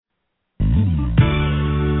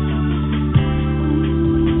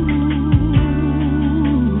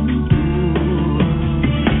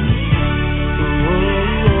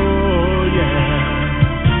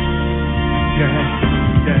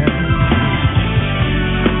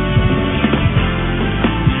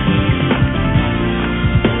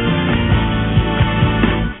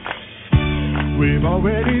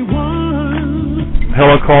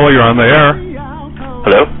Hello, caller. You're on the air.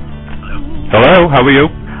 Hello? Hello. How are you?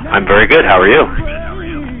 I'm very good. How are you?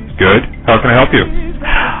 Good. How can I help you?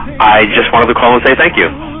 I just wanted to call and say thank you.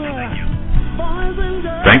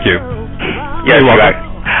 Thank you. Yes, You're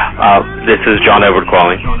welcome. This is John Edward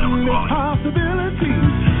calling.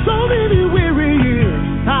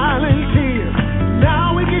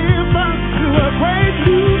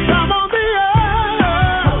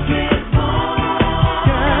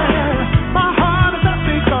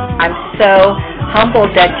 I'm so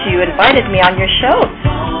humbled that you invited me on your show.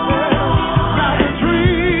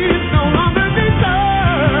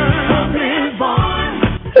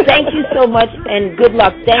 Thank you so much, and good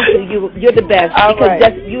luck. Thank you. You're the best.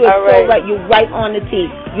 You are so right. You're right on the tee.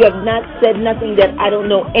 You have not said nothing that I don't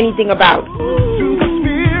know anything about.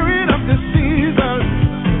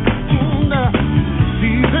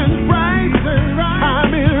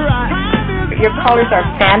 Your colors are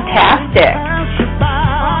fantastic.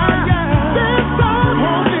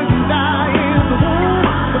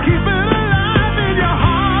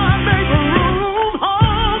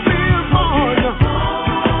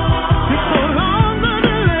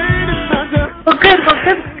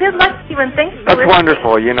 Good luck to you, and thanks for That's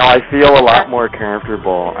wonderful. You know, I feel a lot more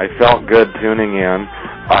comfortable. I felt good tuning in.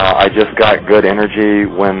 I just got good energy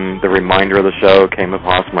when the reminder of the show came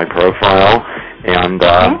across my profile, and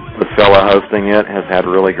the fella hosting it has had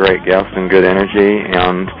really great guests and good energy,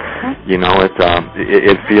 and you know,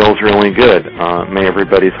 it feels really good. May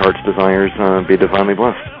everybody's heart's desires be divinely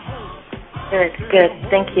blessed. Good.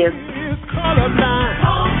 Thank you.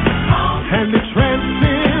 And the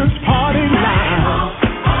transcends parting line.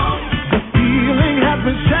 The feeling has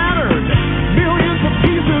been shattered. Millions of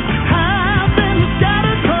pieces have been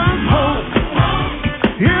scattered. 'Cause hope,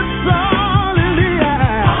 it's all in the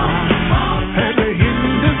air. And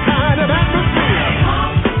in this kind of atmosphere,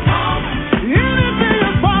 anything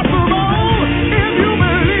is possible if you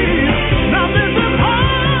believe. Nothing's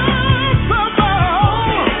impossible.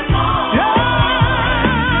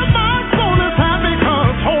 Yeah, my soul is happy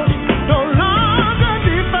 'cause hope.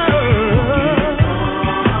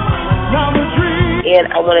 And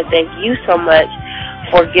I want to thank you so much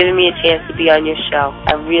for giving me a chance to be on your show.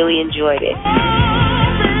 I really enjoyed it.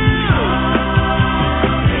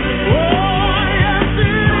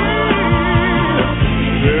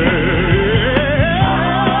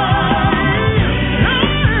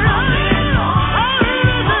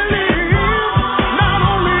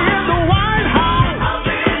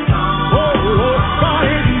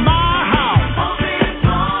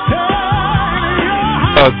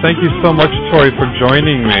 Thank you so much, Tori, for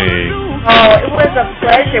joining me. Oh, it was a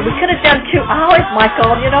pleasure. We could have done 2 hours,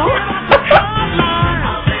 Michael, you know.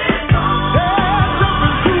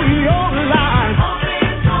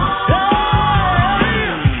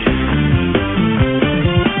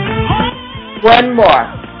 One more.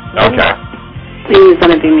 Okay. Please, let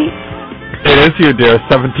it be me. It is you, dear,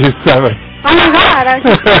 727. Oh, my God. I was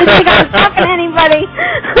just thinking I was talking to anybody.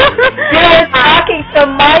 You were talking to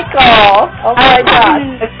Michael. Oh, my God.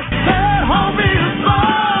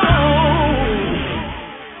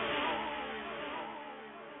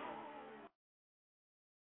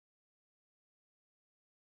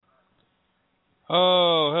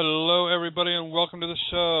 Oh, hello, everybody, and welcome to the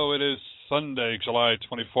show. It is Sunday, July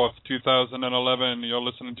 24th, 2011. You're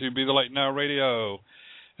listening to Be the Light Now Radio.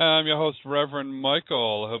 I'm your host, Reverend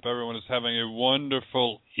Michael. I hope everyone is having a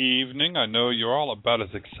wonderful evening. I know you're all about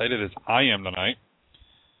as excited as I am tonight,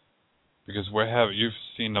 because you've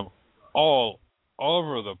seen them all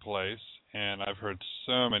over the place, and I've heard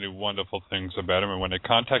so many wonderful things about them. And when they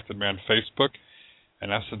contacted me on Facebook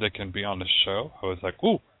and asked if they can be on the show, I was like,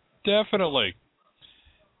 ooh, definitely.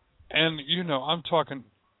 And, you know, I'm talking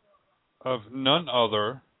of none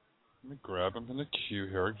other. Let me grab him in the queue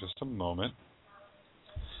here just a moment.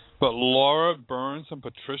 But Laura Burns and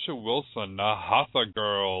Patricia Wilson, the Hatha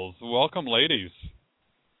Girls. Welcome, ladies.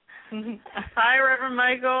 Hi, Reverend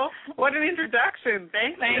Michael. What an introduction.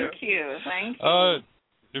 Thank you.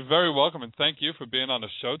 You're very welcome, and thank you for being on the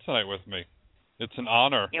show tonight with me. It's an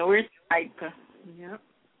honor. Yeah, we're psyched. Yep.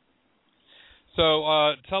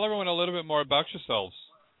 So tell everyone a little bit more about yourselves.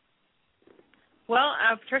 Well,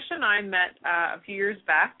 Patricia and I met a few years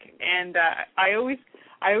back, and I always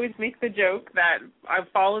make the joke that I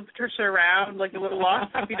followed Patricia around like a little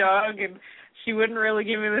lost puppy dog, and she wouldn't really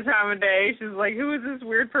give me the time of day. She's like, who is this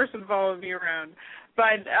weird person following me around?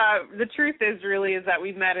 But the truth is that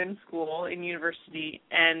we met in school, in university,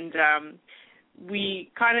 and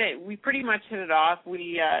we pretty much hit it off.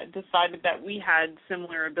 We decided that we had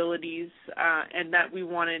similar abilities and that we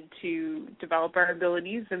wanted to develop our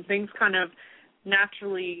abilities, and things kind of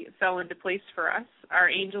naturally fell into place for us. Our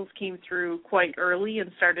angels came through quite early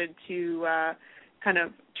and started to kind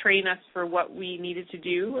of train us for what we needed to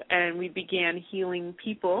do, and we began healing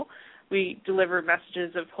people. We deliver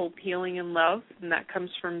messages of hope, healing, and love, and that comes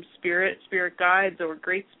from spirit guides, or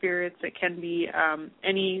great spirits. It can be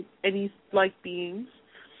any light beings.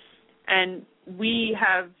 And we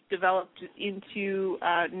have developed into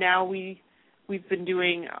now we've been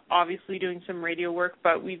doing some radio work,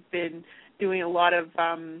 but we've been doing a lot of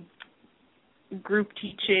group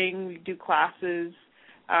teaching. We do classes.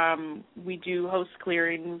 We do host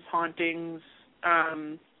clearings, hauntings,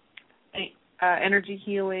 energy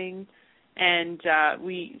healing, and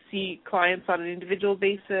we see clients on an individual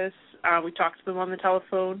basis. We talk to them on the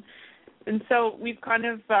telephone. And so we've kind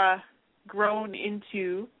of grown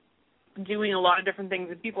into doing a lot of different things.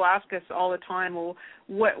 And people ask us all the time, well,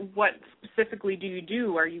 what specifically do you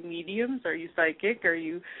do? Are you mediums? Are you psychic? Are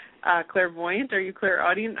you clairvoyant? Are you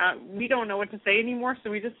clairaudient? We don't know what to say anymore, so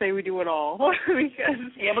we just say we do it all.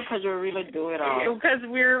 because we really do it all. Because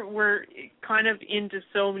we're kind of into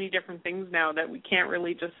so many different things now that we can't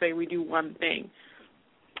really just say we do one thing.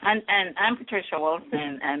 And I'm Patricia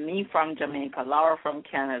Wilson, and me from Jamaica, Laura from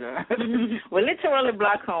Canada. We're literally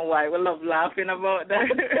black and white. We love laughing about that.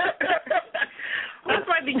 That's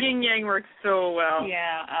why the yin yang works so well.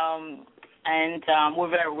 Yeah, and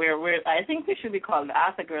we're I think we should be called the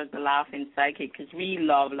Hatha Girls, the laughing psychic, because we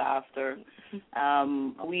love laughter.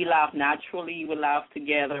 We laugh naturally. We laugh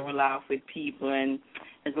together. We laugh with people, and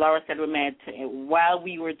as Laura said, we met while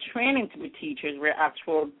we were training to be teachers. We're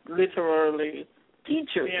literally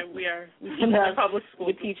teachers. Yeah, we are. We teach in the public school.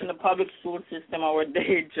 We teach in the public school system, our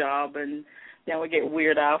day job, and then we get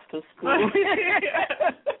weird after school.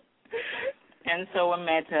 And so we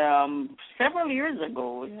met several years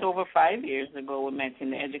ago. It's over 5 years ago. We met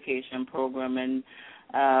in the education program, and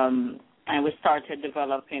we started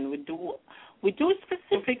developing. We do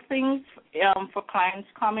specific things for clients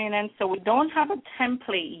coming, and so we don't have a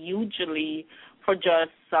template usually for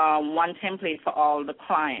just one template for all the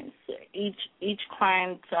clients. Each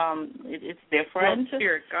client it's different. Well,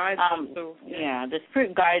 spirit guides. The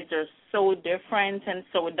spirit guides are so different, and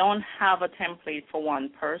so we don't have a template for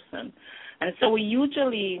one person. And so we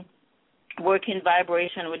usually work in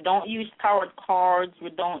vibration. We don't use tarot cards. We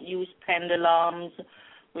don't use pendulums.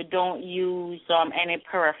 We don't use any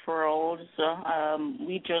peripherals.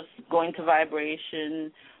 We just go into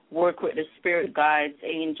vibration, work with the spirit guides,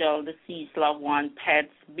 angel, deceased loved one, pets,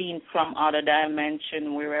 beings from other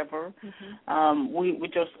dimension, wherever. Mm-hmm. We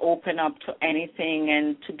just open up to anything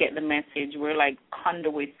and to get the message. We're like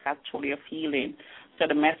conduits, actually, of healing. So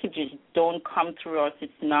the messages don't come through us.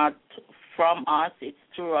 It's not from us. It's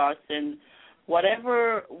through us. And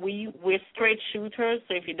whatever, we're straight shooters.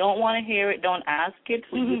 So if you don't want to hear it, don't ask it.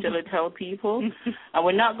 We usually tell people. And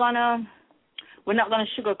we're not gonna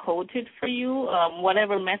sugarcoat it for you.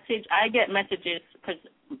 Whatever message, I get messages because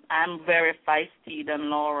I'm very feisty than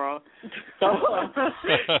Laura. So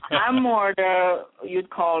I'm more you'd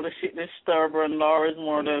call the shit disturber, and Laura's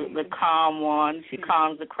more the calm one. She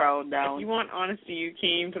calms the crowd down. If you want honesty, you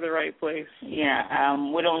came to the right place. Yeah,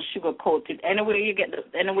 we don't sugarcoat it. Anyway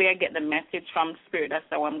I get the message from Spirit, that's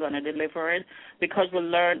how I'm going to deliver it, because we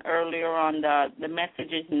learned earlier on that the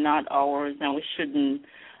message is not ours, and we shouldn't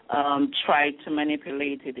try to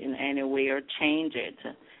manipulate it in any way or change it.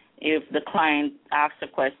 If the client asks a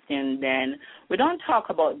question, then we don't talk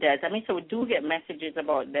about that. So we do get messages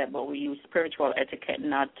about that, but we use spiritual etiquette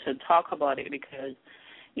not to talk about it because,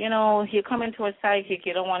 you come into a psychic,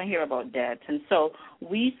 you don't want to hear about that. And so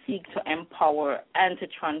we seek to empower and to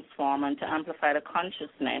transform and to amplify the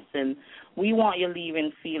consciousness. And we want you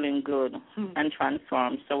leaving feeling good and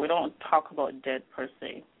transformed. So we don't talk about that per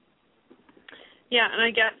se. Yeah, and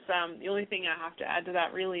I guess the only thing I have to add to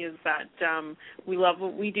that really is that we love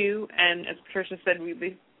what we do, and as Patricia said,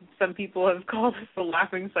 some people have called us the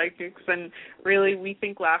laughing psychics, and really we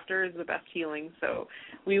think laughter is the best healing. So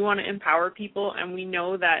we want to empower people, and we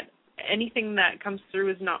know that anything that comes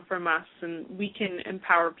through is not from us, and we can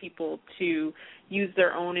empower people to use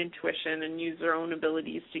their own intuition and use their own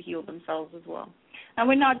abilities to heal themselves as well. And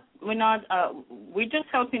we're just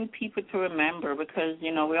helping people to remember because,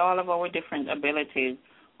 we all have our different abilities.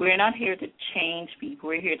 We're not here to change people.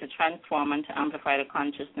 We're here to transform and to amplify the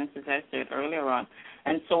consciousness, as I said earlier on.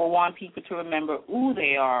 And so we want people to remember who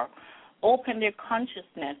they are, open their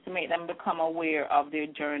consciousness to make them become aware of their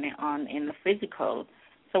journey on in the physical.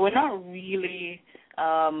 So we're not really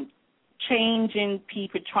changing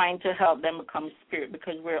people, trying to help them become spirit,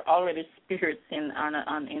 because we're already spirits on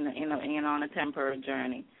a temporary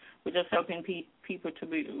journey. we're just helping people to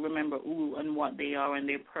remember who and what they are and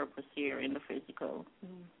their purpose here in the physical.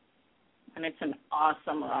 And it's an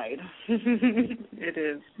awesome ride. It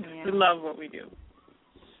is. Yeah. We love what we do.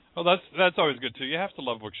 Well, that's always good too. You have to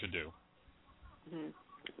love what you do.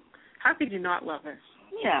 How could you not love it?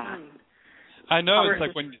 Yeah. I know. It's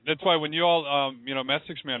like that's why when you all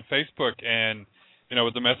messaged me on Facebook and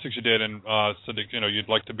with the message you did and said that you'd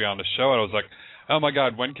like to be on the show, and I was like, oh my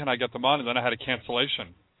God, when can I get them on? And then I had a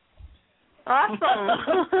cancellation.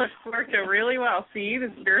 Awesome. Worked out really well. See,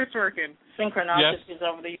 the spirit's working. Synchronicities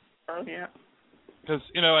over the years. Yeah. Because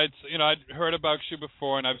I'd heard about you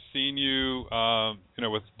before, and I've seen you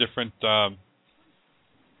with different on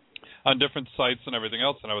different sites and everything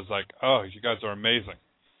else, and I was like, oh, you guys are amazing.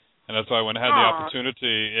 And that's why when I had the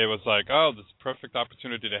opportunity, it was like, oh, this is a perfect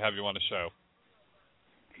opportunity to have you on the show.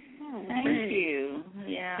 Thank you.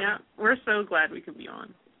 Yeah, we're so glad we could be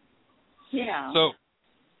on. Yeah. So,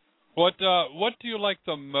 what do you like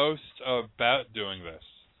the most about doing this?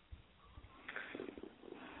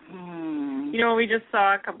 We just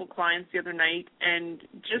saw a couple clients the other night, and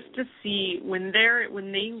just to see when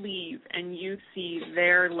they leave and you see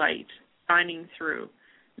their light shining through,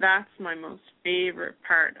 that's my most favorite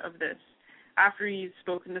part of this. After you've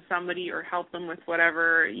spoken to somebody or helped them with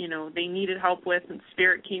whatever, they needed help with, and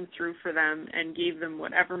Spirit came through for them and gave them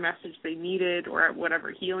whatever message they needed or whatever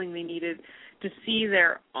healing they needed, to see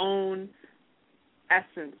their own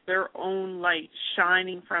essence, their own light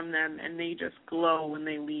shining from them, and they just glow when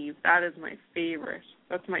they leave. That is my favorite.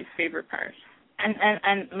 That's my favorite part.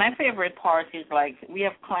 And my favorite part is, like, we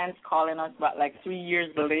have clients calling us about, 3 years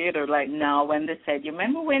later, now, when they said, you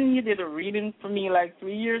remember when you did a reading for me,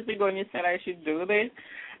 3 years ago, and you said I should do this?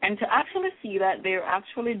 And to actually see that they're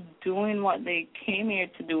actually doing what they came here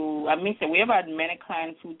to do. I mean, we have had many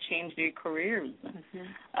clients who changed their careers.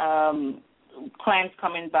 Clients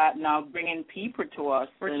coming back now, bringing people to us.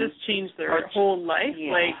 Or just change their whole life,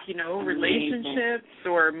 relationships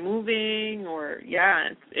or moving, or,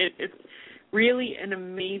 it's really an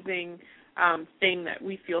amazing thing that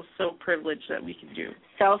we feel so privileged that we can do.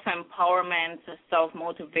 Self-empowerment,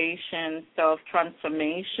 self-motivation,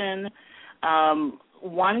 self-transformation.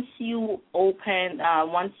 Once you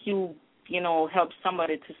help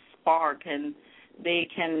somebody to spark and they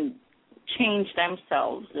can change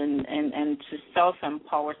themselves and to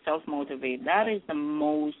self-empower, self-motivate, that is the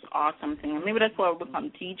most awesome thing. And maybe that's why we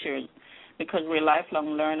become teachers, because we're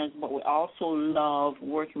lifelong learners, but we also love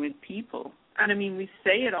working with people. And, we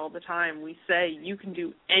say it all the time. We say you can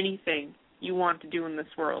do anything you want to do in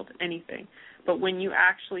this world, anything. But when you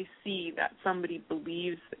actually see that somebody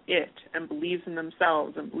believes it and believes in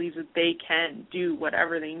themselves and believes that they can do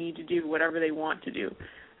whatever they need to do, whatever they want to do,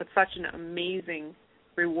 that's such an amazing,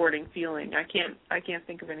 rewarding feeling. I can't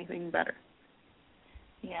think of anything better.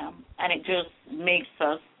 Yeah, and it just makes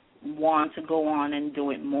us want to go on and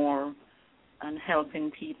do it more and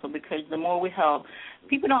helping people, because the more we help,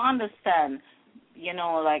 people don't understand,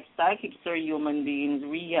 psychics are human beings.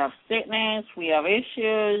 We have sickness, we have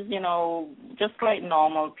issues, just like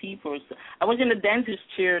normal people. So I was in the dentist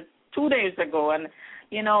chair 2 days ago, and,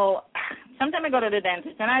 sometimes I go to the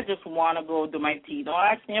dentist and I just want to go do my teeth. Don't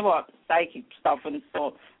ask me about psychic stuff, and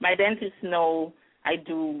so my dentist know I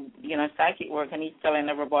do, psychic work, and he's telling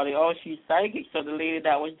everybody, oh, she's psychic. So the lady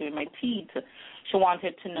that was doing my teeth, she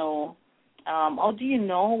wanted to know, do you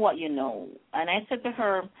know what you know? And I said to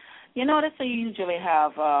her, they say you usually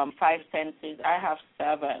have 5 senses. I have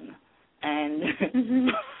 7. And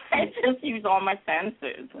I just use all my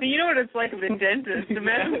senses. So you know what it's like with a dentist.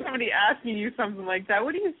 Imagine somebody asking you something like that.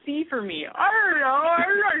 What do you see for me? I don't know.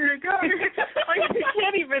 Like, you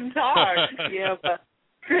can't even talk. Yeah, but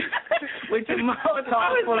with your mouth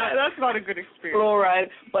off. That's not a good experience. Fluoride.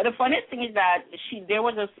 But the funniest thing is that there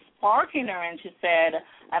was a spark in her, and she said,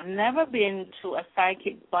 I've never been to a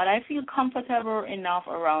psychic, but I feel comfortable enough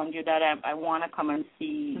around you that I want to come and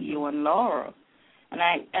see you and Laura.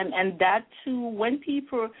 And that too, when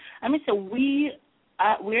people, so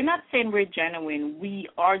we're not saying we're genuine. We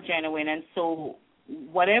are genuine, and so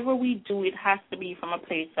whatever we do, it has to be from a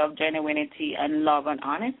place of genuinity and love and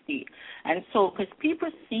honesty. And so, because people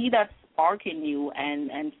see that spark in you,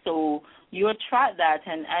 and so you attract that,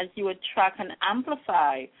 and as you attract and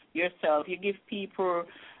amplify yourself, you give people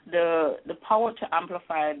the power to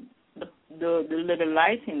amplify the little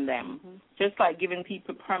light in them, just like giving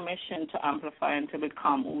people permission to amplify and to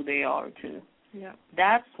become who they are too. Yeah,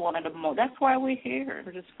 that's one of the most. That's why we're here.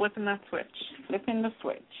 We're just flipping that switch, flipping the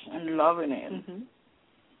switch, and loving it.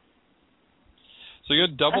 So you're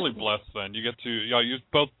doubly blessed then. You get to. You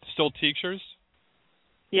both still teachers.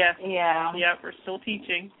 Yes. Yeah. Yeah, we're still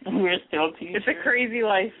teaching. We're still teaching. It's a crazy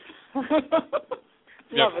life.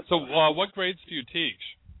 Yeah. So, what grades do you teach?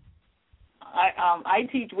 I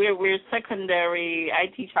teach. We're secondary. I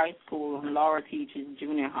teach high school, and Laura teaches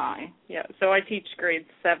junior high. Yeah. So I teach grades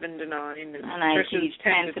 7 to 9, and I teach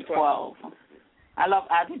 10 to 12. I love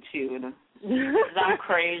attitude. I'm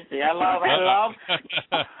crazy. I love.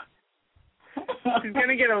 She's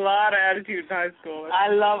gonna get a lot of attitude in high school. I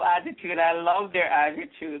love attitude. I love their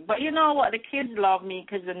attitude. But you know what? The kids love me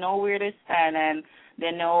because they know where they stand, and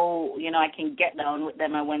they know, I can get down with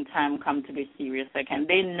them, and when time comes to be serious,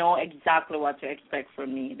 they know exactly what to expect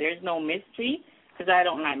from me. There's no mystery because I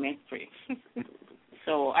don't like mystery.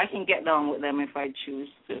 So I can get down with them if I choose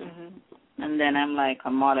to. Mm-hmm. And then I'm like a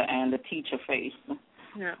mother and a teacher face.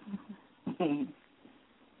 Yeah.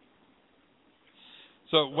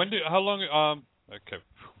 So how long, okay,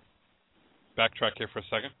 backtrack here for a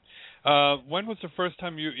second. When was the first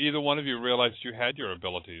time either one of you realized you had your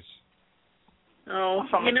abilities? Oh,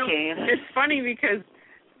 from a kid. It's funny because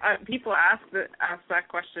people ask that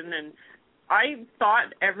question, and I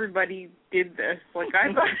thought everybody did this. Like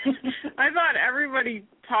I thought everybody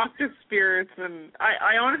talked to spirits, and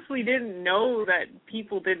I honestly didn't know that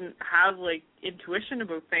people didn't have like intuition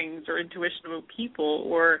about things or intuition about people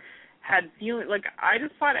or had feeling. Like I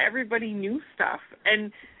just thought everybody knew stuff,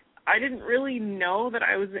 and I didn't really know that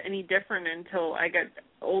I was any different until I got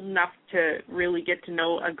old enough to really get to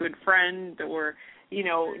know a good friend, or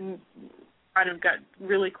kind of got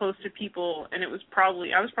really close to people. And I was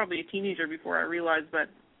probably a teenager before I realized that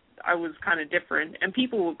I was kind of different, and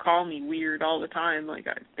people would call me weird all the time. Like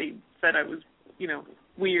they said I was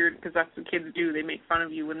weird because that's what kids do. They make fun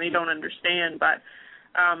of you when they don't understand. But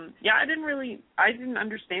I didn't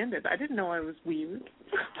understand it. I didn't know I was weird.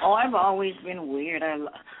 Oh, I've always been weird.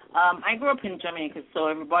 I grew up in Jamaica, so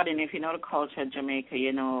everybody, and if you know the culture of Jamaica,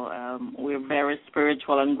 we're very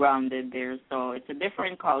spiritual and grounded there. So it's a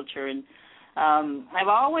different culture, and I've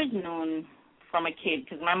always known from a kid,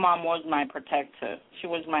 because my mom was my protector. She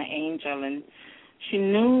was my angel, and she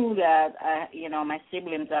knew that my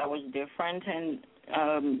siblings, I was different,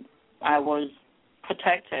 and I was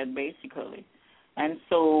protected basically. And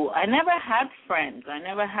so I never had friends.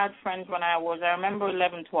 When I remember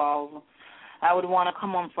 11, 12, I would want to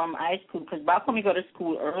come home from high school, because back when we go to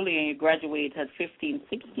school early and you graduate at 15,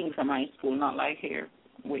 16 from high school, not like here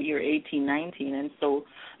where you're 18, 19. And so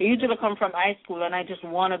I usually come from high school and I just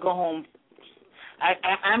want to go home.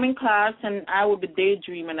 I'm in class and I would be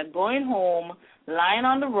daydreaming of going home, lying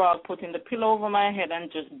on the rug, putting the pillow over my head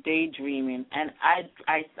and just daydreaming. And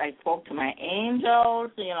I spoke to my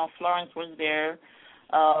angels. Florence was there,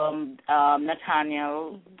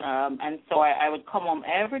 Nathaniel, and so I would come home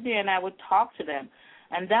every day and I would talk to them.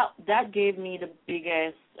 And that gave me the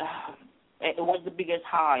biggest, it was the biggest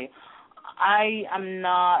high. I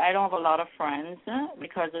don't have a lot of friends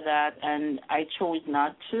because of that, and I chose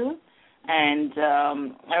not to. And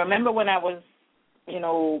I remember when I was,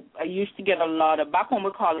 I used to get a lot of, back when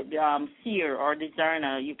we call it seer or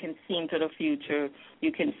discerner. You can see into the future,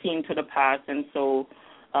 you can see into the past, and so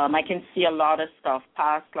I can see a lot of stuff,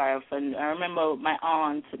 past life. And I remember my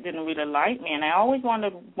aunt didn't really like me, and I always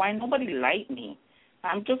wondered why nobody liked me.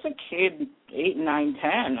 I'm just a kid, 8, 9,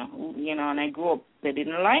 10, and I grew up, they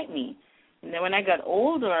didn't like me. And then when I got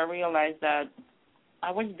older, I realized that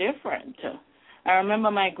I was different. I remember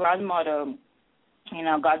my grandmother,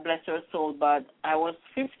 God bless her soul, but I was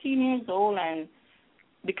 15 years old, and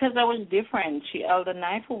because I was different, she held a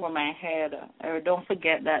knife over my head. Don't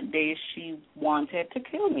forget that day she wanted to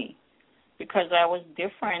kill me because I was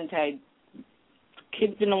different.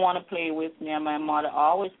 Kids didn't want to play with me, and my mother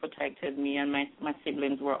always protected me, and my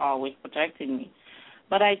siblings were always protecting me.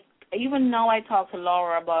 But even now I talk to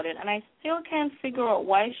Laura about it, and I still can't figure out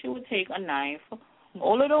why she would take a knife,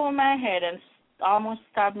 hold it over my head, and almost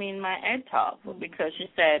stabbed me in my head top, because she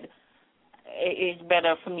said it's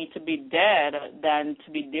better for me to be dead than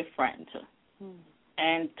to be different.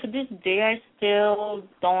 And to this day, I still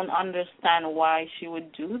don't understand why she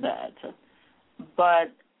would do that.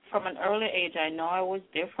 But from an early age, I know I was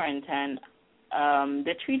different, and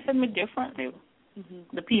they treated me differently,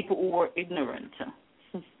 the people who were ignorant,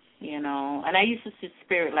 And I used to see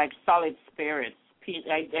spirit like solid spirits.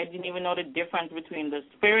 I didn't even know the difference between the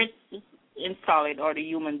spirits in solid or the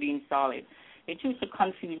human being solid. It used to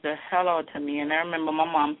confuse the hell out of me. And I remember my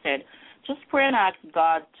mom said, just pray and ask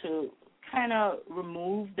God to kind of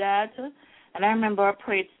remove that. And I remember I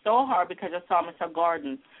prayed so hard because I saw Mr.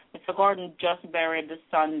 Gordon. Mr. Gordon just buried the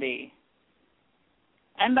Sunday.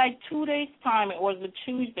 And by 2 days' time, it was a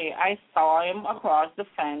Tuesday, I saw him across the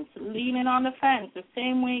fence, leaning on the fence, the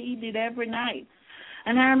same way he did every night.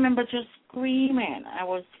 And I remember just screaming. I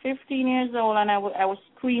was 15 years old, and I was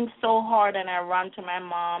screamed so hard, and I ran to my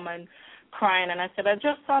mom and crying, and I said, I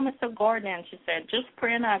just saw Mr. Gordon. And she said, just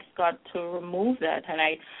pray and ask God to remove that. And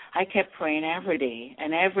I kept praying every day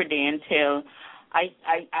until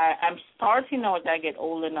I'm starting now as I get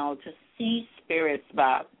older now to see spirits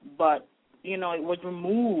back, but it was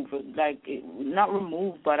removed, not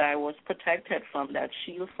removed, but I was protected from that,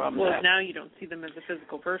 shield from that. Well, now you don't see them as a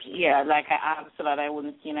physical person. Yeah, like I asked so that I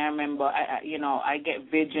wouldn't see, and I remember, I get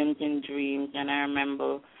visions in dreams, and I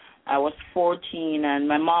remember I was 14, and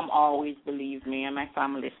my mom always believed me, and my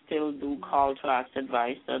family still do call to ask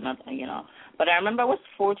advice, or not, But I remember I was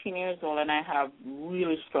 14 years old, and I have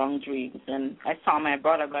really strong dreams, and I saw my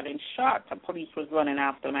brother getting shot. The police was running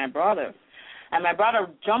after my brother. And my brother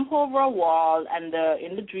jumped over a wall, and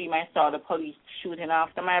in the dream I saw the police shooting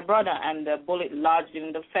after my brother, and the bullet lodged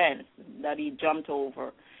in the fence that he jumped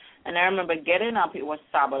over. And I remember getting up. It was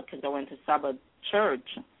Sabbath because I went to Sabbath church,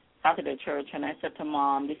 Saturday church, and I said to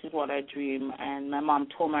Mom, this is what I dream. And my mom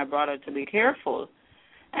told my brother to be careful.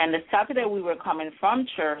 And the Saturday we were coming from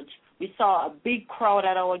church, we saw a big crowd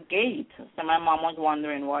at our gate. So my mom was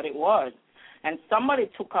wondering what it was. And somebody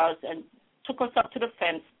took us up to the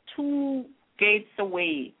fence 2 gates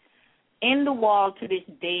away. In the wall to this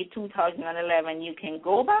day, 2011, you can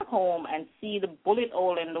go back home and see the bullet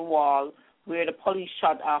hole in the wall where the police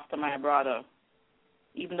shot after my brother,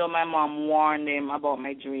 even though my mom warned him about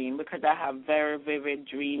my dream, because I have very vivid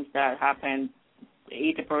dreams that happen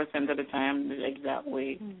 80% of the time the exact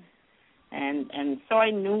way. And so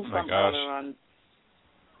I knew from early on.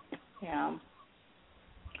 Yeah.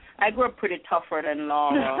 I grew up pretty tougher than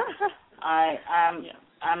Laura.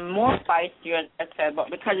 I'm more feisty, as I said,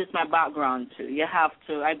 but because it's my background too.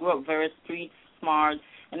 I grew up very street smart,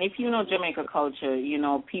 and if you know Jamaica culture,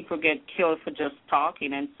 people get killed for just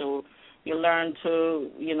talking, and so you learn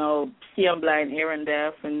to, see them blind, hearing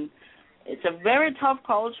deaf, and it's a very tough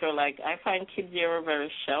culture. Like, I find kids here are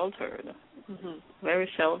very sheltered, very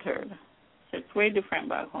sheltered. So it's way different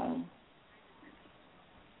back home.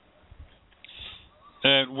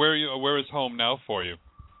 And where is home now for you?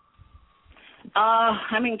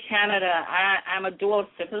 I'm in Canada. I'm a dual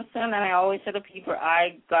citizen, and I always say to people,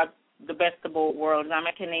 I got the best of both worlds. I'm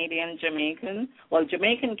a Canadian-Jamaican. Well,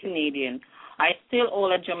 Jamaican-Canadian. I still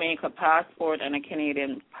hold a Jamaica passport and a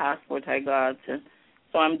Canadian passport I got.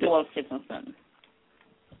 So I'm dual citizen.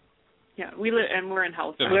 Yeah, we're in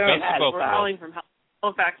Halifax. We're calling from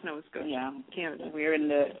Halifax, Nova Scotia. Yeah, Canada. We're in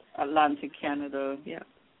the Atlantic Canada. Yeah.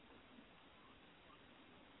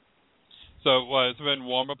 So, has it been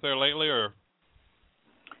warm up there lately, or?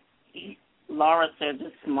 Laura said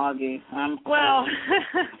it's smoggy. Well,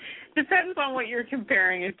 depends on what you're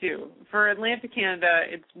comparing it to. For Atlantic Canada,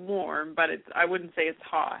 it's warm, but I wouldn't say it's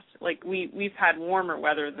hot. Like, we've had warmer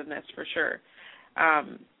weather than this for sure.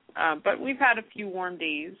 But we've had a few warm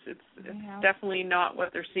days. It's definitely not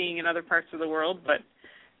what they're seeing in other parts of the world, but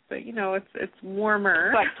it's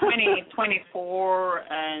warmer. Like 20, 24,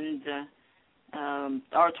 and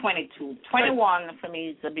or 22. 21 for me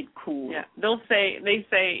is a bit cool. Yeah, they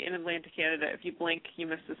say in Atlantic Canada, if you blink, you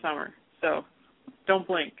miss the summer. So don't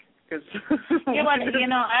blink. Cause yeah, but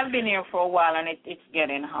I've been here for a while, and it's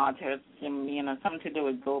getting hotter. It's, something to do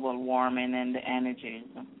with global warming and the energy,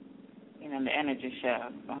 the energy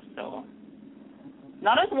shift. So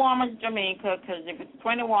not as warm as Jamaica, because if it's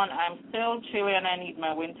 21, I'm still chilly and I need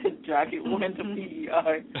my winter jacket. We went to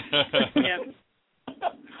PEI. Yeah.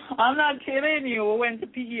 I'm not kidding you. We went to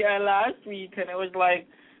PEI last week, and it was like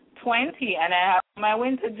 20, and I have my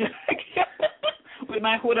winter jacket with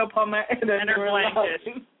my hood up on my head and a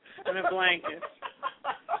blanket. And a blanket.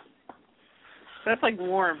 That's like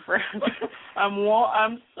warm for us.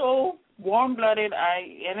 I'm so warm-blooded.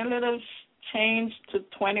 Any little change to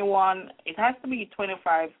 21, it has to be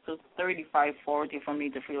 25 to 35, 40 for me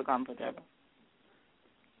to feel comfortable.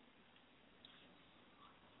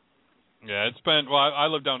 Yeah, it's been, I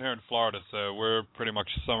live down here in Florida, so we're pretty much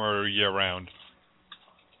summer year-round.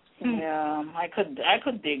 Yeah, I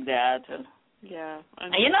could dig that. Yeah.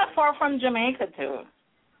 And you're not far from Jamaica, too.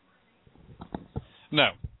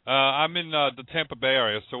 No. I'm in the Tampa Bay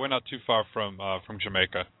area, so we're not too far from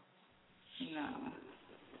Jamaica. No.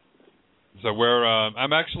 So where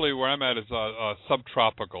I'm at is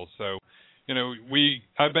subtropical. So,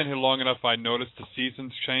 I've been here long enough. I noticed the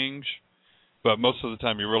seasons change, but most of the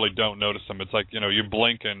time you really don't notice them. It's like you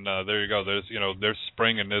blink and there you go. There's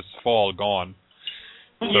spring and there's fall gone.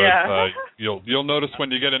 So yeah. You'll notice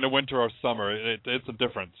when you get into winter or summer. It's a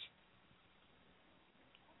difference.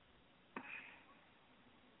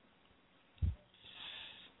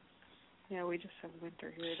 Yeah, we just have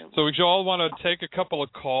winter here. Don't So we all want to take a couple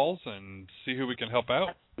of calls and see who we can help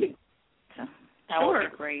out? That would be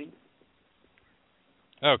great.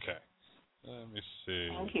 Okay. Let me see.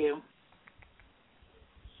 Thank you.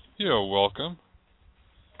 You're welcome.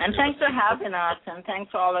 And thanks for having us, and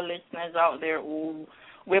thanks to all the listeners out there. Ooh,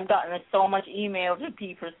 we've gotten so much emails of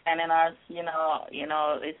people sending us, you know,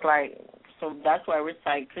 it's like, so that's why we're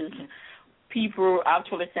psyched, because people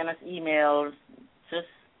actually send us emails just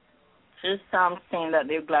saying that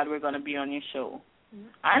they're glad we're going to be on your show.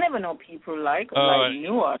 I never know people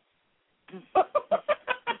knew us.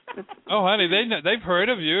 Oh, honey, they've heard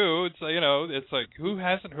of you. It's it's like, who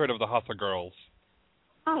hasn't heard of the Hatha Girls?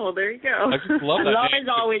 Oh, well, there you go. I just love that Laura's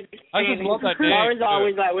name. always I just love that name. Laura's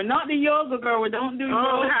always like, we're not the yoga girl. We don't do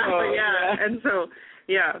yoga. Hatha, yeah. And so,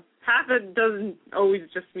 yeah, Hatha doesn't always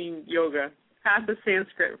just mean yoga. Hatha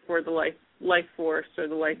Sanskrit for the life force or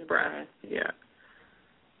the life breath. Yeah.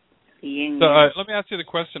 So let me ask you the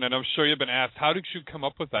question, and I'm sure you've been asked, how did you come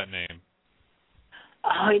up with that name?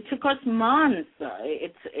 Oh, it took us months.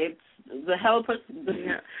 It's the help us.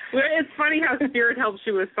 Yeah. Well, it's funny how Spirit helps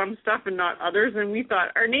you with some stuff and not others, and we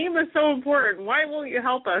thought our name is so important. Why won't you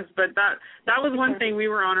help us? But that was one thing. We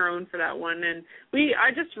were on our own for that one, and I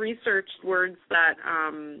just researched words that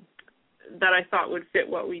I thought would fit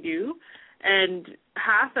what we do, and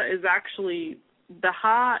Hatha is actually, the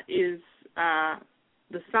Ha is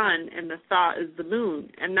the sun and the Tha is the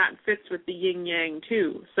moon, and that fits with the yin yang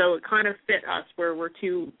too. So it kind of fit us where we're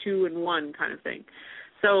two in one kind of thing.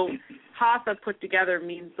 So Hatha put together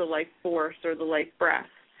means the life force or the life breath,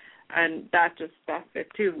 and that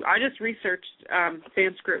fit too. I just researched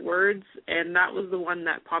Sanskrit words, and that was the one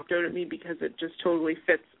that popped out at me because it just totally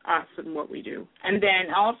fits us and what we do. And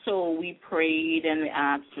then also we prayed and we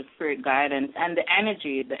asked for spirit guidance and the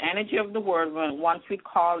energy of the word. Once we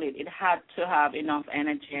call it, it had to have enough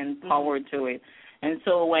energy and power to it. And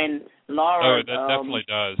so when Laura, that definitely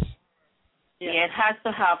does. Yeah, it has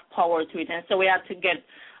to have power to it. And so we had to get.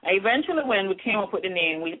 Eventually, when we came up with the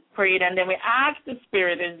name, we prayed, and then we asked the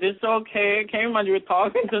spirit, is this okay? Can you imagine we're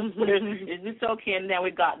talking to the spirit, is this okay? And then we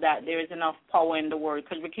got that there is enough power in the word,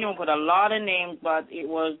 because we came up with a lot of names, but it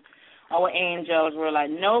was, our angels were like,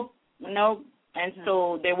 nope. And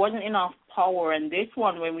so there wasn't enough power. And this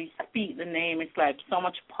one, when we speak the name, it's like so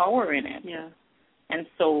much power in it. Yeah. And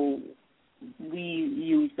so we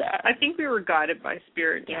use that. I think we were guided by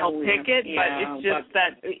Spirit to help pick it, but it's just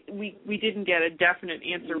that we didn't get a definite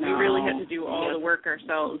answer. No. We really had to do all the work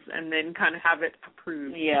ourselves and then kind of have it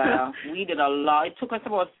approved. Yeah, we did a lot. It took us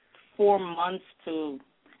about 4 months to,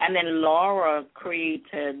 and then Laura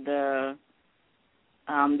created the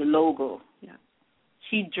logo. Yeah,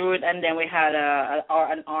 she drew it, and then we had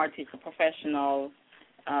an artist, a professional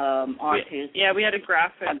artist. Yeah, we had a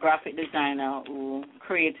graphic designer who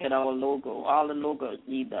created our logo. All the logos,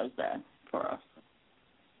 he does that for us.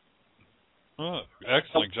 Oh,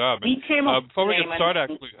 excellent job. We came up before we get started,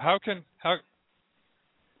 actually, how?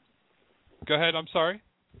 Go ahead. I'm sorry.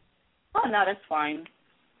 Oh no, that's fine.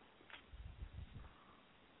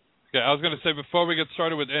 Yeah, I was going to say, before we get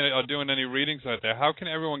started with doing any readings out there, how can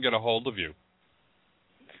everyone get a hold of you?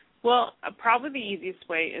 Well, probably the easiest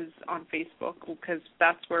way is on Facebook, because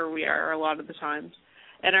that's where we are a lot of the times.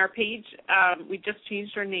 And our page, we just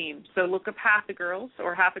changed our name. So look up Hatha Girls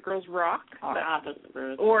or Hatha Girls Rock.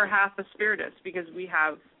 Or Hatha Spiritus, because we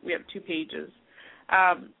have 2 pages.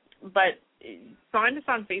 But find us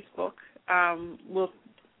on Facebook.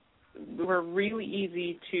 We're really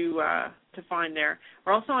easy to find there.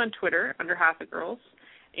 We're also on Twitter under Hatha Girls.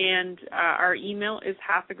 And our email is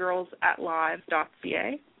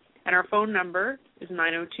hathagirls@live.ca. And our phone number is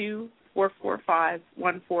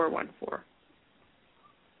 902-445-1414.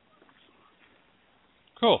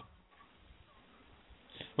 Cool.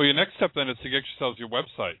 Well, your next step then is to get yourselves your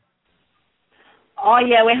website. Oh,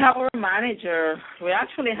 yeah, we have our manager. We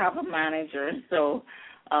actually have a manager. So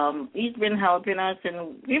he's been helping us,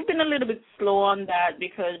 and we've been a little bit slow on that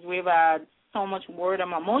because we've had so much word of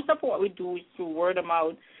mouth. Most of what we do is through word of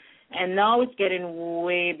mouth. And now it's getting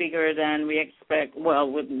way bigger than we expect. Well,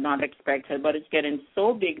 we've not expected, but it's getting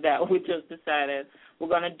so big that we just decided we're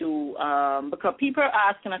going to do, because people are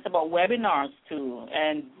asking us about webinars too,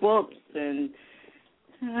 and books, and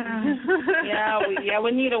we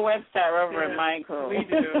need a website, Reverend Michael. We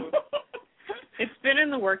do. It's been in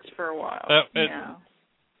the works for a while.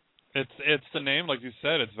 It's the name, like you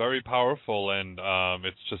said, it's very powerful, and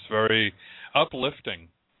it's just very uplifting.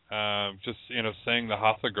 Just saying the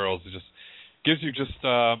Hatha Girls, it just gives you just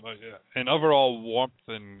an overall warmth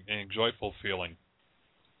and joyful feeling.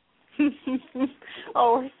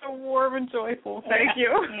 Oh, we're so warm and joyful. Thank you.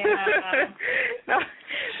 Yeah. No,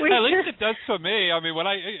 At least it does for me. I mean, when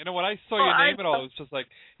I saw your name and all, it's just like,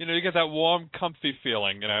 you get that warm, comfy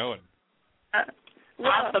feeling, And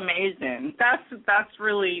that's amazing. That's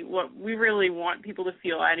really what we really want people to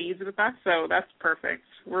feel at ease with us. So that's perfect.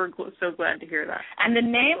 We're so glad to hear that. And the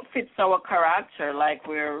name fits our character. Like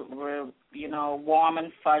we're warm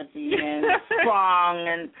and fuzzy and strong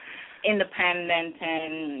and independent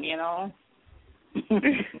and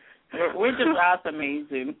we're just that's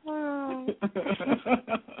amazing.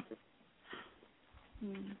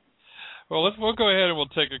 Well, we'll go ahead and we'll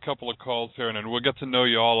take a couple of calls here, and then we'll get to know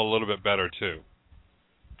you all a little bit better too.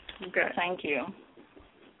 Okay. Thank you.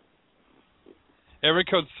 Area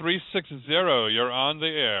code 360. You're on the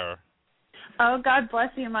air. Oh, God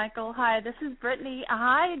bless you, Michael. Hi, this is Brittany.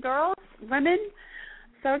 Hi, girls, women.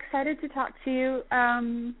 So excited to talk to you.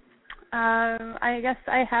 I guess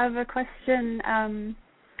I have a question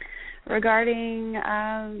regarding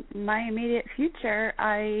my immediate future.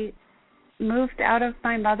 I moved out of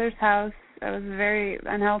my mother's house. It was a very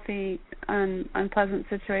unhealthy, unpleasant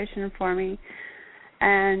situation for me.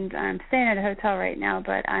 And I'm staying at a hotel right now,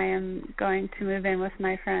 but I am going to move in with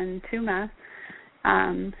my friend Tuma,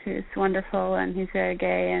 who's wonderful, and he's very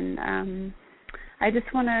gay. And I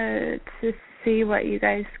just wanted to see what you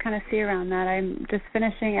guys kind of see around that. I'm just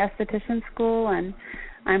finishing esthetician school, and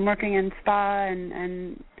I'm working in spa,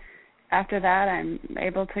 and after that I'm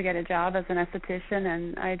able to get a job as an esthetician,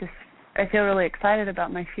 and I feel really excited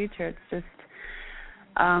about my future. It's just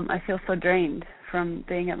I feel so drained from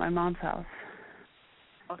being at my mom's house.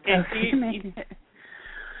 Okay, so if you can make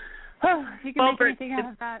anything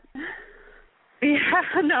out of that.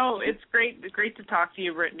 Yeah, no, it's great to talk to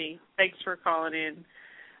you, Brittany. Thanks for calling in.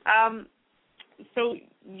 So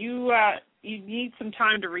you need some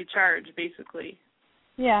time to recharge, basically.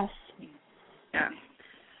 Yes. Yeah.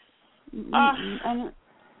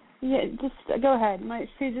 Yeah, just go ahead.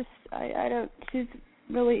 She's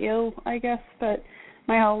really ill, I guess, but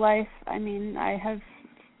my whole life, I mean, I have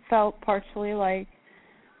felt partially like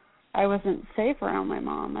I wasn't safe around my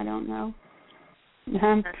mom. I don't know.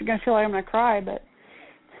 I'm gonna feel like I'm gonna cry, but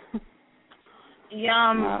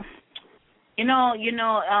yeah.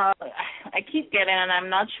 I keep getting, and I'm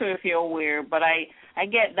not sure if you're aware, but I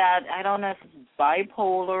get that. I don't know if it's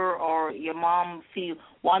bipolar or your mom feels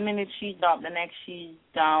 1 minute she's up, the next she's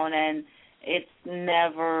down, and it's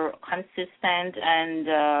never consistent, and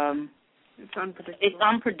it's unpredictable. It's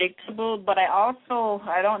unpredictable. But I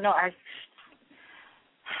don't know.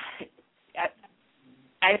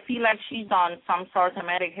 I feel like she's on some sort of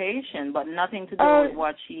medication, but nothing to do with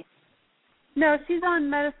what she. No, she's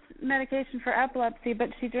on medication for epilepsy, but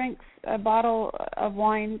she drinks a bottle of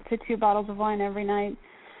wine to 2 bottles of wine every night.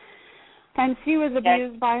 And she was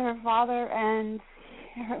abused by her father, and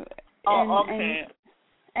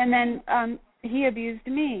then he abused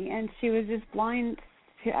me, and she was just blind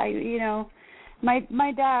to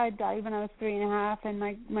my dad died when I was 3.5, and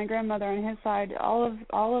my grandmother on his side, all of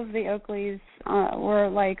the Oakleys were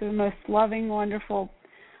like the most loving, wonderful,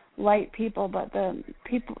 light people, but the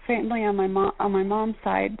family on my mom's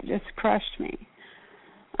side just crushed me.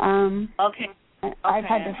 I've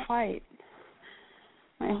had to fight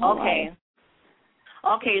my whole life.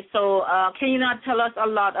 Okay, so can you not tell us a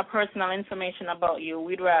lot of personal information about you?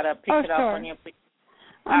 We'd rather pick it up on your.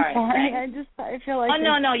 I'm sorry. I feel like. Oh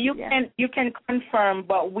no, you can confirm,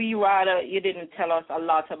 but we rather you didn't tell us a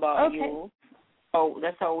lot about you. Oh,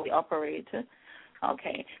 that's how we operate.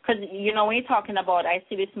 Okay, because when you're talking about, I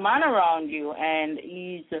see this man around you, and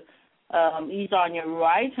he's on your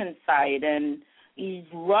right hand side, and he's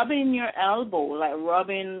rubbing your elbow, like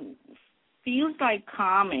rubbing. Feels like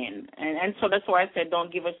calming, and so that's why I said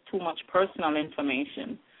don't give us too much personal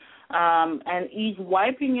information. And he's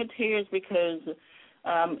wiping your tears because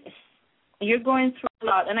you're going through a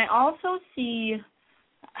lot. And I also see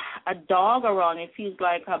a dog around. It feels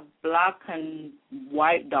like a black and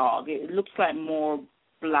white dog. It looks like more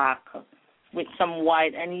black with some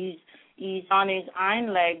white, and he's on his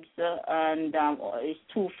hind legs, and his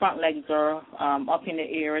 2 front legs are up in the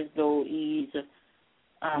air as though he's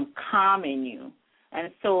calming you.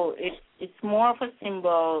 And so it's more of a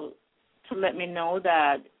symbol to let me know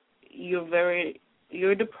that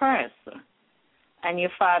you're depressed, and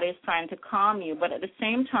your father is trying to calm you. But at the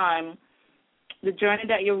same time, the journey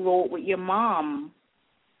that you wrote with your mom,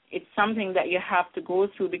 it's something that you have to go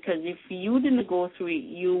through, because if you didn't go through it,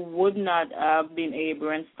 you would not have been able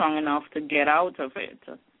and strong enough to get out of it,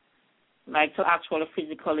 like to actually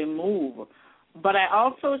physically move. But I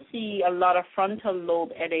also see a lot of frontal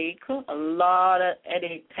lobe headache, a lot of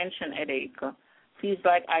headache, tension headache feels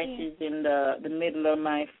like ice is in the middle of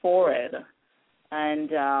my forehead. And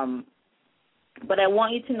but I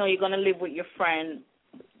want you to know you're going to live with your friend,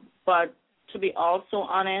 but to be also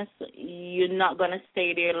honest, you're not going to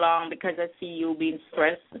stay there long because I see you being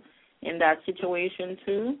stressed in that situation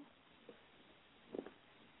too.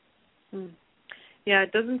 Yeah,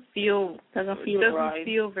 it doesn't feel right.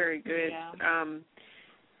 feel very good. Yeah.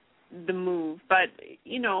 The move, but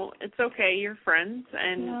it's okay. You're friends,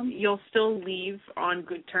 and you'll still leave on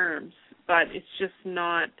good terms. But it's just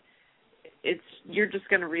not. You're just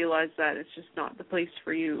going to realize that it's just not the place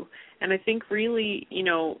for you. And I think really,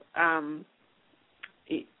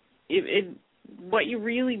 what you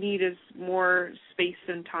really need is more space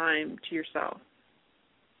and time to yourself.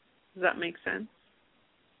 Does that make sense?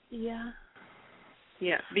 Yeah.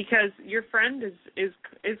 Yeah, because your friend is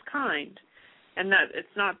kind, and that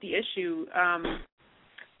it's not the issue.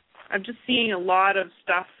 I'm just seeing a lot of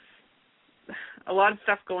stuff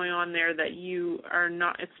going on there that you are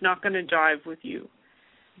not. It's not going to jive with you.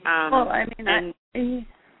 Well, I mean,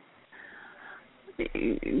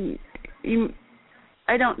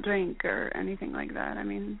 I don't drink or anything like that. I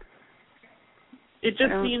mean, it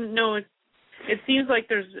just seems It seems like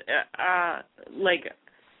there's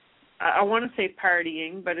I want to say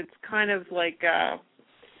partying, but it's kind of like a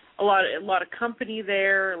lot of company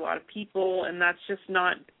there, a lot of people, and that's just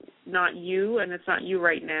not you, and it's not you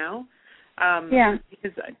right now.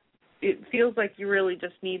 Because it feels like you really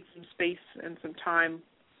just need some space and some time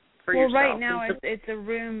for yourself. Well, right now it's a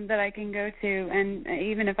room that I can go to, and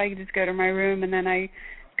even if I could just go to my room and then I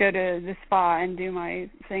go to the spa and do my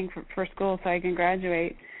thing for school so I can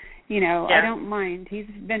graduate. I don't mind. He's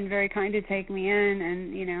been very kind to take me in,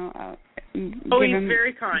 and he's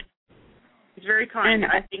very kind. He's very kind.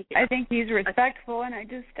 And I think he's respectful, and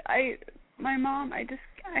my mom, I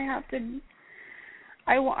have to.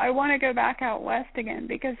 I want to go back out west again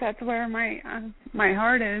because that's where my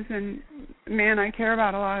heart is, and man, I care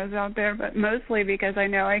about a lot is out there, but mostly because I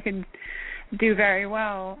know I could do very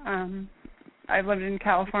well. I've lived in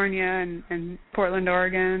California and Portland,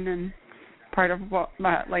 Oregon, and part of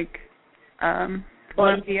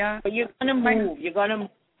Colombia. But you're gonna move.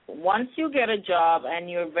 Once you get a job and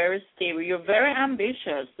you're very stable, you're very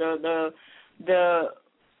ambitious.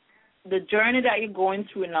 The journey that you're going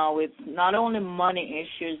through now, it's not only money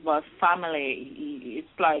issues but family.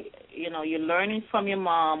 It's like you're learning from your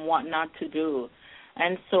mom what not to do,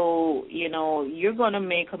 and so you're gonna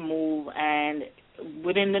make a move, and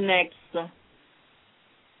within the next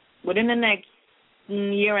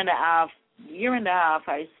year and a half,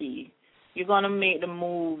 I see, you're going to make the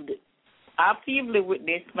move. After you've lived with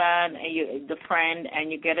this man and the friend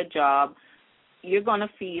and you get a job, you're going to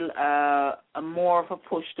feel a more of a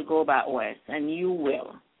push to go back west, and you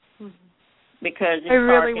will. Mm-hmm. Because I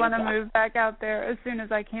really want to move back out there as soon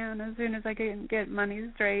as I can get money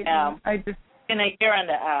straight. Yeah. In a year and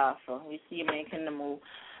a half, we see you making the move.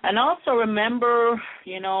 And also remember,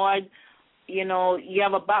 you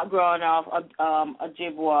have a background of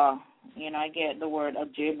Ojibwa. I get the word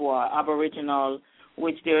Ojibwa, Aboriginal,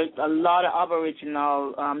 which there's a lot of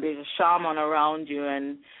Aboriginal. There's a shaman around you,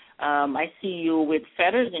 and I see you with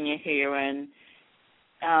feathers in your hair. And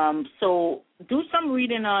so do some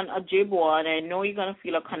reading on Ojibwa, and I know you're going to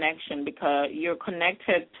feel a connection because you're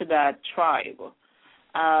connected to that tribe.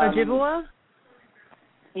 Ojibwa?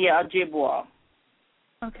 Yeah, Ojibwa.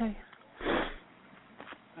 Okay.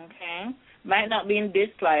 Might not be in this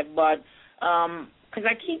life, but because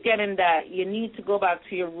I keep getting that you need to go back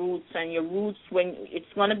to your roots, and your roots, when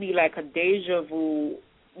it's going to be like a deja vu,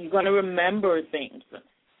 you're going to remember things.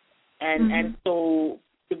 And so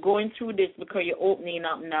you're going through this because you're opening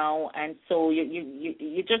up now, and so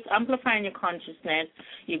you're just amplifying your consciousness.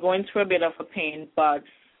 You're going through a bit of a pain, but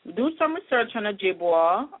do some research on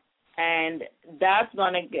Ojibwa, and that's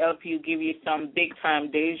going to help you, give you some big-time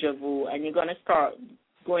deja vu, and you're going to start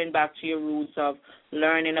going back to your roots of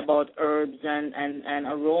learning about herbs and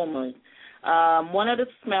aromas. One of the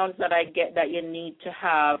smells that I get that you need to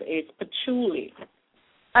have is patchouli.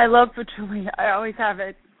 I love patchouli. I always have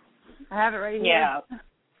it. I have it right here. Yeah.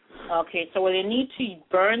 Okay, so you need to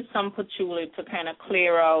burn some patchouli to kind of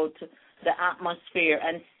clear out the atmosphere.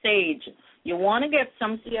 And sage. You want to get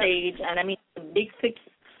some sage, and I mean the big thick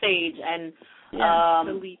sage, and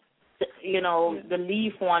the leaf. The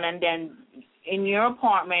leaf one, and then in your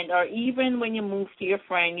apartment, or even when you move to your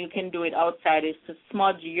friend, you can do it outside, is to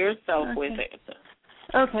smudge yourself with it.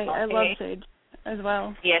 Okay, I love sage as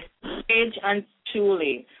well. Yes, sage and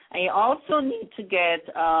patchouli. And you also need to get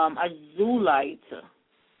a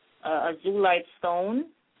azulite stone.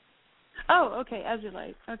 Oh, okay,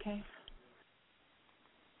 azulite. Okay.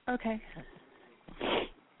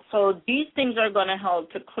 So these things are going to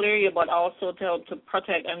help to clear you, but also to help to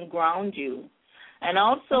protect and ground you. And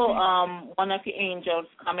also, one of the angels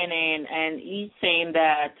coming in, and he's saying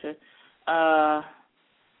that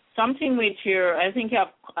something with I think you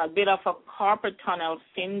have a bit of a carpal tunnel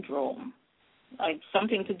syndrome, like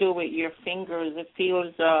something to do with your fingers. It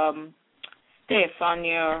feels stiff on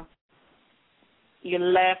your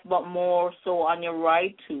left, but more so on your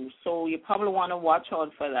right too. So you probably want to watch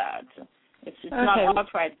out for that. It's not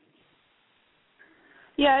outright.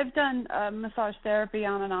 Yeah, I've done massage therapy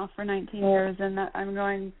on and off for 19 years, and I'm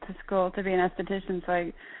going to school to be an esthetician.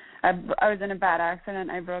 So I was in a bad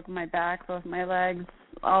accident. I broke my back, both my legs,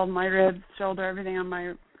 all my ribs, shoulder, everything on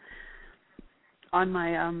my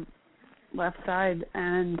left side,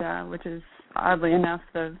 and which is oddly enough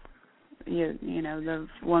the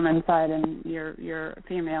woman's side and your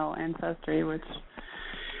female ancestry, which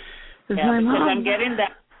is my mom. Because I'm getting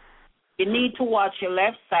that. You need to watch your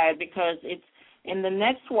left side because it's in the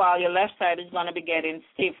next while your left side is going to be getting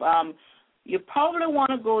stiff. You probably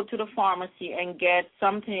want to go to the pharmacy and get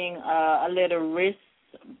something, a little wrist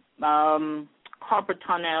carpal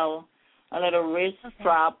tunnel, a little wrist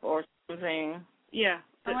strap or something. Yeah.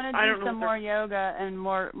 I want to do some more yoga and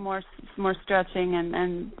more stretching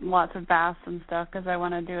and lots of baths and stuff because I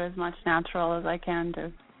want to do as much natural as I can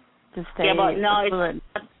to stay fluid.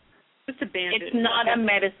 It's not a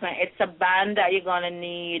medicine. It's a band that you're gonna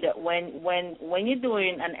need when you're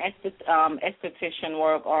doing an esthetician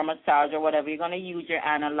work or massage or whatever. You're gonna use your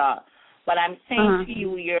hand a lot. But I'm saying to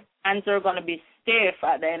you, your hands are gonna be stiff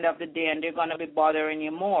at the end of the day, and they're gonna be bothering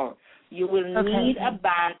you more. You will need a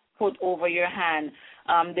band put over your hand.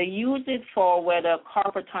 They use it for whether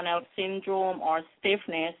carpal tunnel syndrome or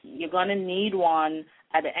stiffness. You're gonna need one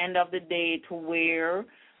at the end of the day to wear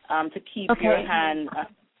to keep your hand.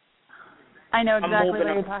 I know exactly what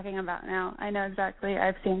you're talking about now. I know exactly.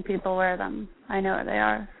 I've seen people wear them. I know what they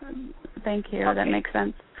are. Thank you. Okay. That makes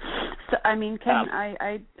sense. So, I mean,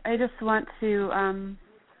 I just want to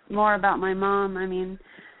more about my mom. I mean,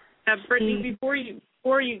 Brittany, before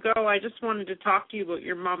you go, I just wanted to talk to you about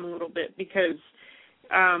your mom a little bit because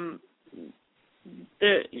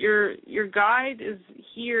your guide is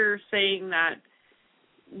here saying that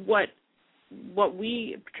what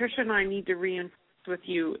we, Patricia and I, need to reinforce with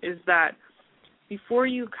you is that before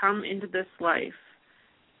you come into this life,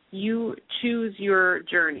 you choose your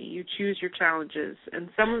journey, you choose your challenges, and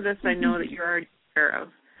some of this I know that you're already aware of,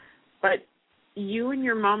 but you and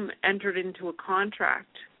your mom entered into a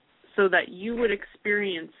contract so that you would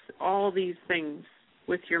experience all these things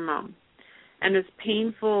with your mom. And as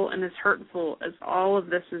painful and as hurtful as all of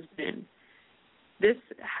this has been, this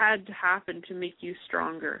had to happen to make you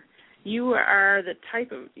stronger. You're the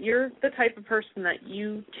type of person that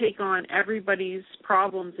you take on everybody's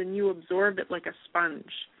problems and you absorb it like a sponge.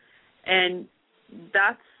 And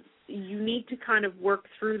you need to kind of work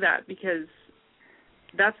through that because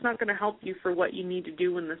that's not going to help you for what you need to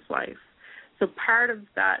do in this life. So part of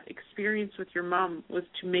that experience with your mom was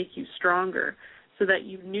to make you stronger so that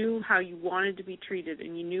you knew how you wanted to be treated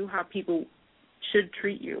and you knew how people should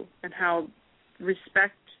treat you and how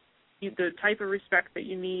the type of respect that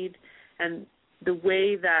you need and the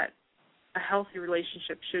way that a healthy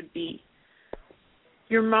relationship should be.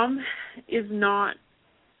 Your mom is not...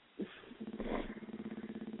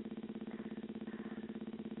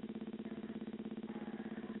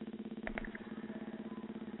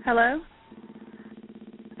 Hello?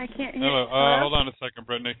 I can't hear. Hello. Hold on a second,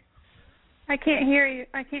 Brittany. I can't hear you.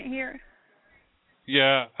 I can't hear.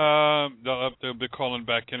 Yeah, they'll be calling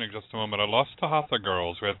back in just a moment. I lost the Hatha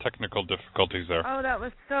Girls. We had technical difficulties there. Oh, that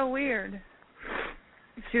was so weird.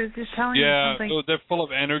 She was just telling me something. Yeah, they're full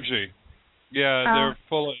of energy. Yeah, they're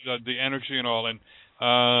full of the energy and all. And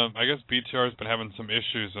I guess BTR has been having some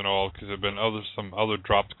issues and all because there have been some other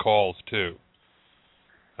dropped calls too.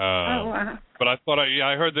 Wow. But I thought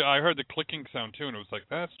I heard the clicking sound too, and it was like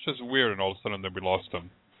that's just weird. And all of a sudden, then we lost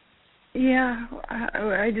them. Yeah,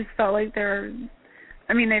 I just felt like they're.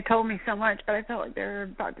 I mean, they told me so much, but I felt like they were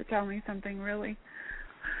about to tell me something really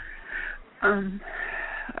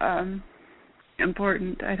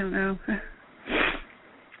important. I don't know.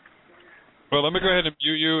 Well, let me go ahead and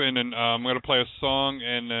mute you, and then I'm going to play a song,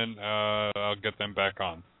 and then I'll get them back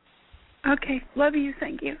on. Okay. Love you.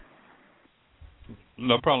 Thank you.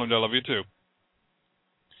 No problem. I love you, too.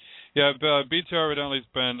 Yeah, BTR evidently has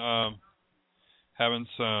been having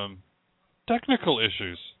some technical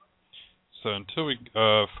issues. So until we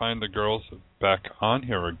find the girls back on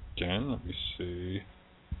here again, let me see.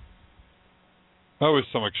 Always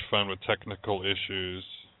so much fun with technical issues.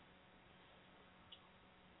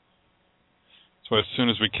 So as soon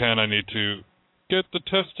as we can, I need to get the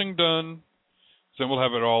testing done. Then we'll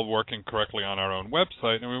have it all working correctly on our own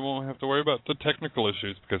website, and we won't have to worry about the technical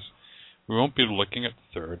issues because we won't be looking at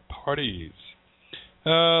third parties.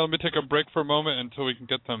 Let me take a break for a moment until we can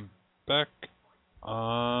get them back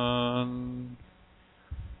on.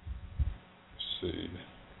 Let's see.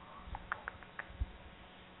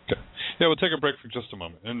 Okay. Yeah, we'll take a break for just a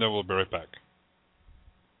moment, and then we'll be right back.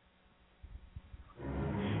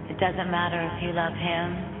 It doesn't matter if you love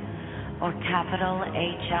him or capital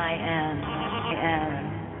H-I-N.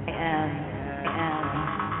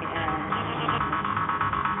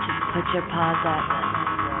 Just put your paws up,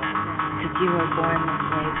 'cause you were born this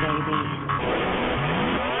way, baby.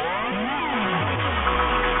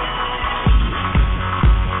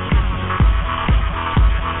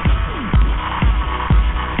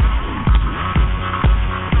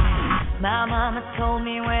 My mama told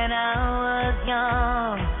me when I was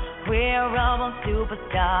young, we're all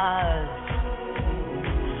superstars.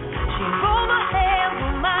 She rolled my hair,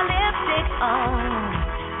 put my lipstick on,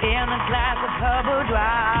 in a glass of her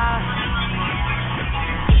boudoir.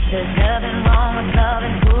 There's nothing wrong with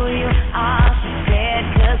loving who you are, she said,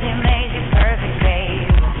 'cause he made you perfect, babe.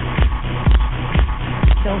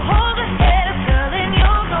 So hold your head up, girl, and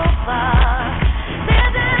you'll go far.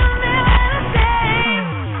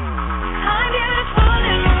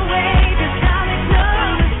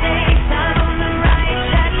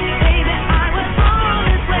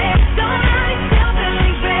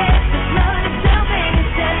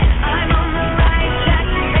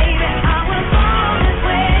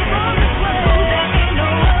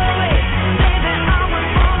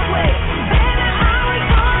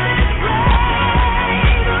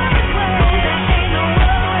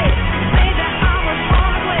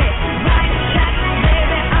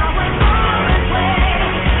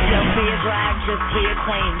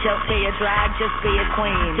 Don't be a drag, just be a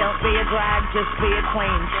queen. Don't be a drag, just be a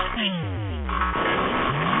queen.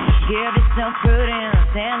 Give yourself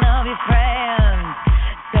prudence and love your friends.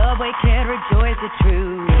 Subway kid, rejoice the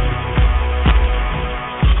truth.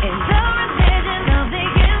 In the religion of the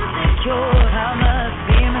insecure, I must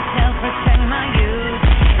be myself, protect my youth.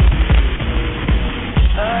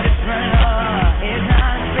 A different law is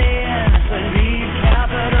not a sin. Believe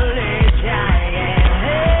capital H-I-N.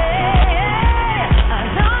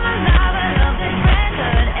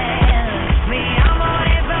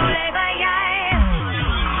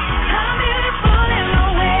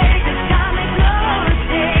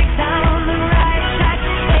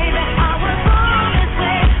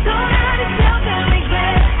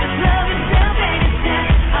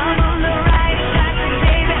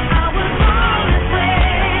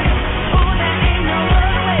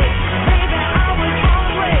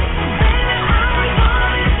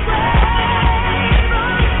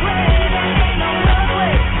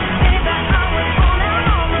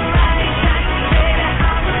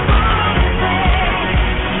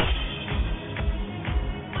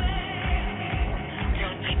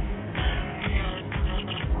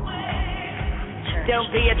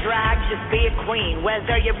 Don't be a drag, just be a queen.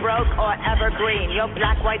 Whether you're broke or evergreen, your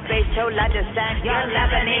black, white, beige, chola descent, you're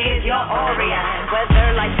Lebanese, you're Orient.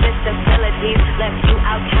 Whether life's disabilities left you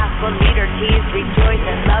outcast for leader tease, rejoice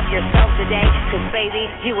and love yourself today, 'cause baby,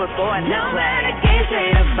 you were born this way. No matter gay,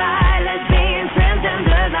 straight or bi, lesbian,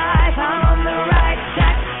 transgender life, I'm on the right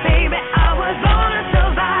track, baby, I was born to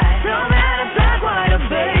survive. No matter black, white, or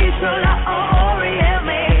beige, chola or Orient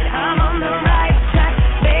made, I'm on the right track,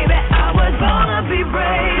 baby, I was born to be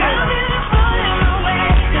brave. I'm beautiful in my way,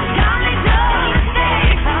 'cause God made no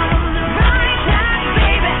mistakes. I'm on the right track,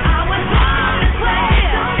 baby, I was born this way.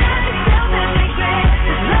 Don't have yourself and regret,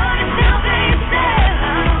 just love yourself and yourself.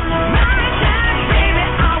 I'm on the right track, baby,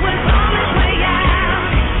 I was born this way, yeah.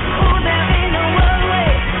 Oh, there ain't no other way,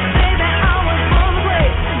 baby, I was born this way.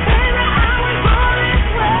 Baby, I was born this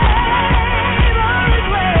way, born this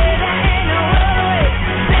way. There ain't no other way,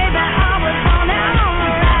 baby, I was born out on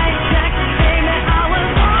the right track, baby, I was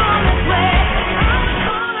born this way. I was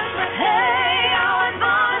born this way, hey, I was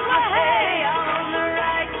born this way, hey, I'm on the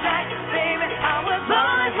right track, baby, I was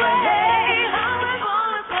born this way, hey, I was born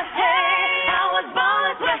this way, hey, I was born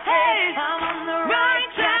this way, hey, I'm on the right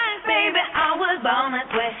track, baby, I was born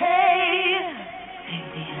this way, hey. Same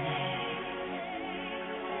DNA,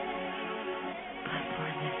 but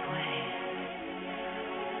born this way.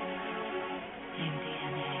 Same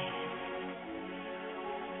DNA,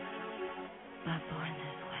 but born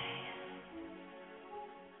this way.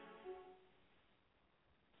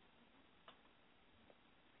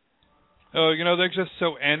 Oh, you know, they're just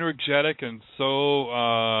so energetic and so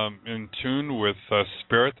in tune with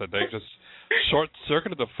spirit that they just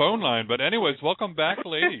short-circuited the phone line. But anyways, welcome back,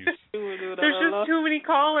 ladies. There's just too many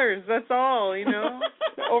callers. That's all,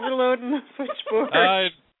 Overloading the switchboard.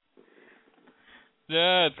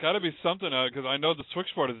 Yeah, it's got to be something because I know the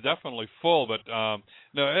switchboard is definitely full. But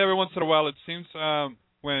no, every once in a while it seems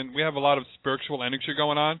when we have a lot of spiritual energy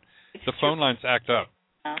going on, the phone lines act up.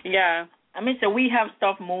 Yeah. So we have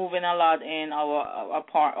stuff moving a lot in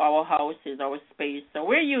our houses, our space. So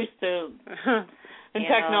we're used to and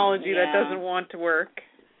technology that doesn't want to work.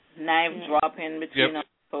 Knives dropping between our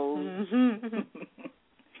toes.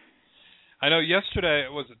 I know. Yesterday,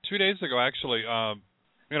 was it 2 days ago? Actually,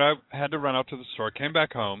 I had to run out to the store, came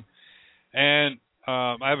back home, and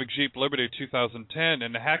I have a Jeep Liberty 2010,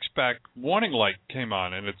 and the hatchback warning light came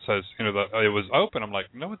on, and it says, it was open. I'm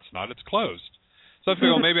like, no, it's not. It's closed. So I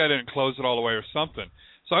figured, maybe I didn't close it all the way or something.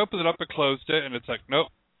 So I opened it up and closed it, and it's like, nope.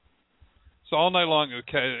 So all night long, it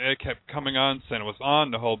kept coming on, saying it was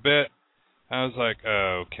on the whole bit. I was like,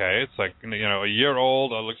 okay. It's like, a year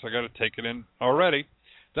old. It looks like I got to take it in already.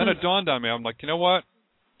 Then it dawned on me. I'm like, you know what?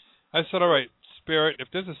 I said, all right, Spirit, if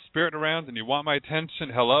there's a spirit around and you want my attention,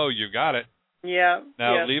 hello, you got it. Yeah.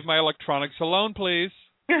 Now leave my electronics alone, please.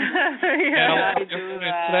 Yeah, and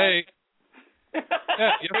today,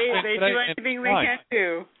 they do anything they can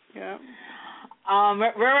do. Yeah.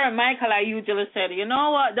 Reverend Michael, I usually said, you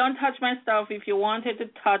know what? Don't touch my stuff. If you wanted to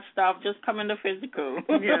touch stuff, just come in the physical.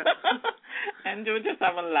 Yeah. And we'll just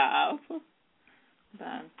have a laugh.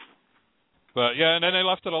 But yeah, and then they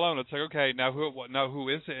left it alone. It's like, okay, now who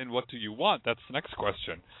is it, and what do you want? That's the next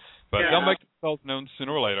question. But they'll make themselves known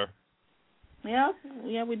sooner or later. Yeah,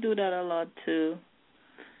 we do that a lot too.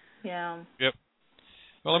 Yeah. Yep.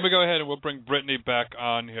 Well, let me go ahead and we'll bring Brittany back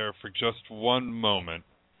on here for just one moment.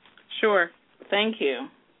 Sure. Thank you.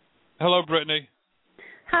 Hello, Brittany.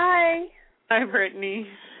 Hi. Hi, Brittany.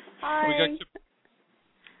 Hi.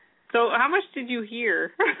 So, how much did you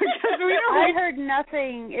hear? I heard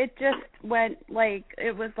nothing. It just went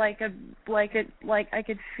it was like I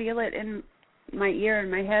could feel it in my ear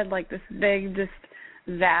and my head, like this big just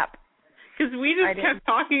zap. Because we just kept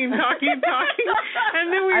talking, and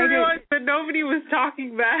then we realized that nobody was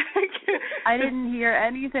talking back. I didn't hear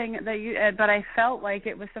anything that you, but I felt like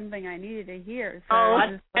it was something I needed to hear. So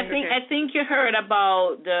I think you heard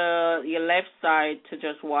about your left side to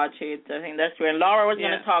just watch it. I think that's where Laura was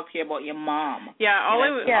going to talk to you about your mom. Yeah,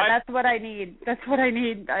 that's what I need. That's what I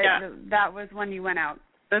need. That was when you went out.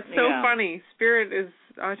 That's so funny. Spirit is,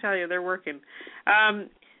 I'll tell you, they're working.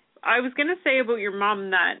 I was going to say about your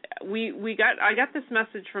mom that I got this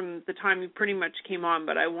message from the time you pretty much came on,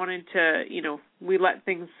 but I wanted to, we let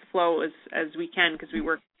things flow as we can because we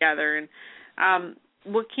work together. And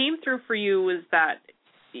what came through for you was that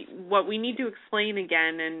what we need to explain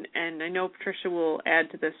again, and I know Patricia will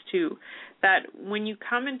add to this too, that when you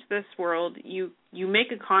come into this world, you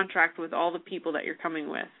make a contract with all the people that you're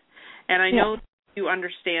coming with. And I know you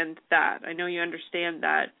understand that. I know you understand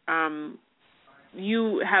that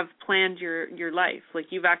you have planned your life. Like,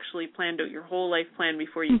 you've actually planned out your whole life plan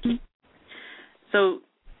before you came. So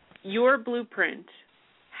your blueprint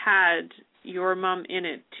had your mom in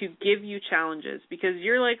it to give you challenges, because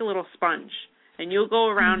you're like a little sponge, and you'll go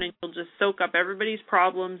around and you'll just soak up everybody's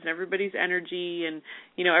problems and everybody's energy and,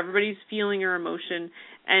 everybody's feeling or emotion.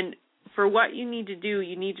 And for what you need to do,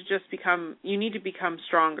 you need to become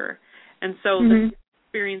stronger. And so the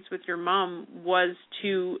experience with your mom was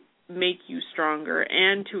to make you stronger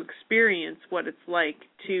and to experience what it's like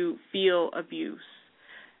to feel abuse.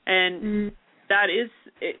 And that is,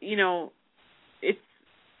 it's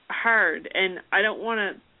hard, and I don't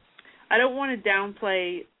want to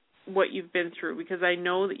downplay what you've been through, because I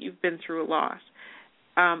know that you've been through a lot.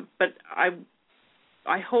 But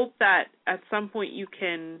I hope that at some point you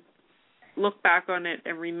can look back on it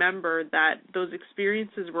and remember that those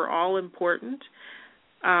experiences were all important.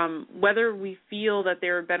 Whether we feel that they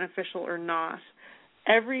are beneficial or not,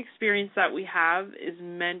 every experience that we have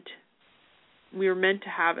we are meant to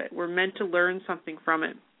have it. We're meant to learn something from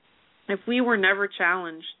it. If we were never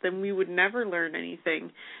challenged, then we would never learn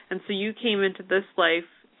anything. And so you came into this life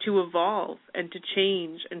to evolve and to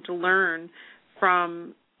change and to learn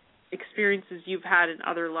from experiences you've had in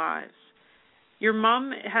other lives. Your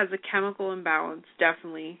mom has a chemical imbalance,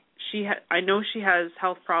 definitely. I know she has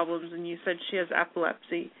health problems, and you said she has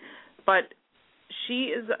epilepsy, but she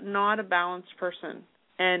is not a balanced person,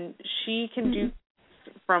 and she can do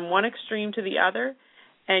from one extreme to the other,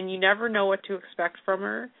 and you never know what to expect from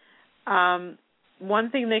her. One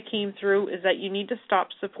thing that came through is that you need to stop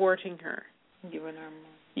supporting her. Giving her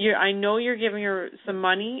money. I know you're giving her some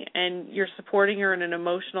money, and you're supporting her in an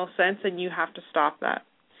emotional sense, and you have to stop that.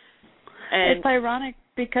 And it's ironic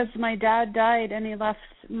because my dad died and he left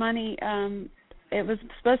money. It was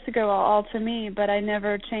supposed to go all to me, but I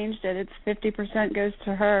never changed it. It's 50% goes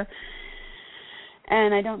to her,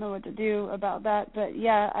 and I don't know what to do about that. But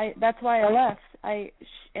yeah, that's why I left.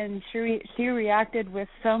 She reacted with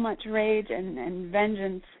so much rage and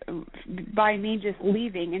vengeance by me just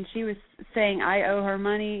leaving, and she was saying I owe her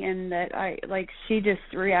money, and that she just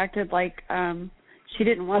reacted like she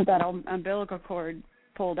didn't want that umbilical cord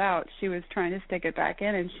pulled out. She was trying to stick it back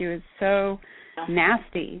in, and she was so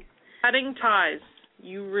nasty. Cutting ties.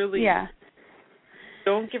 You really Yeah.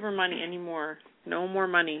 Don't give her money anymore. No more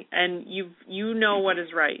money. And you know what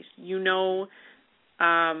is right. You know.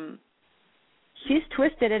 She's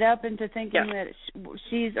twisted it up into thinking that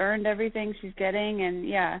she's earned everything she's getting, and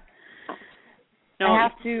no,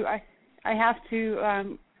 I have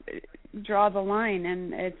to draw the line,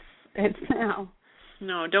 and it's now.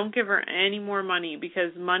 No, don't give her any more money,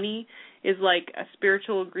 because money is like a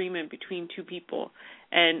spiritual agreement between two people.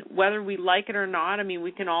 And whether we like it or not, I mean,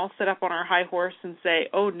 we can all sit up on our high horse and say,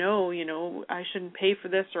 oh, no, I shouldn't pay for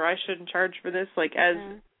this, or I shouldn't charge for this. Like, as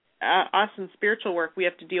us in spiritual work, we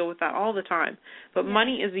have to deal with that all the time. But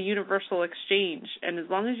money is a universal exchange. And as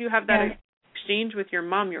long as you have that exchange with your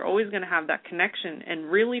mom, you're always going to have that connection.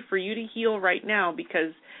 And really, for you to heal right now,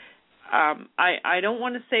 because I don't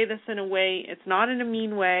want to say this in a way, it's not in a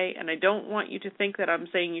mean way, and I don't want you to think that I'm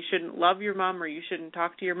saying you shouldn't love your mom or you shouldn't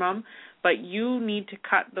talk to your mom, but you need to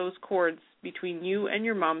cut those cords between you and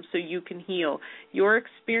your mom so you can heal. Your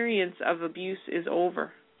experience of abuse is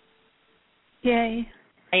over. Yay.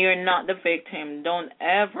 And you're not the victim. Don't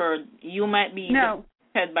ever, you might be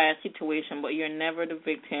affected by a situation, but you're never the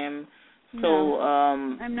victim. So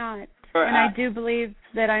I'm not. And I do believe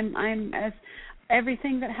that I'm as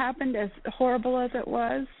everything that happened, as horrible as it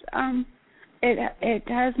was, it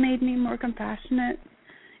has made me more compassionate,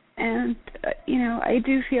 and I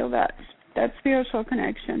do feel that spiritual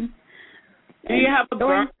connection. Do you have a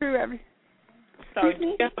burn? Sorry,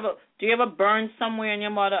 do you have a burn somewhere in your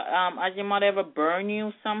mother? Has your mother ever burned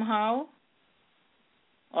you somehow?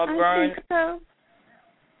 Or burn? I think so.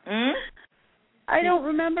 I don't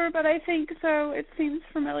remember, but I think so. It seems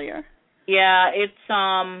familiar. Yeah,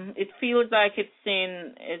 it feels like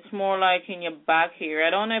it's more like in your back here. I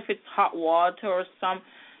don't know if it's hot water or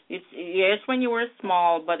it's when you were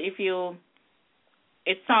small, but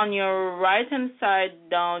it's on your right hand side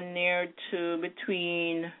down near to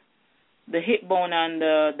between the hip bone and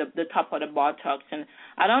the top of the buttocks. And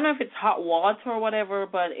I don't know if it's hot water or whatever,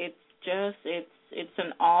 but it's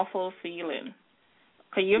an awful feeling.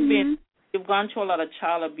 'Cause you've gone through a lot of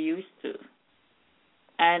child abuse too.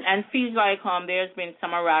 And feels like there's been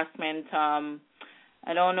some harassment.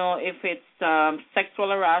 I don't know if it's sexual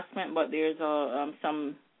harassment, but there's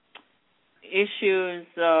some issues.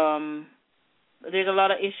 There's a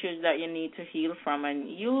lot of issues that you need to heal from, and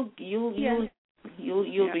you'll be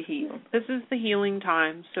healed. This is the healing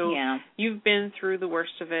time, so you've been through the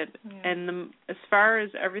worst of it. Yeah. And as far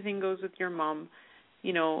as everything goes with your mom,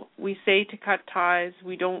 we say to cut ties.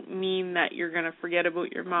 We don't mean that you're going to forget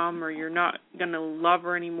about your mom or you're not going to love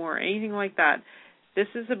her anymore or anything like that. This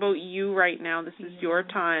is about you right now. This is your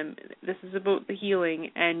time. This is about the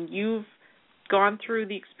healing, and you've gone through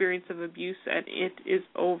the experience of abuse, and it is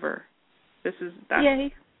over.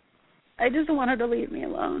 Yay. I just want her to leave me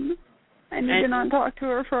alone. I need to not talk to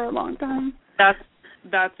her for a long time.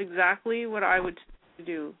 That's exactly what I would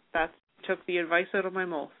do. That took the advice out of my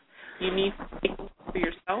mouth. You need to take it for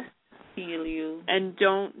yourself, heal you, and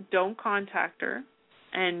don't contact her,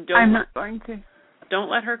 and I'm not going to. Don't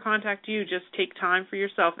let her contact you. Just take time for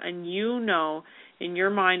yourself, and in your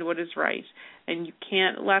mind what is right, and you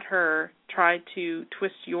can't let her try to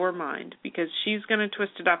twist your mind, because she's going to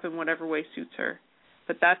twist it up in whatever way suits her.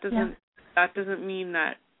 But that doesn't mean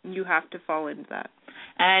that you have to fall into that.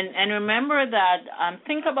 And remember that.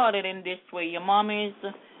 Think about it in this way: your mom is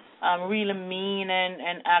really mean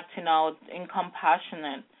and acting out,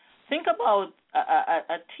 incompassionate. Think about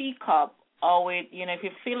a teacup. Always, if you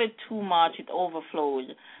fill it too much, it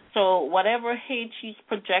overflows. So whatever hate she's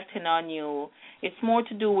projecting on you, it's more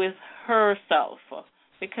to do with herself.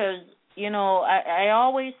 Because I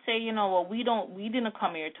always say, we didn't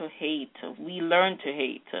come here to hate. We learned to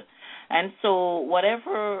hate. And so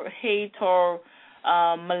whatever hate or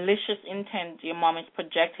malicious intent your mom is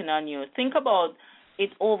projecting on you, think about it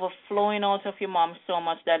overflowing out of your mom so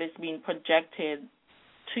much that it's being projected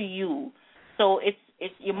to you. So it's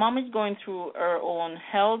your mom is going through her own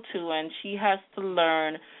hell too, and she has to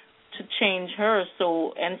learn to change her.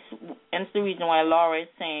 So, and the reason why Laura is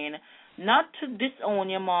saying not to disown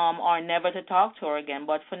your mom or never to talk to her again,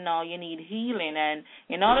 but for now you need healing. And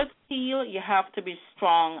in order to heal, you have to be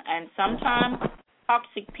strong. And sometimes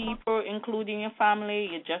toxic people, including your family,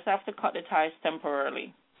 you just have to cut the ties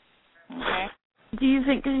temporarily. Okay? Do you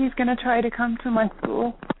think that he's going to try to come to my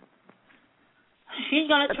school? She's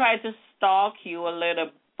going to try to stalk you a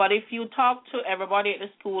little. But if you talk to everybody at the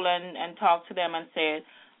school and talk to them and say,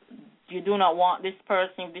 you do not want this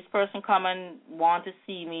person, if this person come and want to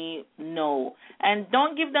see me, no. And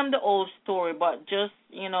don't give them the old story, but just,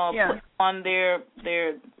 put on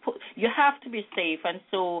you have to be safe. And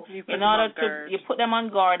so in order to, you put them on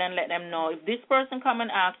guard and let them know, if this person come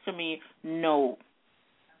and ask for me, no.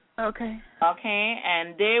 Okay. Okay,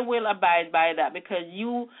 and they will abide by that because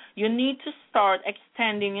you need to start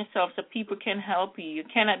extending yourself so people can help you. You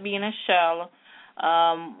cannot be in a shell.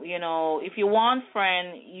 If you want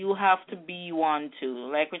friend, you have to be one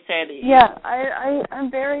too. Like we said. Yeah,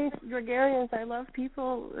 I'm very gregarious. I love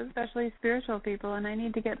people, especially spiritual people, and I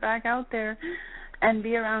need to get back out there and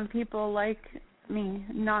be around people like me,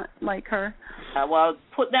 not like her. Well,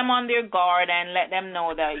 put them on their guard and let them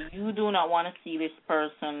know that you do not want to see this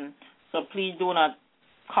person. So please do not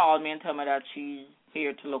call me and tell me that she's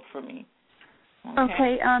here to look for me.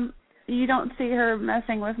 Okay. You don't see her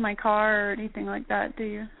messing with my car or anything like that, do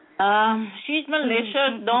you? She's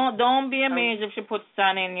malicious. Don't be amazed if she puts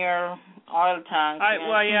sand in your oil tank.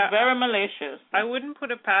 She's very malicious. I wouldn't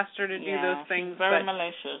put it past her to do those things. She's very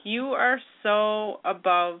malicious. You are so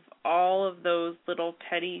above all of those little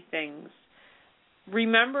petty things.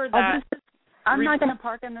 Remember that. I'm not going to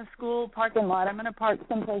park in the school parking lot. I'm going to park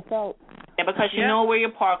someplace else. Yeah, because you know where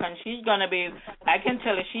you're parking. She's going to be, I can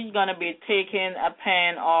tell you, she's going to be taking a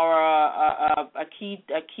pen or a key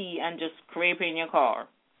and just scraping your car.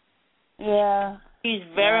 Yeah. She's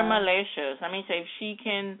very malicious. I mean, so if she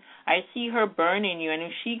can, I see her burning you, and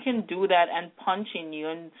if she can do that and punching you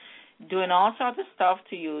and doing all sorts of stuff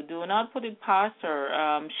to you, do not put it past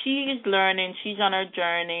her. She is learning. She's on her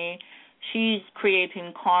journey. She's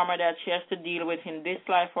creating karma that she has to deal with in this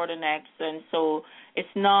life or the next. And so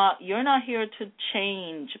you're not here to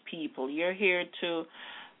change people. You're here to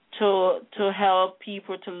help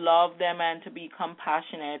people, to love them, and to be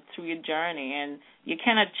compassionate through your journey. And you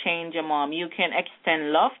cannot change your mom. You can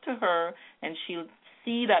extend love to her, and she'll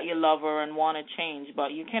see that you love her and want to change,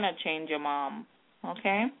 but you cannot change your mom.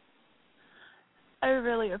 Okay? I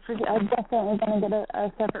really appreciate. I'm definitely going to get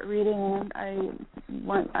a separate reading, and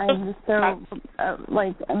I'm just so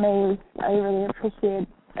amazed. I really appreciate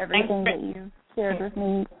everything that you shared with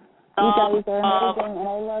me. You guys are amazing, and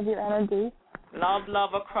I love your energy.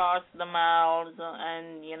 Love across the miles,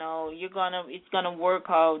 and it's gonna work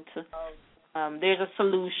out. There's a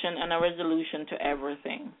solution and a resolution to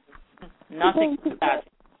everything. Nothing to that.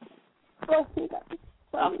 Bless you guys.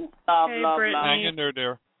 Love. Hang in there,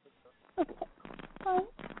 dear. Okay. Bye.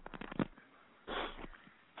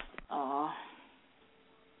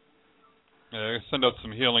 Yeah, send out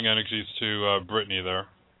some healing energies to Brittany there.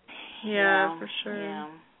 Yeah, for sure.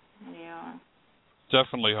 Yeah.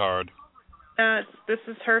 Definitely hard. This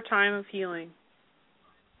is her time of healing.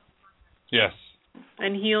 Yes.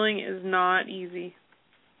 And healing is not easy.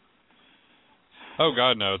 Oh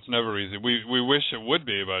God, no! It's never easy. We wish it would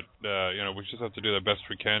be, but we just have to do the best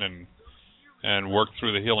we can and work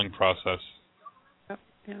through the healing process.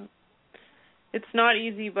 Yeah. It's not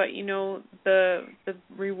easy, but the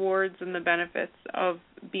rewards and the benefits of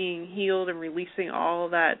being healed and releasing all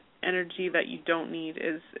that energy that you don't need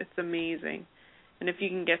it's amazing. And if you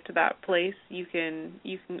can get to that place, you can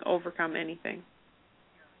overcome anything.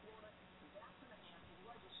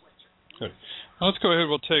 Good. Let's go ahead.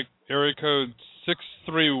 We'll take area code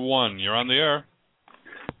 631. You're on the air.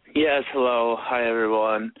 Yes, hello. Hi,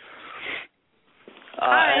 everyone.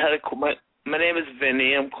 Hi. My name is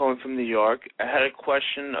Vinny. I'm calling from New York. I had a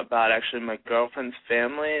question about actually my girlfriend's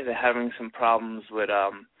family. They're having some problems with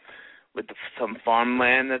some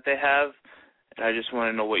farmland that they have, and I just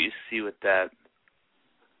want to know what you see with that.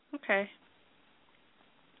 Okay.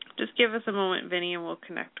 Just give us a moment, Vinny, and we'll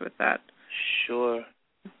connect with that. Sure.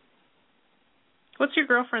 What's your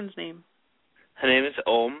girlfriend's name? Her name is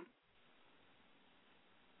Om.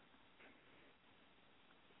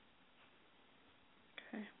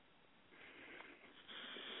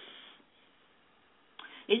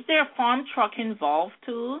 Is there a farm truck involved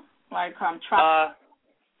too? Like truck?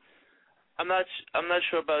 I'm not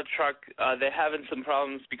sure about a truck. They're having some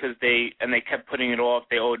problems because they kept putting it off.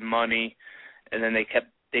 They owed money, and then they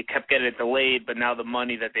kept getting it delayed. But now the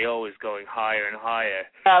money that they owe is going higher and higher.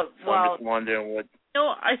 So I'm just wondering what.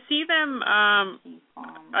 I see them.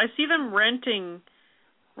 I see them renting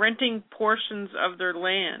portions of their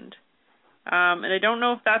land, And I don't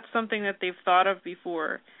know if that's something that they've thought of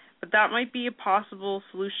before, but that might be a possible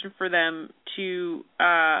solution for them to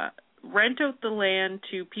rent out the land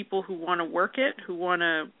to people who want to work it, who want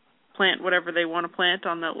to plant whatever they want to plant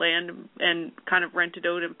on that land and kind of rent it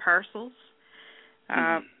out in parcels.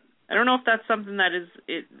 I don't know if that's something that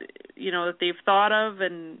that they've thought of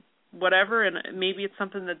and whatever, and maybe it's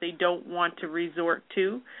something that they don't want to resort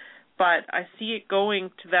to, but I see it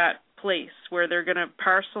going to that place where they're going to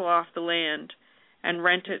parcel off the land and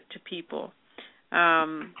rent it to people.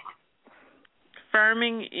 Farming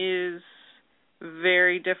is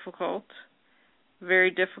very difficult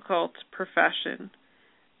profession.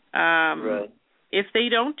 Right. If they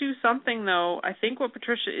don't do something, though, I think what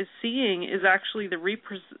Patricia is seeing is actually the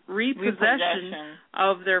repossession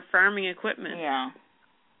of their farming equipment. Yeah.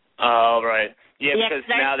 Oh, right. Yeah, because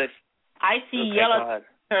now this... I see yellow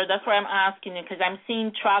tractor. That's why I'm asking you, because I'm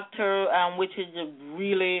seeing tractor, which is a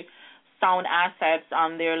really sound assets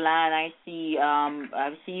on their land. I see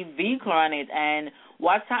vehicle on it, and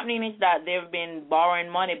what's happening is that they've been borrowing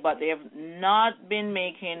money, but they've not been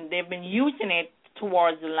they've been using it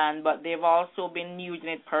towards the land, but they've also been using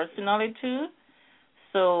it personally too.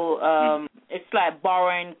 So it's like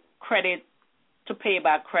borrowing credit to pay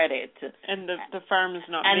back credit. And the farm is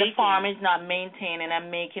not the farm is not maintaining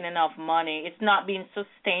and making enough money. It's not being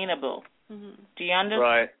sustainable. Mm-hmm. Do you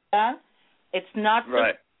understand that? It's not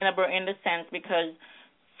sustainable in the sense because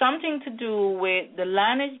something to do with the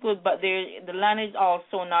land is good, but the land is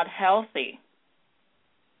also not healthy.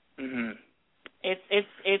 Mm-hmm. It's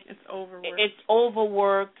overworked. It's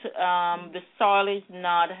overworked. The soil is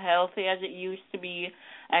not healthy as it used to be,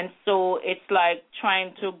 and so it's like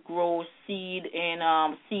trying to grow seed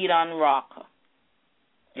on rock.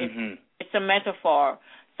 It's a metaphor.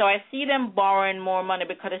 So I see them borrowing more money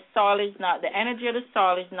because the soil is not, the energy of the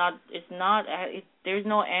soil is not, there's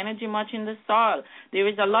no energy much in the soil. There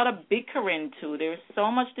is a lot of bickering too. There is so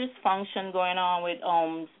much dysfunction going on with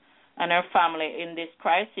homes and her family in this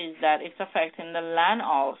crisis that it's affecting the land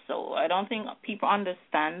also. I don't think people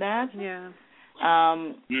understand that. Yeah.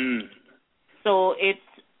 So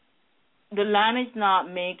the land is not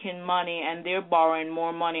making money and they're borrowing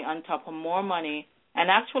more money on top of more money. And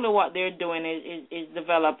actually what they're doing is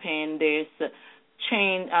developing this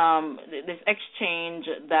this exchange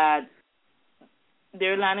that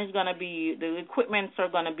their land is going to be, the equipments are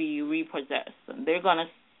going to be repossessed. They're going to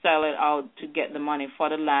sell it out to get the money for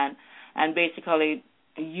the land, and basically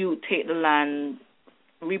you take the land,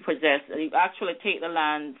 repossess. You actually take the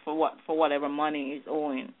land for whatever money is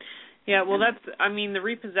owing. Yeah, well, the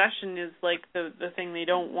repossession is like the thing they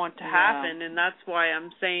don't want to happen, and that's why I'm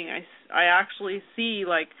saying I actually see,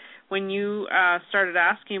 like, when you started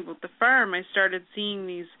asking about the farm, I started seeing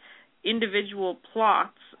these individual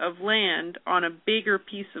plots of land on a bigger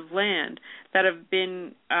piece of land that have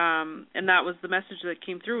been, and that was the message that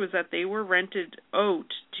came through, was that they were rented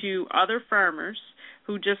out to other farmers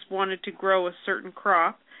who just wanted to grow a certain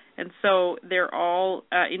crop, and so they're all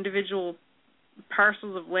individual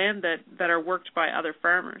parcels of land that are worked by other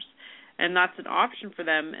farmers, and that's an option for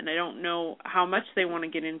them, and I don't know how much they want to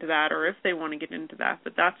get into that or if they want to get into that,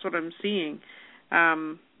 but that's what I'm seeing.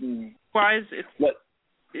 Why is it...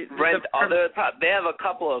 they have a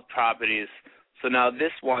couple of properties, so now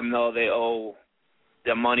this one, though,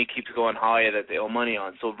 their money keeps going higher that they owe money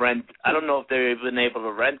on, so rent, I don't know if they're even able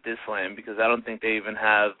to rent this land, because I don't think they even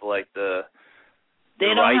have, like, They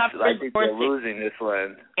don't have the resources. I think they're resources. losing this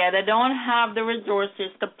land. Yeah, they don't have the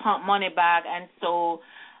resources to pump money back, and so,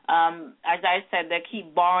 as I said, they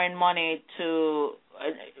keep borrowing money to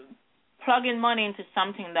plugging money into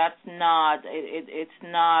something that's not.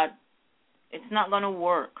 It's not going to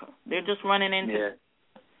work. They're just running into. Yeah.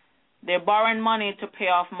 They're borrowing money to pay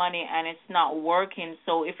off money, and it's not working.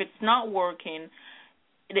 So if it's not working,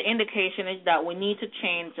 the indication is that we need to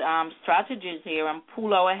change strategies here and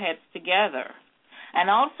pull our heads together. And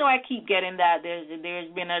also I keep getting that there's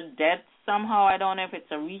been a debt somehow. I don't know if it's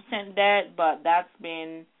a recent debt, but that's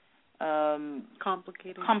been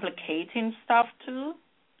complicating stuff too.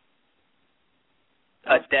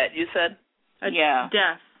 A debt, you said?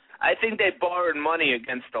 Death. I think they borrowed money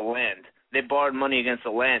against the land. They borrowed money against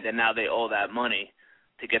the land, and now they owe that money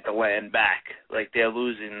to get the land back. Like, they're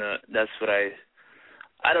losing that's what I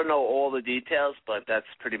don't know all the details, but that's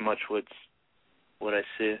pretty much what I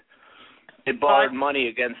see. They borrowed money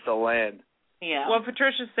against the land. Yeah. What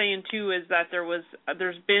Patricia's saying too is that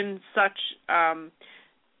there's been such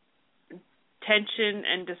tension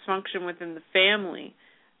and dysfunction within the family,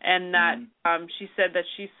 and that she said that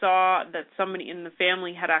she saw that somebody in the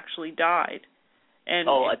family had actually died. And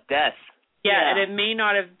a death. Yeah, and it may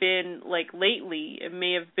not have been like lately. It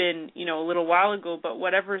may have been, a little while ago, but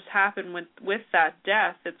whatever's happened with that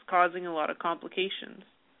death, it's causing a lot of complications.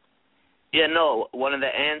 Yeah, no, one of the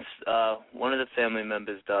aunts, one of the family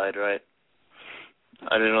members died, right?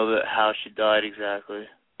 I don't know how she died exactly.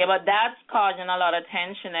 Yeah, but that's causing a lot of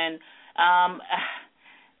tension, and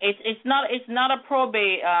it's not a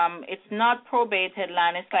probate it's not probated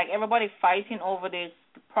land. It's like everybody fighting over this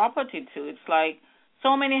property too. It's like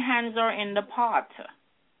so many hands are in the pot.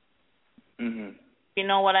 Mhm. You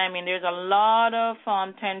know what I mean? There's a lot of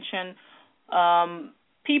tension.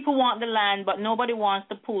 People want the land, but nobody wants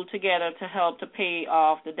to pull together to help to pay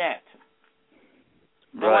off the debt.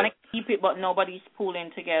 They want to keep it, but nobody's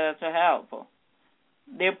pulling together to help.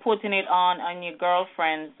 They're putting it on your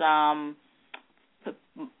girlfriend's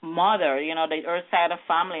mother, her side of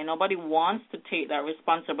family. Nobody wants to take that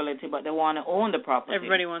responsibility, but they want to own the property.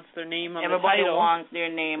 Everybody wants their name on the title. Everybody wants their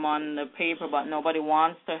name on the paper, but nobody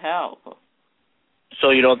wants to help.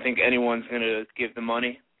 So you don't think anyone's going to give the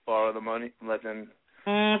money, borrow the money, let them?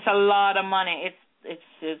 It's a lot of money.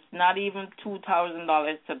 It's not even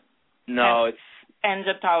 $2,000 to. No, it's tens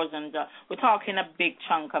of thousands. We're talking a big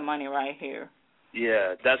chunk of money right here.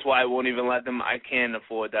 Yeah, that's why I won't even let them. I can't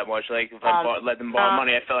afford that much. Like if I let them borrow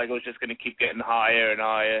money, I felt like it was just going to keep getting higher and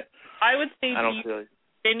higher. I would say,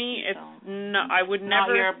 Vinny, it's no. I would never.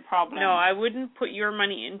 Not your problem. No, I wouldn't put your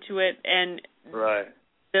money into it. And right.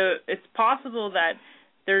 It's possible that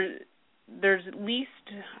there's at least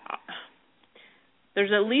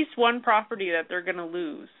one property that they're going to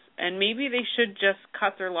lose, and maybe they should just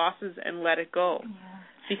cut their losses and let it go,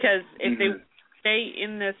 because if they stay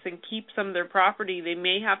in this and keep some of their property, they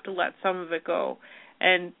may have to let some of it go.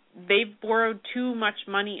 And they've borrowed too much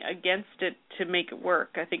money against it to make it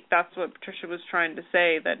work. I think that's what Patricia was trying to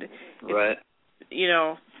say, that right.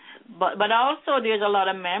 But also there's a lot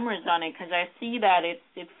of memories on it, because I see that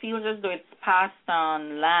it feels as though it's passed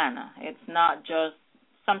on land. It's not just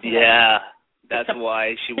something. That's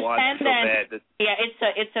why she wants so bad. Yeah,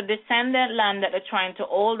 it's a descendant land that they're trying to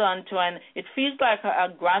hold on to, and it feels like a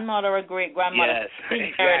grandmother or a great grandmother.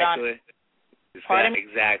 Yes, exactly.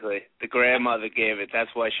 Exactly. The grandmother gave it. That's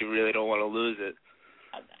why she really don't want to lose it.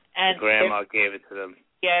 And the grandma gave it to them.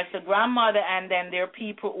 Yes, the grandmother, and then there are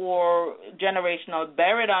people who are generational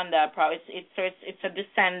buried on that property. It's a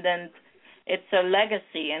descendant. It's a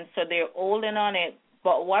legacy, and so they're holding on it.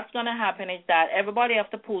 But what's going to happen is that everybody has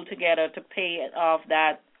to pull together to pay off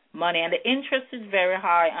that money, and the interest is very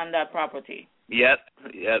high on that property. Yep.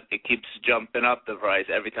 It keeps jumping up the price.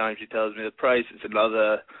 Every time she tells me the price, it's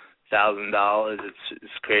another $1,000.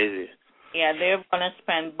 It's crazy. Yeah, they're going to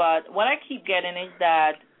spend. But what I keep getting is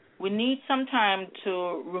that we need some time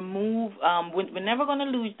to remove. We're never going to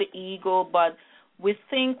lose the ego, but we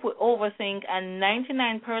think, we overthink, and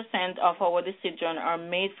 99% of our decisions are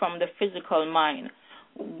made from the physical mind.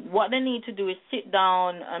 What they need to do is sit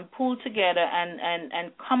down and pull together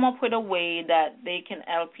and come up with a way that they can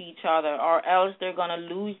help each other, or else they're going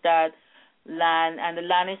to lose that land, and the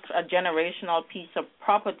land is a generational piece of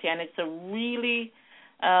property, and it's a really,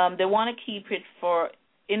 they want to keep it for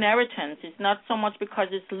inheritance. It's not so much because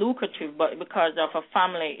it's lucrative, but because of a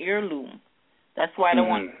family heirloom. That's why they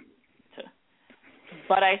want to.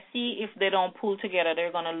 But I see if they don't pull together,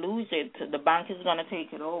 they're going to lose it. The bank is going to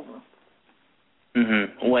take it over.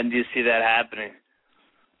 When do you see that happening?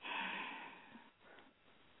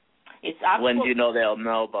 When do you know they'll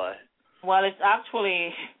know by? Well, it's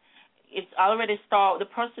already started.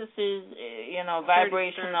 The process is,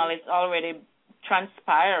 vibrational. It's already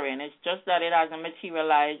transpiring. It's just that it hasn't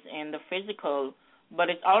materialized in the physical, but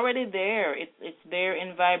it's already there. It's there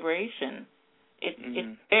in vibration.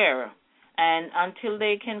 It's there. And until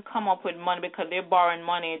they can come up with money, because they're borrowing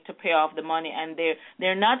money to pay off the money, and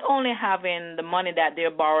they're not only having the money that they're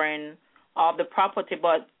borrowing of the property,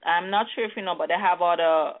 but I'm not sure if you know, but they have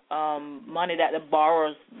other money that they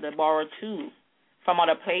borrow too from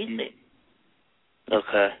other places.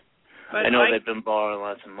 Okay. But I know they've been borrowing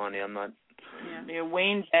lots of money. I'm not. Yeah, they're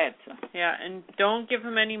weighing debt. Yeah, and don't give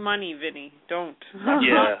them any money, Vinny. Don't.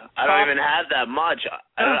 Yeah, I don't even have that much.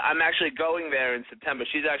 I'm actually going there in September.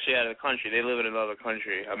 She's actually out of the country. They live in another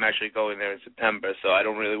country. I'm actually going there in September, so I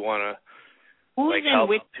don't really want to. Who's in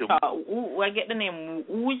Wichita? I get the name.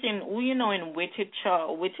 Who you know in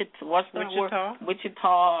Wichita? What's the word? Wichita.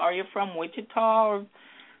 Are you from Wichita? Or?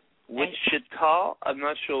 Wichita? I'm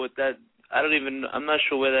not sure what that. I'm not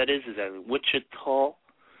sure where that is exactly. Wichita.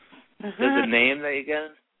 There's a name that you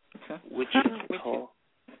get? Wichita.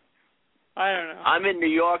 I don't know. I'm in New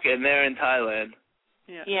York and they're in Thailand.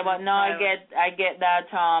 Yeah, but no, I get that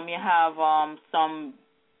you have some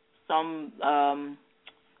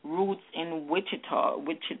roots in Wichita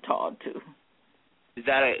too. Is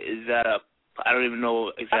that a? I don't even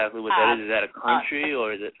know exactly what that is. Is that a country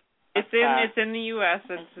or is it? It's in the U.S.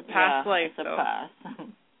 It's a past life. It's a past.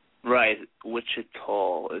 Right,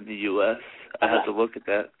 Wichita in the U.S. I have to look at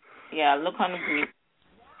that. Yeah, look on Google.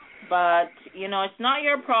 But, it's not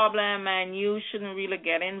your problem, and you shouldn't really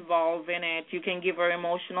get involved in it. You can give her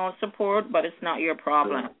emotional support, but it's not your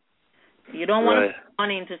problem. You don't want to put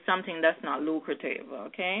money into something that's not lucrative,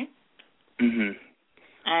 okay? Mhm.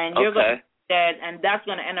 And you're going to get, and that's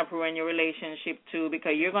going to end up ruining your relationship, too,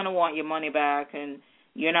 because you're going to want your money back, and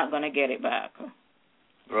you're not going to get it back.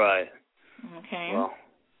 Right. Okay. Well,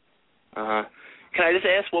 Can I just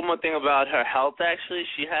ask one more thing about her health, actually?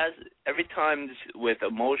 She has, every time with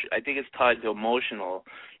emotion, I think it's tied to emotional,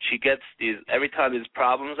 she gets these, every time there's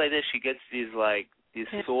problems like this, she gets these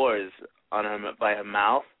sores on her, by her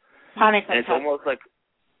mouth. Panic and it's almost like,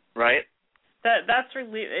 right?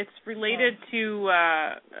 It's related to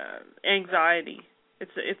anxiety.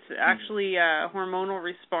 It's actually a hormonal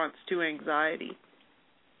response to anxiety.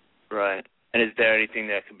 Right. And is there anything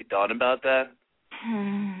that can be done about that?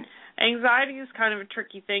 Anxiety is kind of a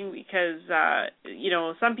tricky thing because,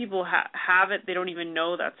 some people have it. They don't even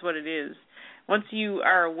know that's what it is. Once you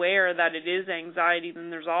are aware that it is anxiety, then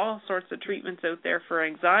there's all sorts of treatments out there for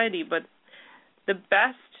anxiety. But the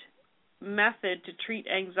best method to treat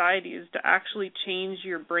anxiety is to actually change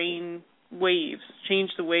your brain waves,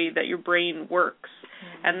 change the way that your brain works.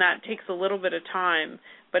 And that takes a little bit of time.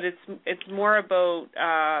 But it's more about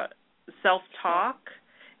self-talk.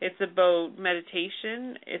 It's about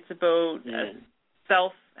meditation. It's about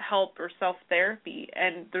self-help or self-therapy.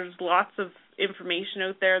 And there's lots of information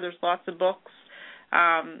out there. There's lots of books.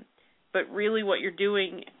 But really what you're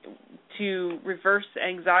doing to reverse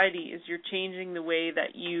anxiety is you're changing the way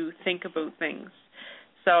that you think about things.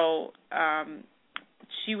 So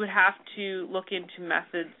she would have to look into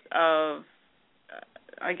methods of,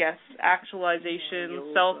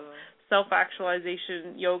 actualization,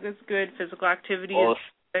 self-actualization. Yoga's good. Physical activity is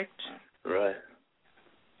perfect. Right.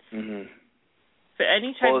 Mhm. But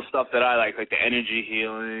any type all the stuff that I like the energy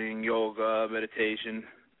healing, yoga, meditation.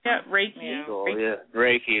 Yeah, Reiki.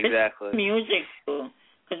 Reiki, exactly. Music too.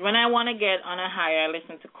 Because when I want to get on a high, I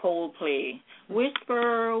listen to Coldplay.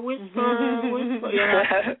 Whisper, whisper, whisper.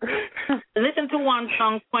 Listen to one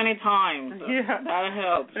song 20 times. Yeah. That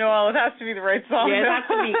helps. No, well, it has to be the right song. Yeah, it has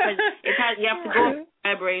to be because you have to go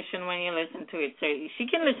vibration when you listen to it. So she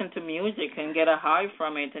can listen to music and get a high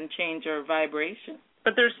from it and change her vibration.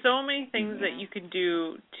 But there's so many things that you can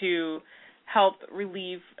do to help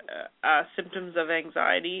relieve symptoms of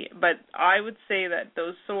anxiety. But I would say that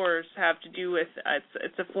those sores have to do with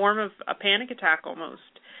it's a form of a panic attack almost.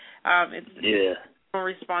 It's a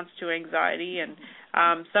response to anxiety, and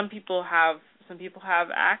some people have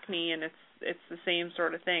acne, and it's the same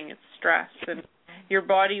sort of thing. It's stress, and your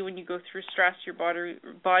body, when you go through stress, your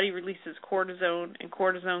body releases cortisone, and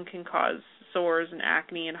cortisone can cause sores and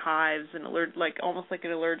acne and hives and almost like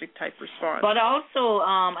an allergic type response. But also,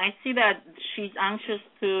 I see that she's anxious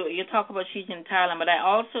you talk about she's in Thailand, but I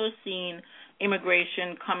also seen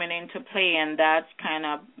immigration coming into play, and that's kind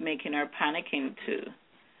of making her panicking too.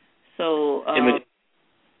 So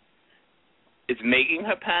it's making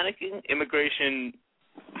her panicking? Immigration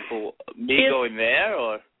for me going there,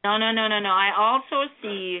 or? No. I also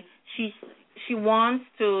see she's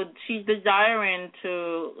desiring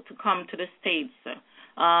to come to the States.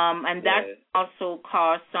 And that also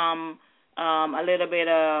caused some a little bit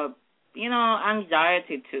of,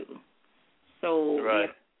 anxiety too. So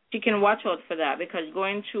she can watch out for that, because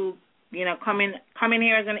going to, coming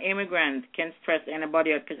here as an immigrant can stress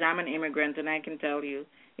anybody out, because I'm an immigrant and I can tell you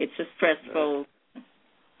it's a stressful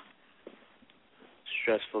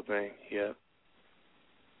thing, yeah.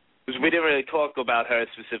 Because we didn't really talk about her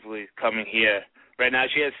specifically coming here. Right now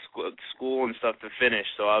she has school and stuff to finish,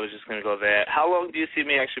 so I was just going to go there. How long do you see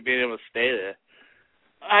me actually being able to stay there?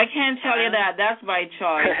 I can't tell you that. That's by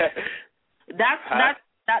choice.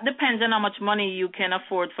 That depends on how much money you can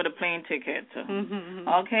afford for the plane ticket.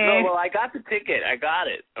 Okay? No, well, I got the ticket. I got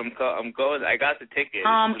it. I'm going. I got the ticket.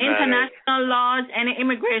 International laws, any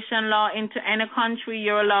immigration law into any country,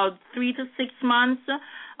 you're allowed 3 to 6 months.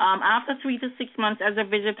 After 3 to 6 months as a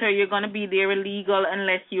visitor, you're going to be there illegal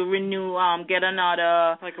unless you renew, get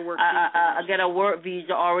another, like a work visa. Get a work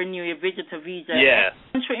visa or renew your visitor visa. Yeah.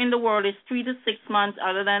 Every country in the world is 3 to 6 months.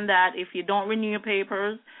 Other than that, if you don't renew your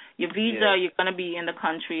papers, your visa, you're going to be in the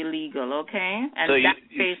country illegal, okay? And so that's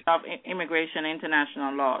based off immigration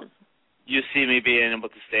international laws. You see me being able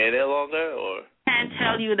to stay there longer, or? I can't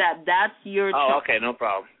tell you that. That's your choice. Oh, okay, no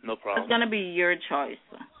problem. It's going to be your choice.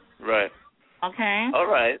 Right. Okay. All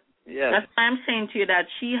right. Yeah. That's why I'm saying to you that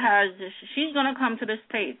she's gonna come to the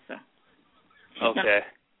States. Okay.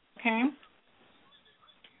 Okay.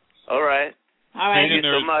 All right. All right. Thank you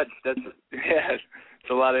so much. It's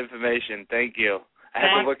a lot of information. Thank you. I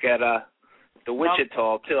had to look at the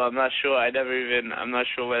Wichita too. I'm not sure. I'm not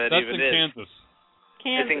sure where that even is. That's in Kansas.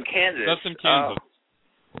 It's in Kansas. That's in Kansas. Oh.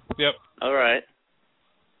 Yep. All right.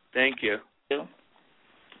 Thank you.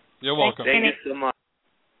 You're welcome. Thank you so much.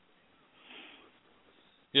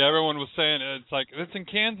 Yeah, everyone was saying it's in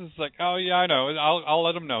Kansas. It's like, oh yeah, I know. I'll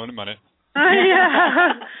let them know in a minute.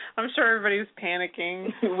 Yeah, I'm sure everybody was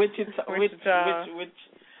panicking. Wichita. Everyone.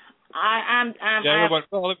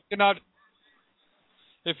 Well, if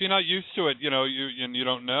you're not used to it, you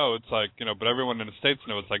don't know. It's like, but everyone in the States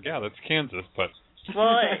knows. It's like, yeah, that's Kansas, but.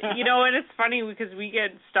 Well, and it's funny because we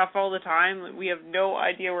get stuff all the time. We have no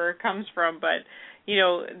idea where it comes from, but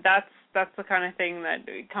that's the kind of thing that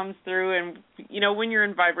comes through. And when you're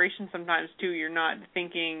in vibration, sometimes too, you're not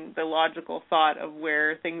thinking the logical thought of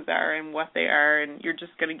where things are and what they are, and you're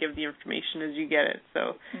just going to give the information as you get it.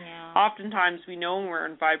 So, oftentimes we know when we're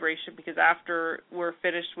in vibration because after we're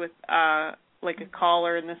finished with like a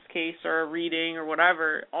caller in this case or a reading or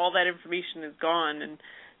whatever, all that information is gone, and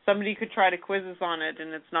somebody could try to quiz us on it,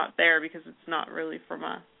 and it's not there because it's not really from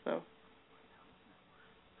us. So.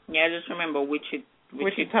 Yeah, just remember Wichita.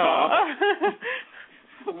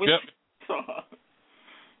 Yep.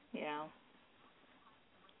 Yeah.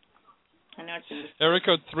 I know it's Area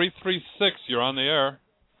code 336. You're on the air.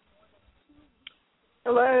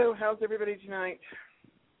 Hello. How's everybody tonight?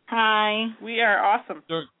 Hi. We are awesome.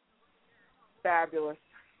 Fabulous.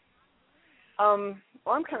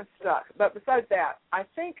 Well, I'm kind of stuck, but besides that, I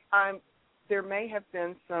think there may have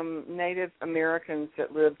been some Native Americans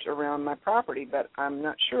that lived around my property, but I'm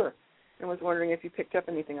not sure. I was wondering if you picked up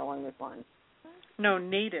anything along those lines. No,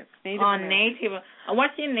 Native. Native.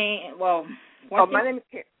 What's your name? Well, my name is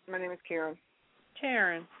Karen.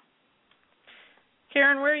 Karen,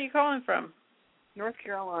 where are you calling from? North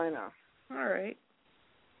Carolina. All right.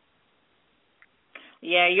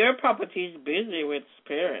 Yeah, your property is busy with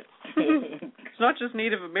spirits. It's not just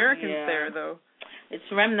Native Americans there, though. It's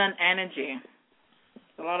remnant energy.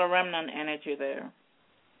 There's a lot of remnant energy there.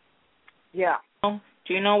 Yeah.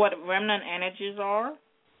 Do you know what remnant energies are?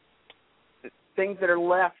 Things that are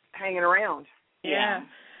left hanging around. Yeah.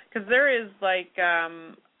 Because there is,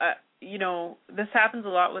 this happens a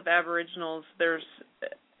lot with Aboriginals. There's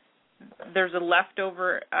a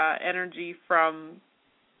leftover energy from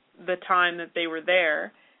the time that they were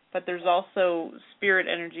there, but there's also spirit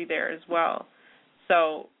energy there as well.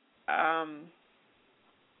 So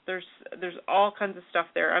there's all kinds of stuff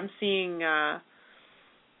there. I'm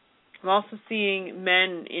also seeing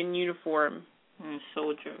men in uniform.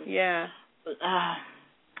 Soldiers. Yeah.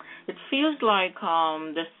 It feels like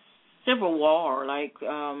the Civil War. Like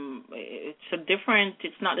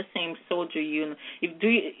it's not the same soldier uniform.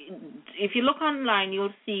 If you look online,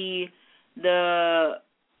 you'll see the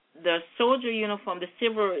soldier uniform,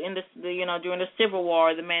 during the Civil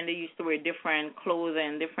War, the men, they used to wear different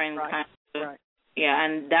clothing, different kinds of. Right. Yeah,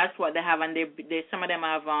 and that's what they have, and they some of them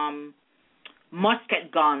have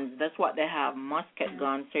musket guns. That's what they have, musket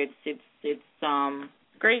guns. So it's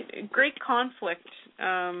great conflict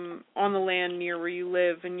on the land near where you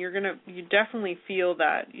live, and you definitely feel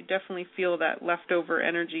that. You definitely feel that leftover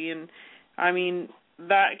energy, and I mean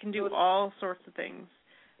that can do all sorts of things.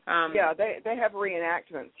 They have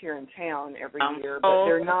reenactments here in town every year, but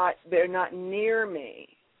they're not near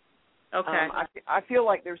me. Okay. I feel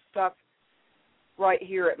like there's stuff right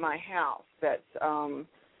here at my house that's going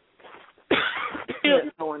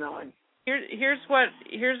on. Here's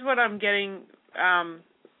what I'm getting.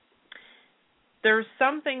 There's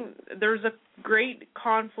a great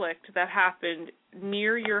conflict that happened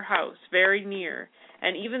near your house, very near.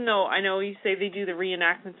 And even though I know you say they do the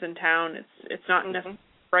reenactments in town, it's not necessarily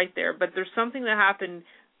right there, but there's something that happened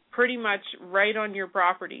pretty much right on your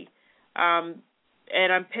property. And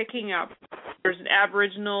I'm picking up there's an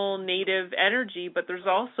Aboriginal Native energy, but there's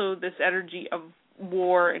also this energy of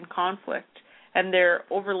war and conflict, and they're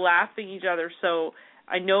overlapping each other. So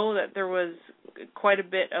I know that there was quite a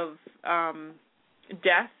bit of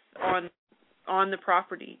death on the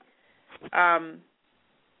property,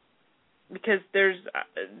 because there's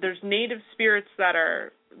Native spirits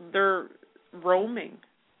they're roaming.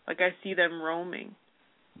 Like I see them roaming.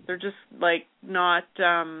 They're just like not.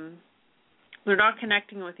 They're not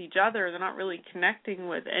connecting with each other. They're not really connecting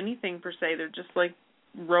with anything per se. They're just like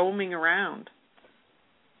roaming around.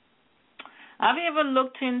 Have you ever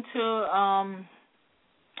looked into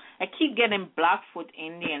I keep getting Blackfoot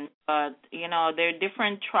Indians, but there are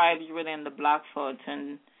different tribes within the Blackfoot,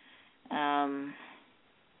 and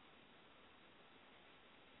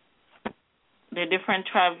there are different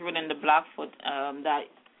tribes within the Blackfoot that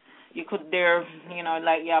you could. There,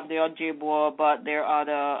 like you have the Ojibwa, but there are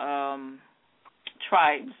other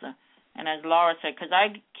tribes. And as Laura said, because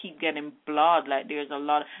I keep getting blood, like there's a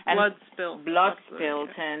lot and blood spilled,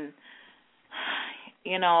 and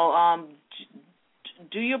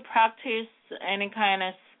do you practice any kind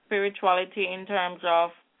of spirituality in terms of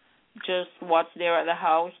just what's there at the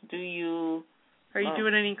house? Are you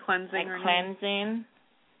doing any cleansing? Cleansing?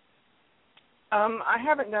 I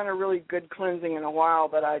haven't done a really good cleansing in a while,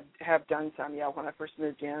 but I have done some, when I first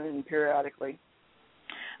moved in and periodically.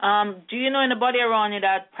 Do you know anybody around you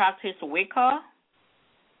that practice Wicca?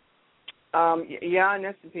 Yeah, I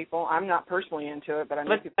know some people. I'm not personally into it, but I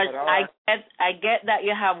know people that are. I get that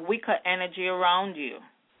you have Wicca energy around you.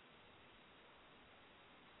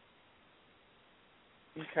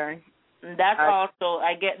 Okay. That's also,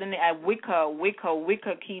 I get the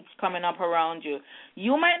Wicca keeps coming up around you.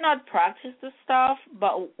 You might not practice the stuff,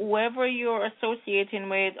 but whoever you're associating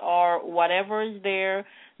with or whatever is there,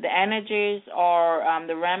 the energies or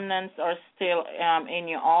the remnants are still in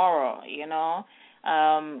your aura,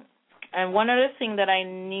 and one other thing that I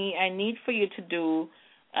need for you to do,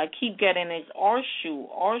 keep getting is horseshoe.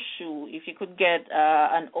 If you could get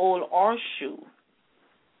an old horseshoe.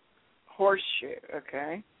 Horseshoe,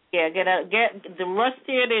 okay. Yeah, get the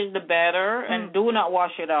rustier it is, the better, and do not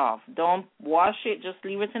wash it off. Don't wash it. Just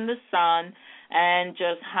leave it in the sun and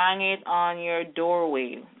just hang it on your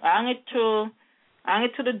doorway. Hang it to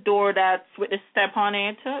the door that's with the step on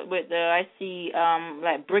it. I see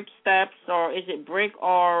like brick steps, or is it brick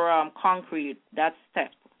or concrete? That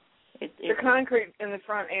step. The concrete in the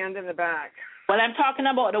front and in the back. Well, I'm talking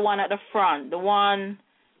about the one at the front. The one.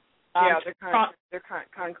 They're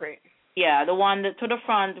concrete. Yeah, the one to the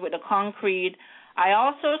front with the concrete. I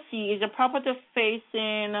also see is the property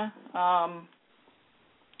facing.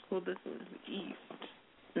 This is east.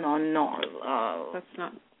 No, north.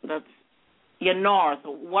 That's north.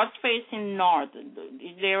 What's facing north?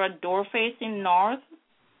 Is there a door facing north?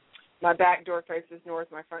 My back door faces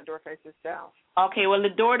north. My front door faces south. Okay, well, the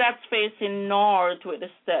door that's facing north with the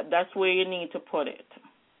step, that's where you need to put it.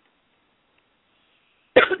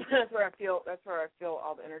 That's where I feel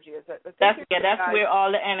all the energy is. That's where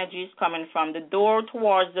all the energy is coming from. The door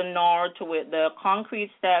towards the north with the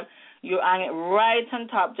concrete step, you hang it right on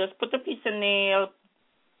top. Just put a piece of nail,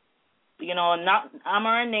 not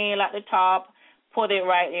hammer a nail at the top. Put it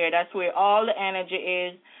right there. That's where all the energy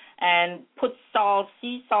is. And put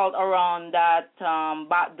sea salt around that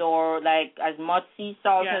back door, like as much sea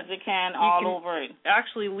salt as you can over it.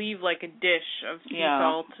 Actually leave like a dish of sea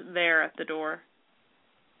salt there at the door.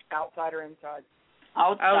 Outside or inside?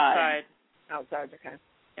 Outside. Outside, okay.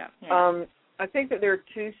 Yeah. I think that there are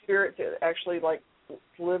two spirits that actually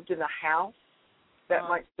lived in the house that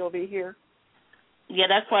might still be here. Yeah,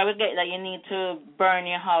 that's why we get that you need to burn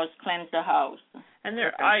your house, cleanse the house. And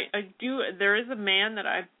there is a man that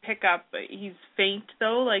I pick up. He's faint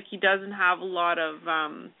though, like he doesn't have a lot of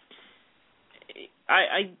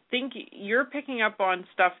I think you're picking up on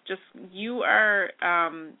stuff. Just you are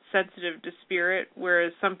sensitive to spirit,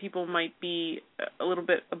 whereas some people might be a little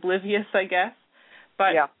bit oblivious, I guess.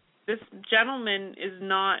 But this gentleman is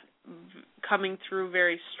not coming through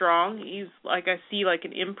very strong. He's I see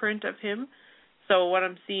an imprint of him. So what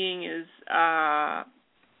I'm seeing is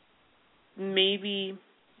maybe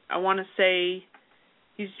I want to say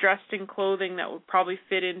he's dressed in clothing that would probably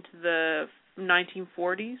fit into the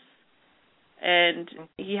 1940s. And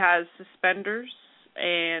he has suspenders,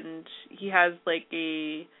 and he has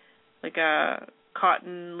a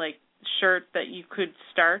cotton shirt that you could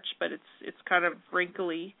starch, but it's kind of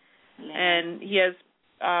wrinkly. Yeah. And he has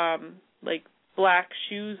black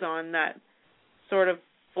shoes on that sort of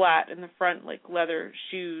flat in the front, leather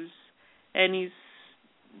shoes. And he's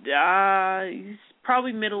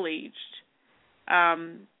probably middle-aged.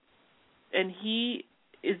 And he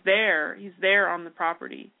is there. He's there on the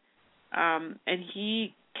property. And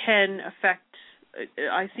he can affect.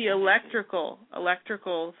 I see electrical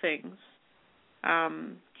things.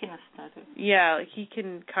 Yeah, he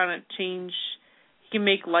can kind of change. He can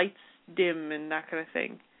make lights dim and that kind of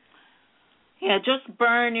thing. Yeah, just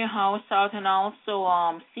burn your house out, and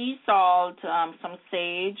also sea salt, some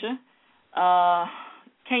sage.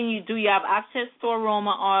 Do you have access to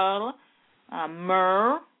aroma oil,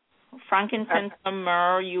 myrrh, frankincense, and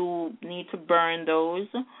myrrh? You need to burn those.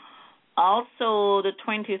 Also, the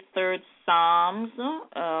 23rd Psalms.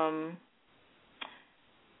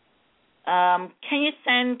 Can you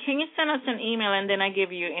send us an email and then I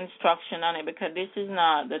give you instruction on it, because this is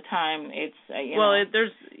not the time. It's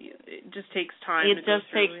it just takes time. It just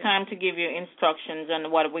takes time to give you instructions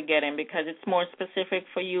on what we're getting, because it's more specific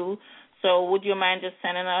for you. So would you mind just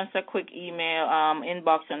sending us a quick email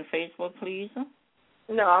inbox on Facebook, please?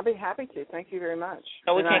 No, I'll be happy to. Thank you very much.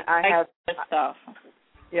 So we can I have stuff.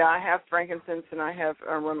 Yeah, I have frankincense and I have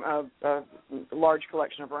a large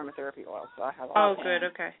collection of aromatherapy oil. So I have all. Oh, good.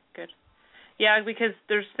 Okay, good. Yeah, because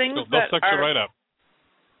there's things they'll that set you right up.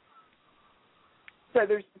 So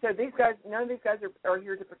these guys, none of these guys are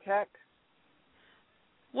here to protect.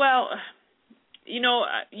 Well,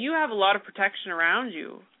 you have a lot of protection around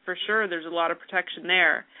you for sure. There's a lot of protection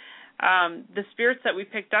there. The spirits that we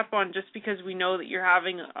picked up on, just because we know that you're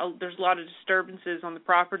having, there's a lot of disturbances on the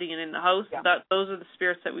property and in the house. Yeah. Those are the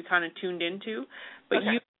spirits that we kind of tuned into. But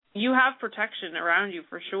okay. you have protection around you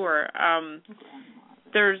for sure.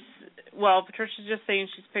 Patricia's just saying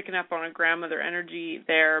she's picking up on a grandmother energy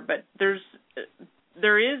there, but there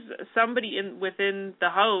is somebody within the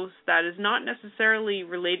house that is not necessarily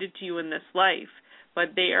related to you in this life,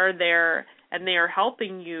 but they are there and they are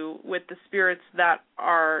helping you with the spirits that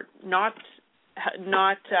are not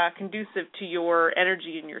conducive to your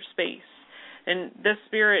energy in your space. And this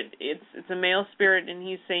spirit, it's a male spirit, and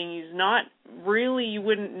he's saying he's not really, you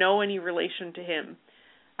wouldn't know any relation to him,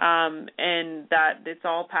 and that it's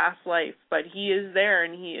all past life, but he is there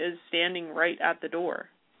and he is standing right at the door.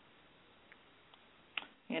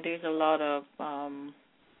 Yeah, there's a lot of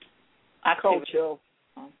cold chill.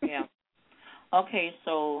 Yeah. Okay,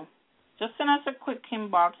 so just send us a quick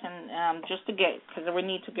inbox and just to get, because we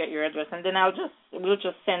need to get your address, and then we'll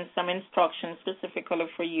just send some instructions specifically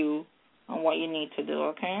for you on what you need to do.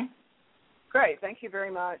 Okay. Great. Thank you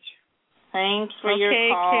very much. Thanks for your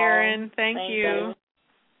call. Okay, Karen. Thank you.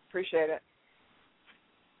 Appreciate it.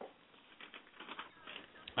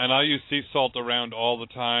 And I use sea salt around all the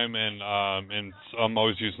time, and I'm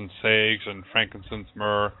always using sage and frankincense,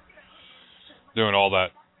 myrrh, doing all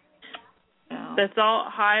that. That's all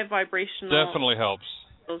high vibrational. Definitely helps.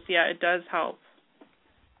 Yeah, it does help.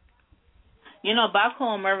 Back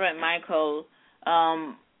home over at Michael,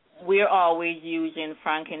 we're always using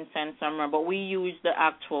frankincense and myrrh, but we use the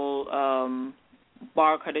actual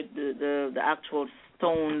bark or the actual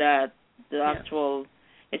stone that the actual.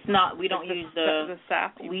 It's not. We don't use the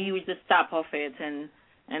sap. We use the sap of it, and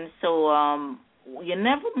so you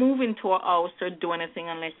never move into a house or do anything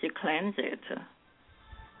unless you cleanse it.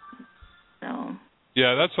 So.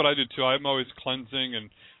 Yeah, that's what I do too. I'm always cleansing, and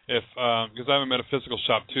if because I have a metaphysical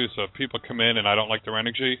shop too, so if people come in and I don't like their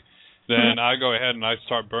energy, then I go ahead and I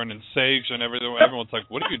start burning sage and everything. Everyone's like,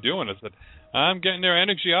 "What are you doing?" I said, "I'm getting their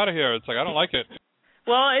energy out of here." It's like I don't like it.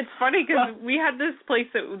 Well, it's funny because we had this place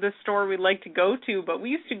at the store we'd like to go to, but we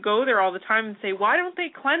used to go there all the time and say, why don't they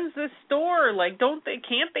cleanse this store? Like,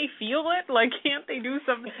 can't they feel it? Like, can't they do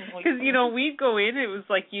something? Because, we'd go in, it was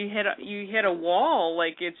like you hit a wall.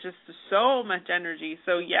 Like, it's just so much energy.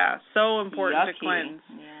 So, yeah, so important to cleanse.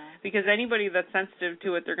 Yeah. Because anybody that's sensitive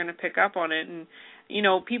to it, they're going to pick up on it. And,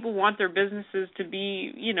 people want their businesses to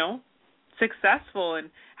be, successful, and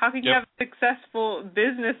how can you have a successful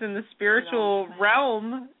business in the spiritual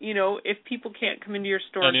realm, if people can't come into your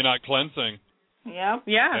store and you're not cleansing? Yeah.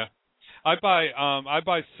 I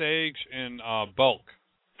buy sage in bulk.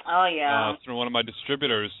 Oh yeah. Through one of my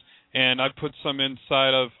distributors, and I put some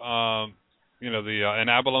inside of an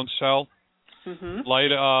abalone shell. Mm-hmm.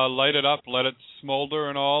 Light it up, let it smolder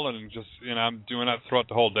and all, and just I'm doing that throughout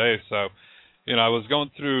the whole day. So. I was going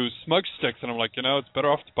through smudge sticks, and I'm like, it's better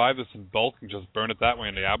off to buy this in bulk and just burn it that way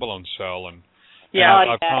in the abalone shell. And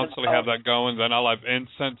I constantly have that going. Then I'll have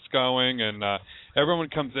incense going, and everyone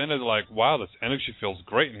comes in and is like, wow, this energy feels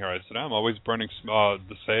great in here. I said, I'm always burning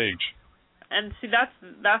the sage. And see,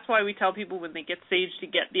 that's why we tell people when they get sage to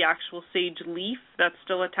get the actual sage leaf that's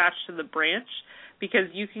still attached to the branch, because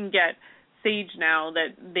you can get sage now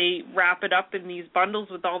that they wrap it up in these bundles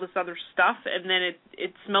with all this other stuff, and then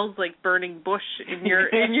it smells like burning bush in your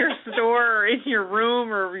store or in your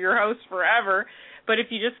room or your house forever. But if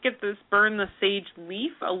you just burn the sage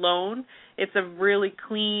leaf alone, it's a really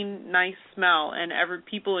clean, nice smell, and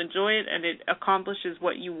people enjoy it, and it accomplishes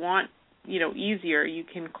what you want, easier. You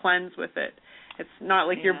can cleanse with it. It's not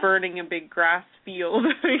like you're burning a big grass field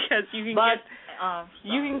because you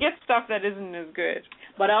can get stuff that isn't as good.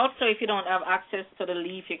 But also, if you don't have access to the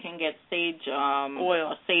leaf, you can get sage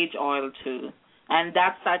oil too, and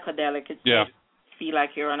that's psychedelic. It feel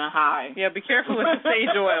like you're on a high. Yeah, be careful with the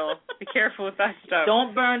sage oil. Be careful with that stuff.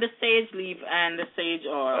 Don't burn the sage leaf and the sage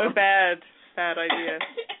oil. Bad idea.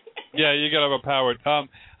 Yeah, you get overpowered.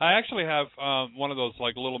 I actually have one of those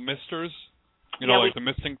like little misters, like the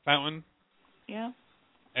misting fountain. Yeah.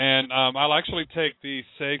 And I'll actually take the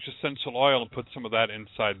sage essential oil and put some of that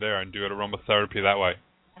inside there and do it aromatherapy that way.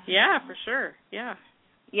 Yeah, for sure. Yeah.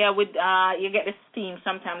 Yeah, with you get the steam.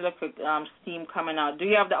 Sometimes look with steam coming out. Do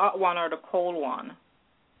you have the hot one or the cold one?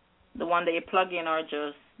 The one that you plug in or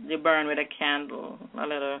just you burn with a candle, a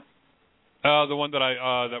little? The one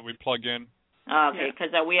that we plug in. Okay,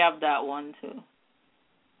 because we have that one too.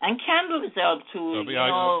 And candles help too.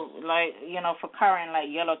 For carrying like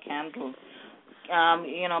yellow candles.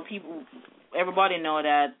 People, everybody know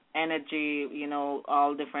that energy.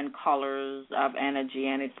 All different colors of energy,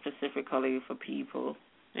 and it's specifically for people.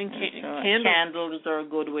 And candles are a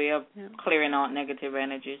good way of clearing out negative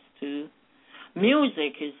energies too.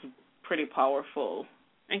 Music is pretty powerful.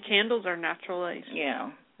 And candles are natural light.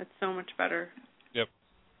 Yeah. It's so much better. Yep.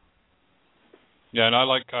 Yeah, and I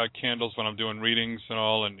like candles when I'm doing readings and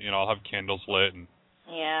all, and I'll have candles lit. And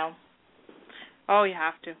yeah. Oh, you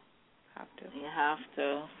have to. You have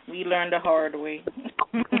to. We learned the hard way.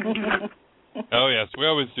 Oh yes, we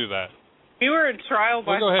always do that. We were in trial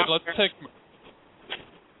by. Well, go ahead. Let's take.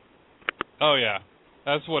 Oh yeah,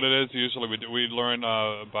 that's what it is. Usually we do. We learn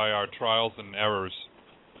by our trials and errors.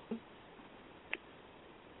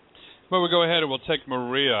 Well, we'll go ahead and we'll take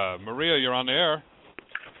Maria. Maria, you're on the air.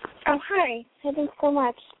 Oh, hi. Thanks so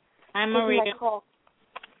much. Hi, Maria. My call.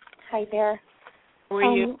 Hi there. How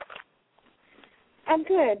are you? I'm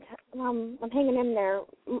good. I'm hanging in there.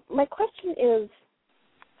 My question is,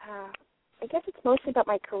 I guess it's mostly about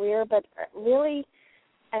my career, but really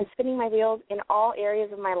I'm spinning my wheels in all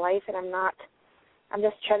areas of my life, and I'm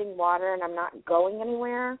just treading water, and I'm not going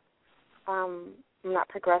anywhere. I'm not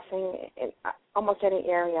progressing in almost any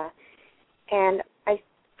area. And I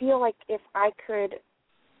feel like if I could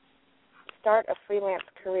start a freelance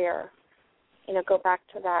career, go back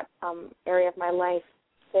to that area of my life,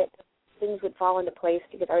 that things would fall into place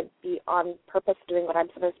because I would be on purpose doing what I'm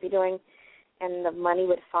supposed to be doing, and the money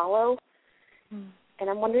would follow. And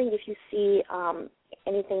I'm wondering if you see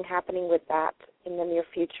anything happening with that in the near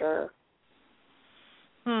future.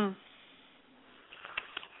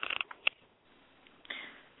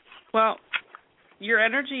 Well, your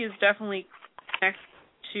energy is definitely connected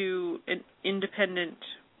to an independent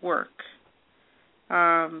work.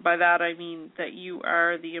 By that I mean that you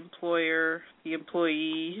are the employer, the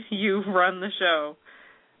employee, you run the show.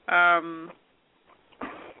 I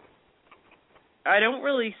don't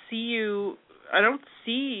really see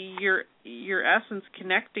your essence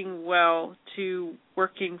connecting well to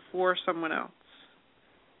working for someone else.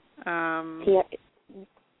 It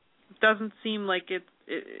doesn't seem like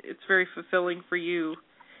it's very fulfilling for you,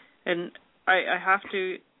 and I have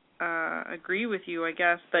to agree with you, I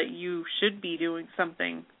guess, that you should be doing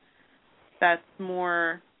something that's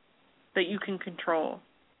more that you can control.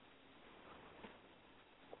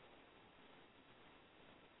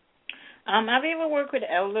 Have you ever worked with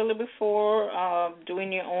elderly before,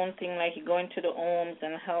 doing your own thing, like you go into the homes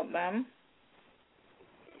and help them?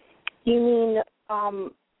 You mean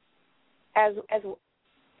as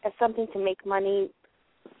something to make money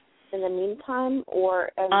in the meantime,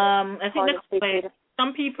 or as I think that's like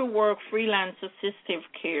some people work freelance assistive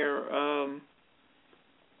care.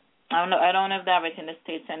 I don't know if they have it in the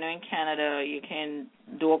States. I know in Canada you can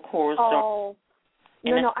do a course. No,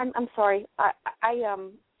 I'm sorry.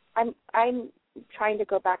 I'm trying to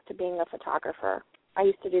go back to being a photographer. I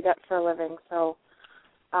used to do that for a living, so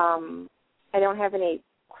I don't have any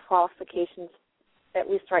qualifications, at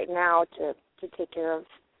least right now, to take care of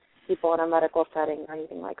people in a medical setting or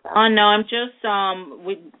anything like that. Oh no, I'm just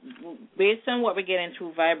based on what we're getting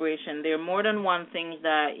through vibration. There are more than one thing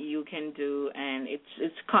that you can do, and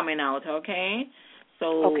it's coming out. Okay,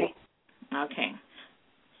 so okay,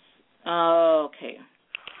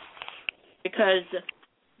 because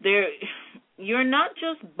you're not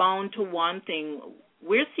just bound to one thing.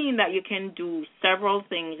 We're seeing that you can do several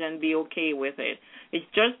things and be okay with it. It's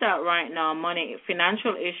just that right now,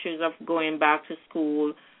 financial issues of going back to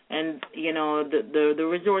school, and the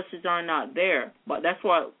resources are not there. But that's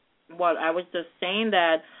what I was just saying,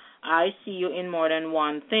 that I see you in more than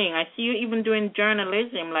one thing. I see you even doing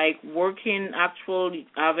journalism, like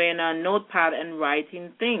having a notepad and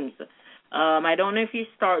writing things. I don't know if you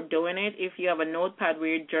start doing it, if you have a notepad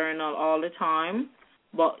where you journal all the time,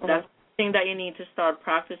 but that's the thing that you need to start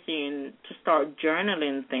practicing, to start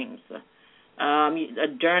journaling things.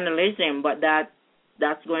 Journalism, but that's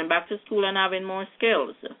going back to school and having more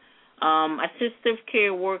skills. Assistive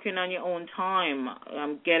care, working on your own time,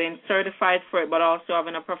 getting certified for it, but also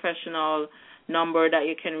having a professional number that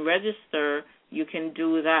you can register you can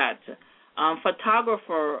do that.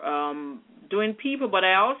 Photographer, doing people, but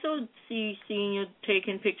I also seeing you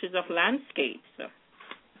taking pictures of landscapes.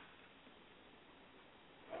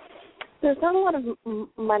 There's not a lot of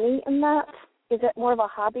money in that. Is it more of a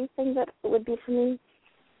hobby thing that it would be for me?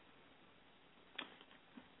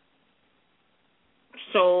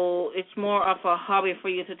 So it's more of a hobby for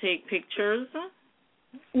you to take pictures?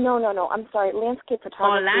 No. I'm sorry. Landscape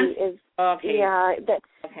photography is. Okay. Yeah,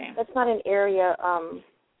 that's not an area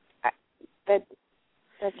that's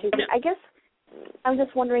easy. I guess I'm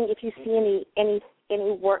just wondering if you see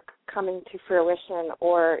any work coming to fruition,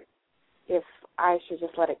 or if I should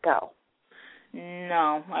just let it go.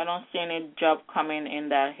 No, I don't see any job coming in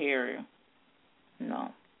that area. No.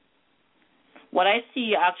 What I see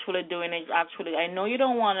you actually doing is I know you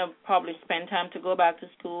don't want to probably spend time to go back to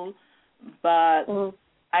school, but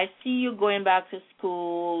I see you going back to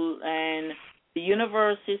school, and the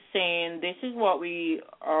universe is saying this is what we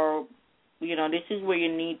are, this is where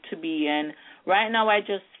you need to be. And right now I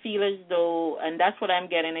just feel as though, and that's what I'm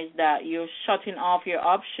getting, is that you're shutting off your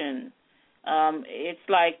option. It's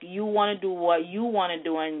like you want to do what you want to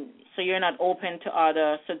do, and so you're not open to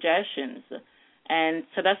other suggestions. And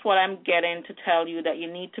so that's what I'm getting to tell you, that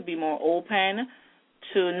you need to be more open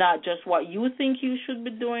to not just what you think you should be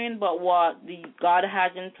doing, but what God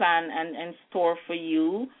has in plan and in store for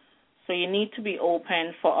you. So you need to be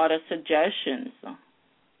open for other suggestions.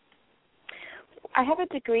 I have a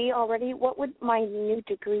degree already. What would my new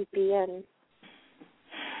degree be in?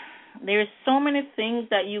 There's so many things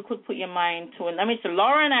that you could put your mind to. And so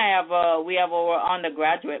Laura and I we have our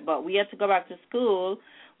undergraduate, but we had to go back to school.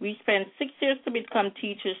 We spent 6 years to become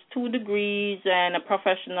teachers, 2 degrees, and a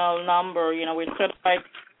professional number. We're certified.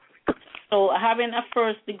 So having a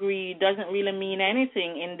first degree doesn't really mean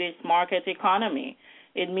anything in this market economy.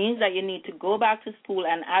 It means that you need to go back to school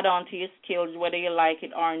and add on to your skills, whether you like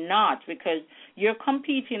it or not, because you're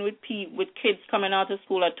competing with kids coming out of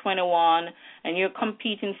school at 21, and you're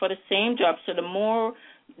competing for the same job. So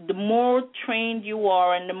the more trained you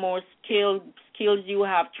are and the more skills you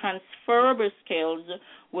have, transferable skills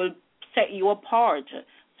will set you apart.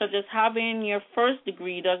 So just having your first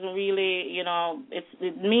degree doesn't really,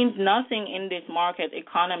 it means nothing in this market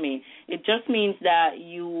economy. It just means that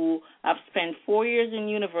you have spent 4 years in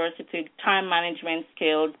university, time management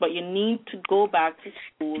skills, but you need to go back to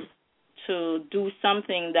school to do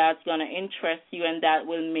something that's going to interest you and that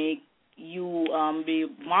will make you be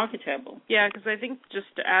marketable. Yeah, because I think just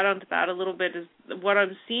to add on to that a little bit is what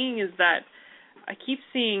I'm seeing is that I keep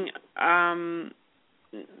seeing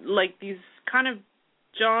like these kind of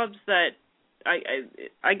jobs that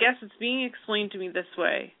I guess it's being explained to me this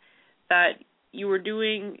way, that you were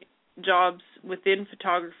doing jobs within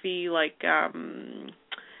photography, like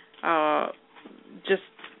just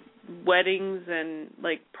weddings and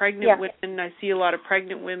like pregnant women. I see a lot of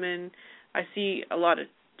pregnant women. I see a lot of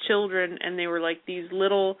children, and they were like these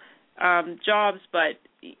little jobs, but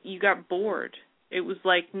you got bored. It was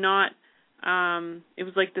like not it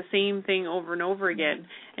was like the same thing over and over again,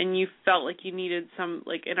 and you felt like you needed some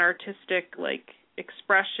like an artistic like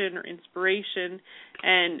expression or inspiration.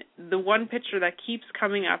 And the one picture that keeps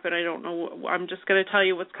coming up, and I don't know, I'm just going to tell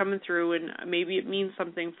you what's coming through, and maybe it means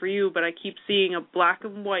something for you, but I keep seeing a black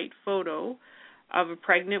and white photo of a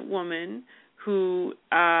pregnant woman who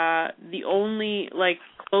the only like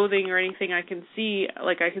clothing or anything I can see,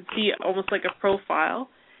 like I can see almost like a profile,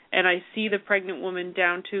 and I see the pregnant woman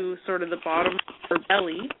down to sort of the bottom of her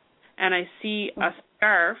belly, and I see a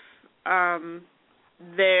scarf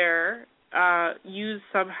there used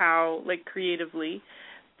somehow like creatively,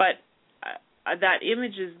 but that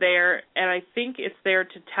image is there, and I think it's there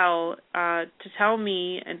to tell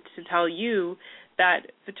me and to tell you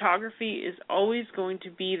that photography is always going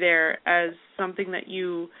to be there as something that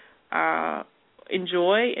you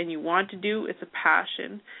enjoy and you want to do. It's a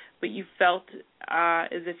passion, but you felt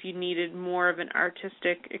as if you needed more of an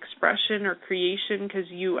artistic expression or creation because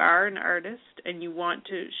you are an artist and you want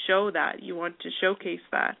to show that, you want to showcase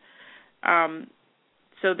that.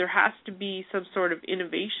 So there has to be some sort of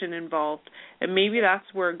innovation involved, and maybe that's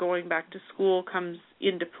where going back to school comes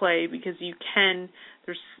into play, because you can,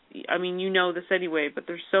 you know this anyway, but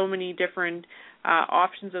there's so many different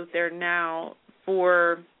options out there now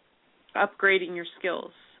for upgrading your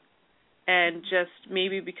skills and just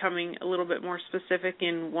maybe becoming a little bit more specific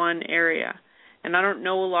in one area. And I don't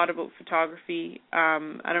know a lot about photography.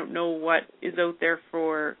 I don't know what is out there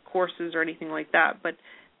for courses or anything like that, but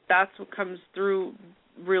that's what comes through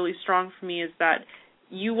really strong for me, is that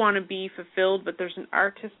you want to be fulfilled, but there's an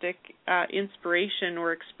artistic inspiration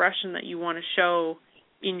or expression that you want to show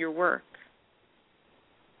in your work.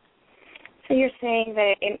 So you're saying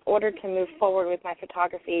that in order to move forward with my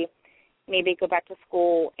photography, maybe go back to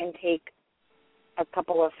school and take a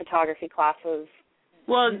couple of photography classes.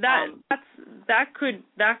 Well, that could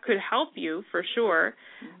help you for sure.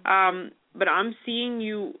 But I'm seeing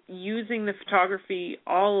you using the photography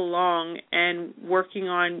all along and working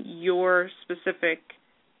on your specific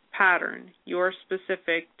pattern, your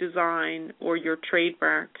specific design, or your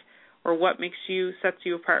trademark, or what sets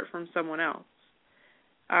you apart from someone else.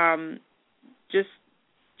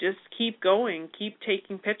 Just keep going, keep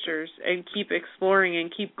taking pictures, and keep exploring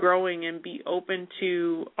and keep growing, and be open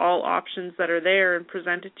to all options that are there and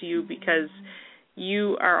presented to you, because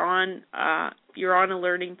you are on a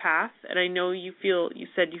learning path. And I know you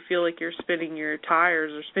said you feel like you're spinning your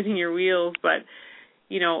tires or spinning your wheels, but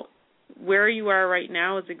where you are right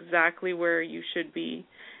now is exactly where you should be.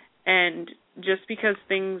 And just because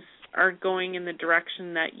things aren't going in the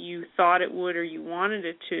direction that you thought it would or you wanted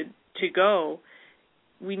it to go,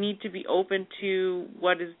 we need to be open to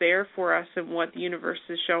what is there for us and what the universe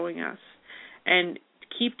is showing us. And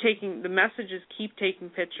keep taking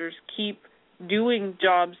pictures, keep doing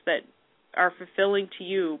jobs that are fulfilling to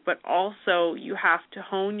you, but also you have to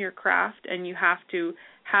hone your craft, and you have to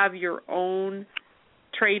have your own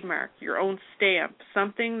trademark, your own stamp,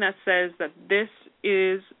 something that says that this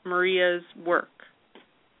is Maria's work.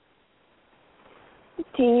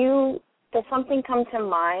 Does something come to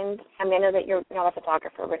mind? I mean, I know that you're not a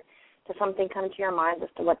photographer, but does something come to your mind as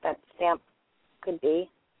to what that stamp could be?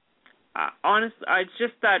 Honestly, it's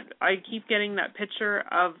just that I keep getting that picture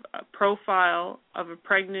of a profile of a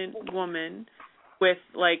pregnant woman with,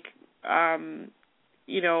 it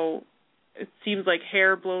seems like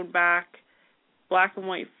hair blown back, black and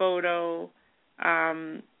white photo.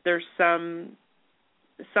 There's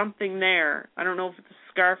something there. I don't know if it's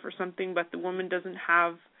a scarf or something, but the woman doesn't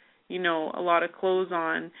have a lot of clothes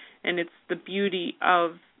on, and it's the beauty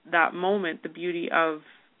of that moment, in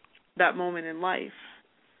life.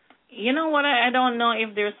 You know what? I don't know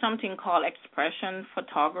if there's something called expression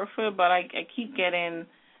photography, but I keep getting.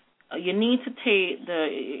 You need to take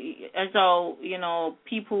as though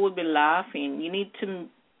people would be laughing. You need to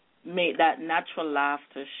make that natural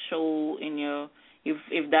laughter show in your.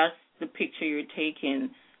 If that's the picture you're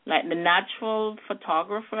taking. Like the natural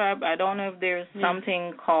photographer, I don't know if there's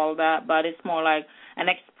something called that, but it's more like an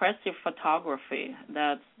expressive photography.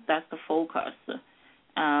 That's the focus.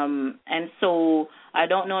 And so I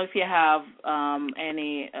don't know if you have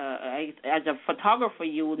any, as a photographer,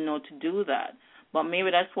 you would know to do that. But maybe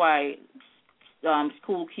that's why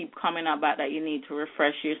school keep coming up about that you need to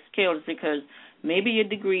refresh your skills, because maybe your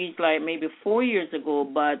degree is like maybe 4 years ago,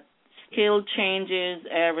 but skill changes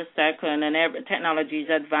every second, and every technology is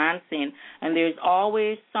advancing, and there's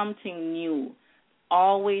always something new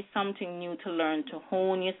to learn, to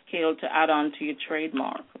hone your skill, to add on to your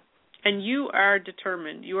trademark. And you are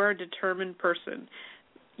determined. You are a determined person.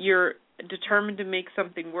 You're determined to make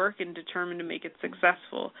something work and determined to make it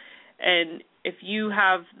successful. And if you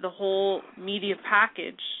have the whole media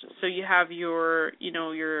package, so you have your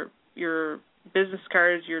business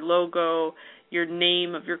cards, your logo, your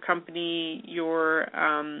name of your company, your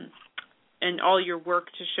and all your work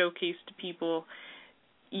to showcase to people,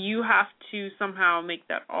 you have to somehow make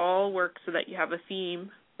that all work so that you have a theme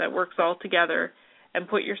that works all together, and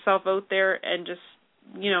put yourself out there and just,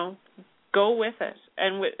 go with it.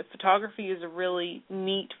 And photography is a really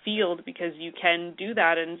neat field, because you can do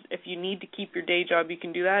that, and if you need to keep your day job, you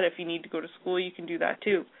can do that. If you need to go to school, you can do that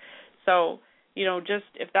too. So just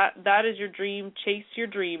if that is your dream, chase your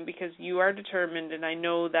dream, because you are determined, and I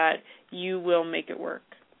know that you will make it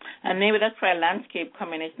work. And maybe that's where landscape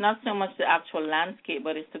come in. It's not so much the actual landscape,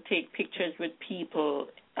 but it's to take pictures with people,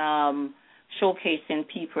 showcasing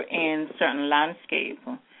people in certain landscape.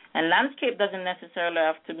 And landscape doesn't necessarily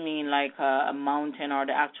have to mean like a mountain or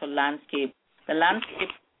the actual landscape. The landscape is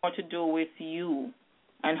more to do with you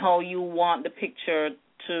and how you want the picture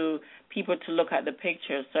to people to look at the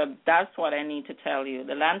picture. So that's what I need to tell you.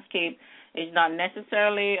 The landscape is not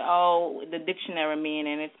necessarily the dictionary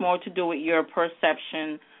meaning. It's more to do with your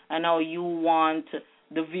perception and how you want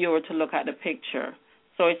the viewer to look at the picture.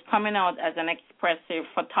 So it's coming out as an expressive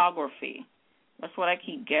photography. That's what I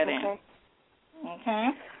keep getting.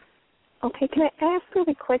 Okay. Okay, can I ask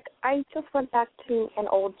really quick? I just went back to an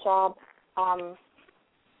old job, and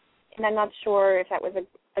I'm not sure if that was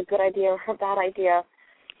a good idea or a bad idea.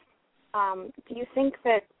 Do you think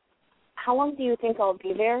how long do you think I'll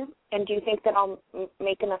be there? And do you think that I'll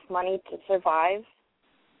make enough money to survive?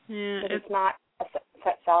 Yeah, it's not a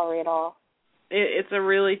set salary at all. It's a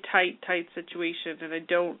really tight situation, and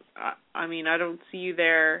I don't see you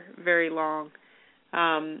there very long.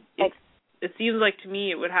 it seems like to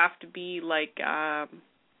me it would have to be like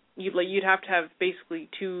you'd have to have basically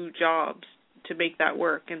 2 jobs to make that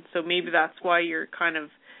work, and so maybe that's why you're kind of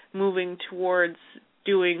moving towards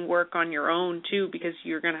doing work on your own too, because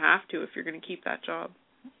you're going to have to if you're going to keep that job.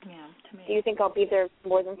 Yeah. To me. Do you think I'll be there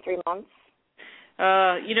more than 3 months?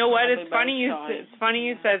 You know what? It's funny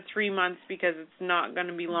you said 3 months, because it's not going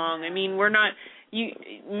to be long. I mean, we're not.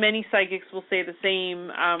 Many psychics will say the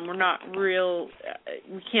same. We're not real.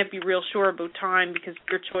 We can't be real sure about time because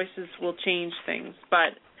your choices will change things,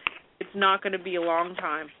 but it's not going to be a long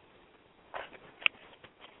time.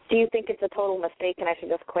 Do you think it's a total mistake and I should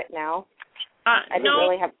just quit now? I didn't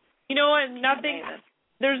really have. You know what? Nothing.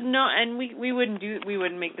 There's no, and we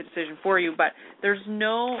wouldn't make the decision for you, but there's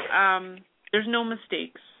no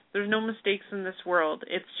mistakes. There's no mistakes in this world.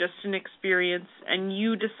 It's just an experience, and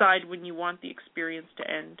you decide when you want the experience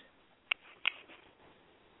to end.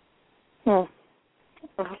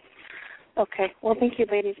 Okay. Well, thank you,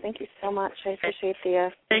 ladies. Thank you so much. I appreciate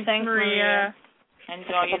the. Thanks, Maria.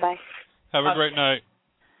 Enjoy. Bye. Have a great night.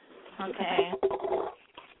 Okay.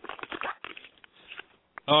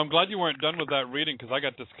 Oh, I'm glad you weren't done with that reading because I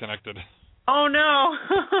got disconnected. Oh, no.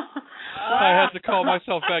 I had to call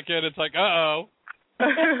myself back in. It's like, uh-oh.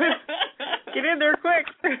 Get in there quick.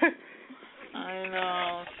 I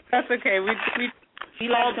know. That's okay. We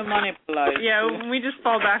like to manipulate. Yeah, we just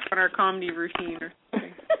fall back on our comedy routine or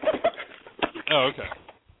something. Oh, okay.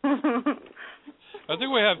 I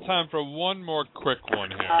think we have time for one more quick one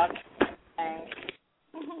here. Okay.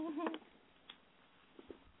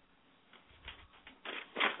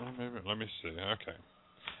 Maybe, let me see. Okay.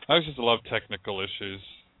 I just love technical issues.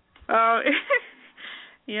 Oh,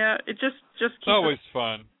 yeah. It just keeps. It's always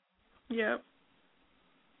fun. Yeah.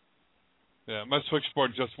 Yeah. My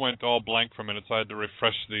switchboard just went all blank for a minute, so I had to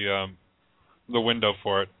refresh the window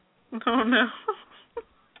for it. Oh no.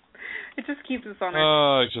 It just keeps us on.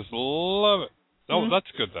 Oh, I just love it. Oh,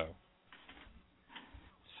 that's good though.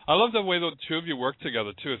 I love the way the 2 of you work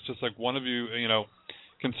together too. It's just like one of you,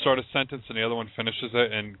 can start a sentence and the other one finishes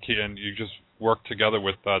it, and you just work together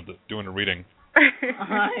with doing a reading.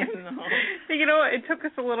 I know. You know, it took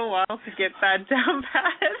us a little while to get that down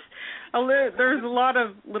pat. There's a lot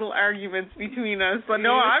of little arguments between us, but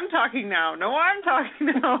no, I'm talking now. No, I'm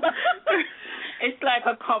talking now. It's like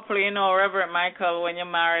a couple, Reverend Michael, when you're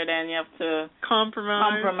married and you have to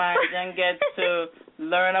compromise and get to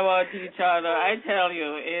learn about each other. I tell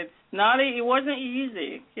you, it wasn't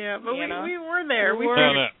easy. Yeah, but we were there. We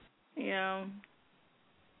were, yeah,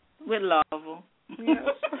 with love. Yeah.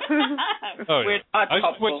 Oh, yeah.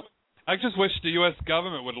 I just wish the U.S.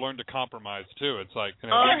 government would learn to compromise too. It's like,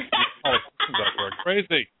 politicians out there are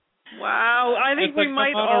crazy. Wow, I think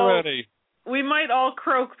we might all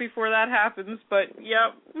croak before that happens. But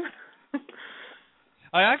yep.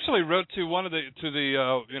 I actually wrote to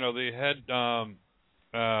the head,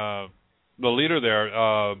 the leader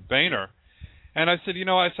there, Boehner, and I said,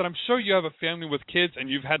 I'm sure you have a family with kids and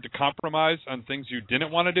you've had to compromise on things you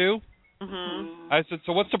didn't want to do. Mm-hmm. I said,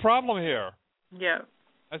 so what's the problem here? Yeah.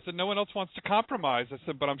 I said, no one else wants to compromise. I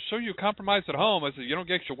said, but I'm sure you compromise at home. I said, you don't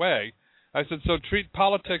get your way. I said, so treat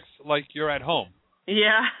politics like you're at home.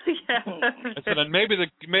 Yeah, yeah. I said, and maybe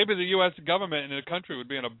the U.S. government and the country would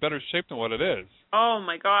be in a better shape than what it is. Oh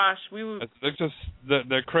my gosh,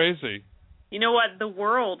 they're crazy. You know what? The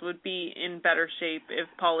world would be in better shape if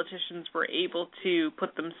politicians were able to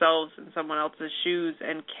put themselves in someone else's shoes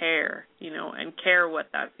and care, and care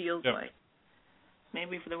what that feels like.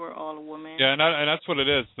 Maybe if they were all women. Yeah, and that's what it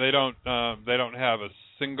is. They don't have a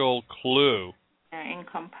single clue. They're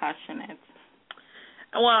incompassionate.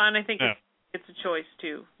 Well, and I think it's a choice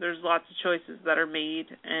too. There's lots of choices that are made,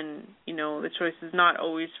 and the choice is not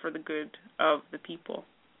always for the good of the people.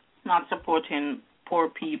 Not supporting poor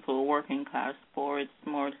people, working class poor. It's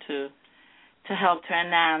more to help to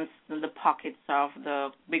enhance the pockets of the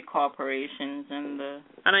big corporations and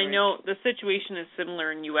I know the situation is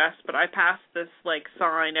similar in U.S., but I pass this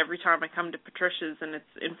sign every time I come to Patricia's, and it's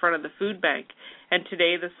in front of the food bank. And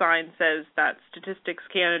today the sign says that Statistics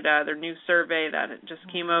Canada, their new survey that it just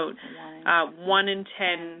came out, 1 in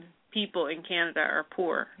 10 people in Canada are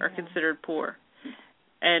considered poor,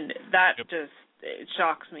 and that it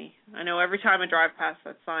shocks me. I know every time I drive past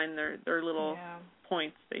that sign, their little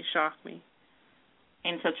points, they shock me.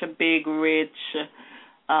 In such a big, rich,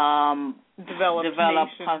 developed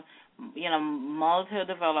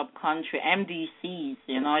multi-developed country, MDCs,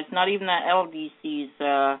 it's not even the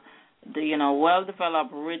LDCs,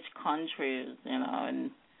 well-developed, rich countries,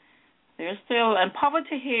 and there's still, and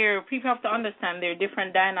poverty here, people have to understand there are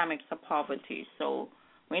different dynamics of poverty. So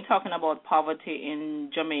when you're talking about poverty in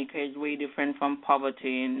Jamaica, is way different from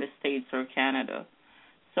poverty in the States or Canada.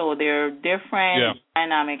 So there are different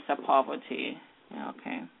dynamics of poverty. Yeah,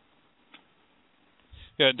 okay.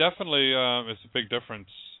 Yeah, definitely, it's a big difference.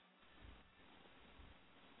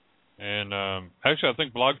 And actually, I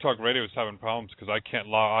think Blog Talk Radio is having problems because I can't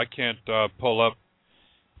pull up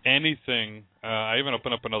anything. I even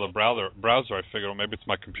open up another browser. I figure, well, maybe it's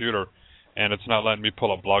my computer, and it's not letting me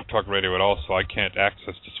pull up Blog Talk Radio at all, so I can't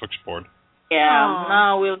access the switchboard. Yeah,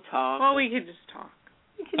 no, we'll talk. Well, we could just talk.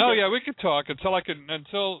 Oh yeah, we could talk until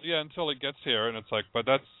it gets here, and it's like, but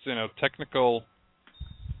that's technical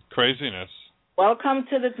craziness. Welcome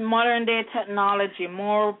to this modern day technology.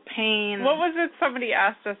 More pain. What was it? Somebody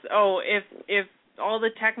asked us. Oh, if all the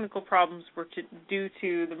technical problems were due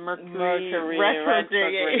to the Mercury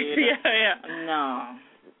retrograde. Yeah.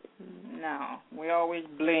 No. We always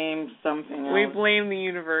blame something else. We blame the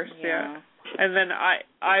universe. Yeah. And then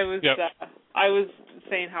I was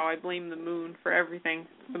saying how I blame the moon for everything.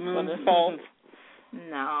 The moon's fault.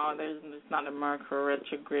 No, it's not a Mercury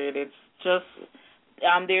retrograde. It's just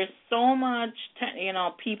there's so much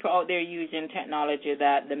people out there using technology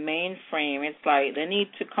that the mainframe, it's like they need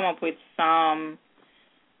to come up with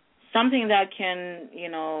something that can,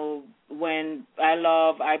 when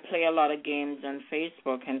I play a lot of games on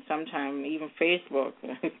Facebook, and sometimes even Facebook.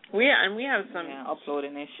 We have some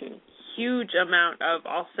uploading issues. Huge amount of,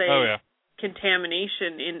 I'll say,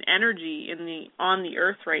 contamination in energy on the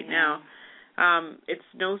earth right now. It's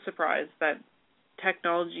no surprise that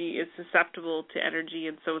technology is susceptible to energy,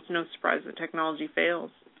 and so it's no surprise that technology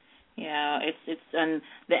fails. Yeah, it's and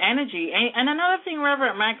the energy, and another thing,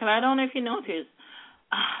 Reverend Michael, I don't know if you noticed,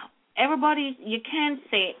 you can't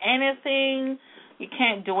say anything, you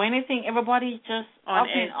can't do anything. Everybody's just on up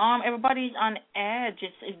edge. and on. Everybody's on edge.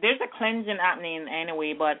 There's a cleansing happening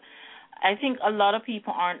anyway, but I think a lot of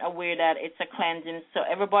people aren't aware that it's a cleansing. So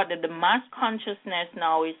the mass consciousness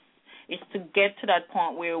now is to get to that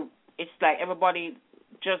point where it's like everybody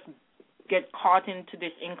just get caught into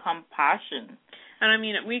this incompassion. And I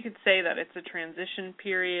mean, we could say that it's a transition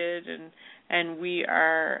period, and we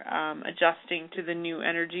are adjusting to the new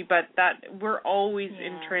energy, but that we're always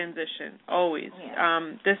in transition, always.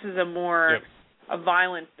 This is a more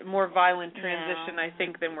violent transition, I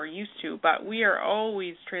think, than we're used to, but we are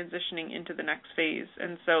always transitioning into the next phase,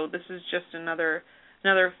 and so this is just another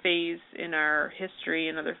phase in our history,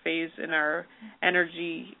 another phase in our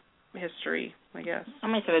energy history, I guess. I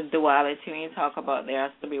mean, sort of duality. When you talk about there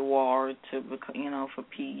has to be war for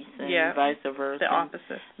peace, and vice versa.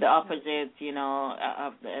 The opposite,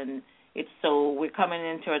 and it's so we're coming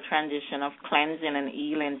into a transition of cleansing and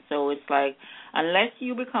healing. So it's like unless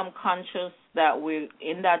you become conscious that we're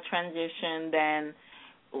in that transition, then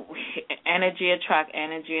energy attract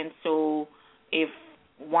energy, and so if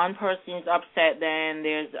one person is upset, then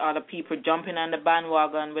there's other people jumping on the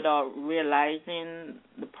bandwagon without realizing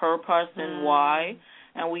the purpose and why.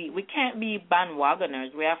 And we can't be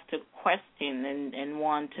bandwagoners. We have to question and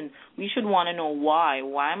we should want to know why.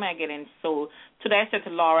 Why am I getting so... Today I said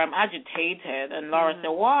to Laura, I'm agitated. And Laura said,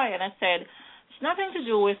 why? And I said, it's nothing to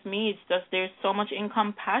do with me. It's just there's so much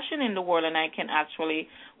incompassion in the world, and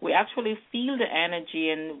we actually feel the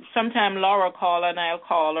energy. And sometimes Laura call and I'll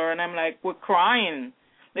call her, and I'm like, we're crying.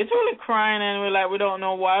 Literally crying, and we're like, we don't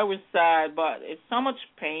know why we're sad, but it's so much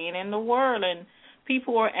pain in the world, and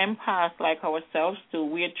people who are empaths like ourselves too,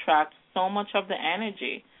 we attract so much of the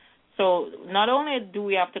energy. So not only do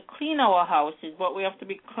we have to clean our houses, but we have to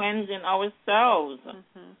be cleansing ourselves,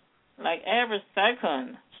 like every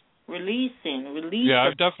second, releasing. Yeah,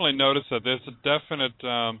 I've definitely noticed that there's a definite,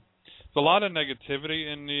 there's a lot of negativity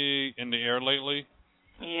in the air lately,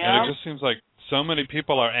 and it just seems like so many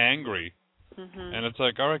people are angry. And it's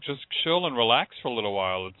like, all right, just chill and relax for a little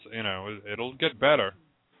while. It's it'll get better.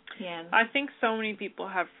 Yeah. I think so many people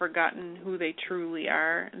have forgotten who they truly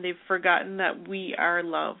are. They've forgotten that we are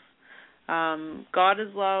love. God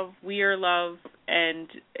is love. We are love. And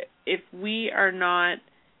if we are not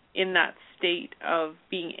in that state of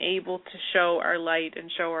being able to show our light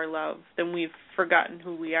and show our love, then we've forgotten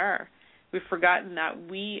who we are. We've forgotten that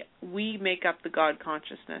we make up the God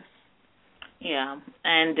consciousness. Yeah,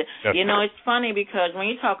 and it's funny because when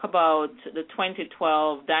you talk about the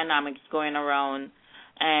 2012 dynamics going around,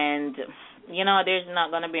 and there's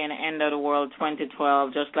not going to be an end of the world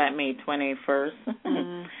 2012 just like May 21st.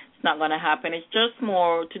 It's not going to happen. It's just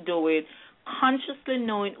more to do with consciously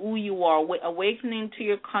knowing who you are, awakening to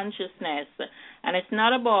your consciousness, and it's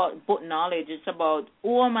not about book knowledge. It's about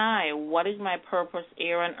who am I? What is my purpose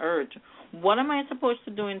here on earth? What am I supposed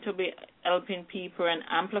to do to be helping people and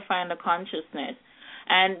amplifying the consciousness?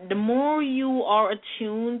 And the more you are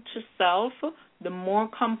attuned to self, the more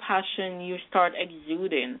compassion you start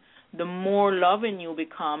exuding, the more loving you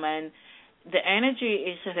become. And the energy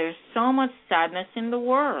is that there's so much sadness in the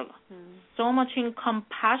world, so much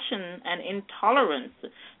incompassion and intolerance,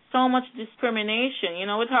 so much discrimination. You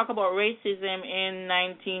know, we talk about racism in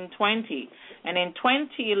 1920, and in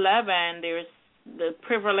 2011 there's the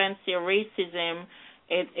prevalence of racism.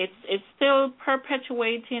 It's still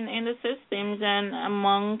perpetuating in the systems and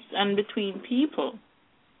amongst and between people.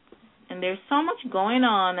 And there's so much going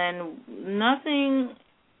on, and nothing.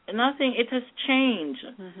 It has changed,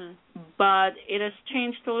 but it has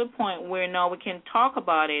changed to the point where now we can talk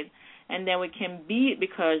about it, and then we can be it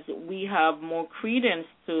because we have more credence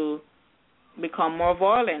to become more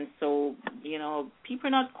violent. So, you know, people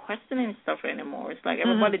are not questioning stuff anymore. It's like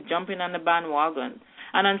everybody jumping on the bandwagon.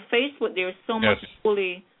 And on Facebook, there's so much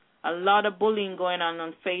a lot of bullying going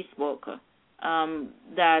on Facebook,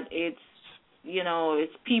 that it's, you know,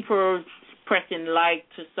 it's people pressing like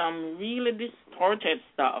to some really distorted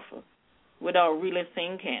stuff without really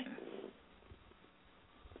thinking.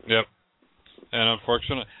 Yep. And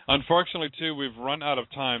unfortunately too, we've run out of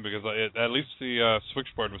time because at least the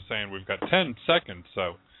switchboard was saying we've got 10 seconds.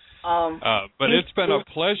 So, but it's been a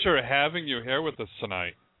pleasure having you here with us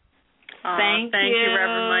tonight. Thank you,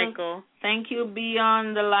 Reverend Michael. Thank you,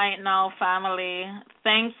 Beyond the Light Now family.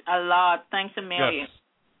 Thanks a lot. Thanks a million. Yes.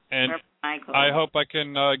 And Reverend Michael. I hope I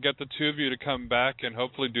can get the two of you to come back and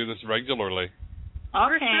hopefully do this regularly.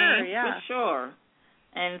 Okay, for sure.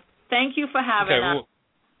 And thank you for having us. Well,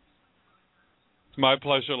 it's my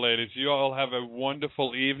pleasure, ladies. You all have a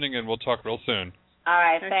wonderful evening, and we'll talk real soon. All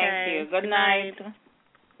right, thank you. Good night.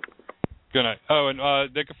 Good night. Oh,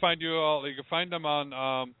 and they can find you all. You can find them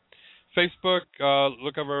on Facebook.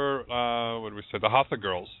 Look over what do we say? The Hatha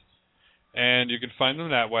Girls. And you can find them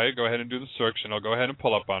that way. Go ahead and do the search, and I'll go ahead and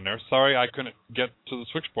pull up on there. Sorry, I couldn't get to the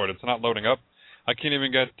switchboard. It's not loading up. I can't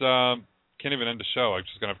even end the show. I'm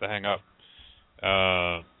just gonna have to hang up.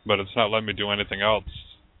 But it's not letting me do anything else,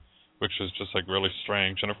 which is just like really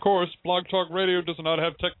strange. And of course, Blog Talk Radio does not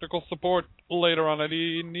have technical support later on in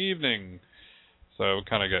the evening, so we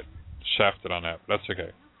kind of get shafted on that. But that's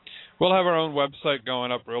okay. We'll have our own website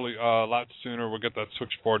going up really a lot sooner. We'll get that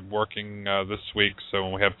switchboard working this week, so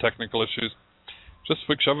when we have technical issues, just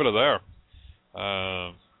switch over to there.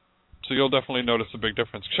 So you'll definitely notice a big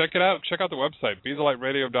difference. Check it out. Check out the website,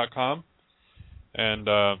 BeTheLightRadio.com, and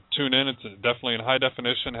tune in. It's definitely in high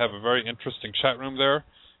definition. Have a very interesting chat room there,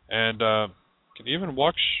 and you can even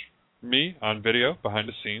watch me on video behind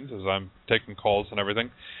the scenes as I'm taking calls and everything.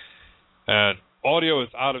 And audio is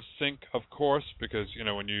out of sync, of course, because, you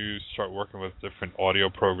know, when you start working with different audio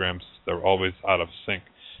programs, they're always out of sync.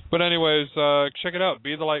 But anyways, check it out,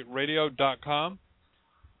 BeTheLightRadio.com.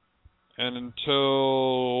 And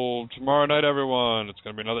until tomorrow night, everyone, it's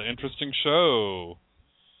going to be another interesting show.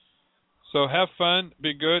 So have fun,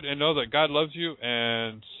 be good, and know that God loves you,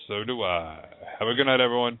 and so do I. Have a good night,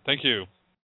 everyone. Thank you.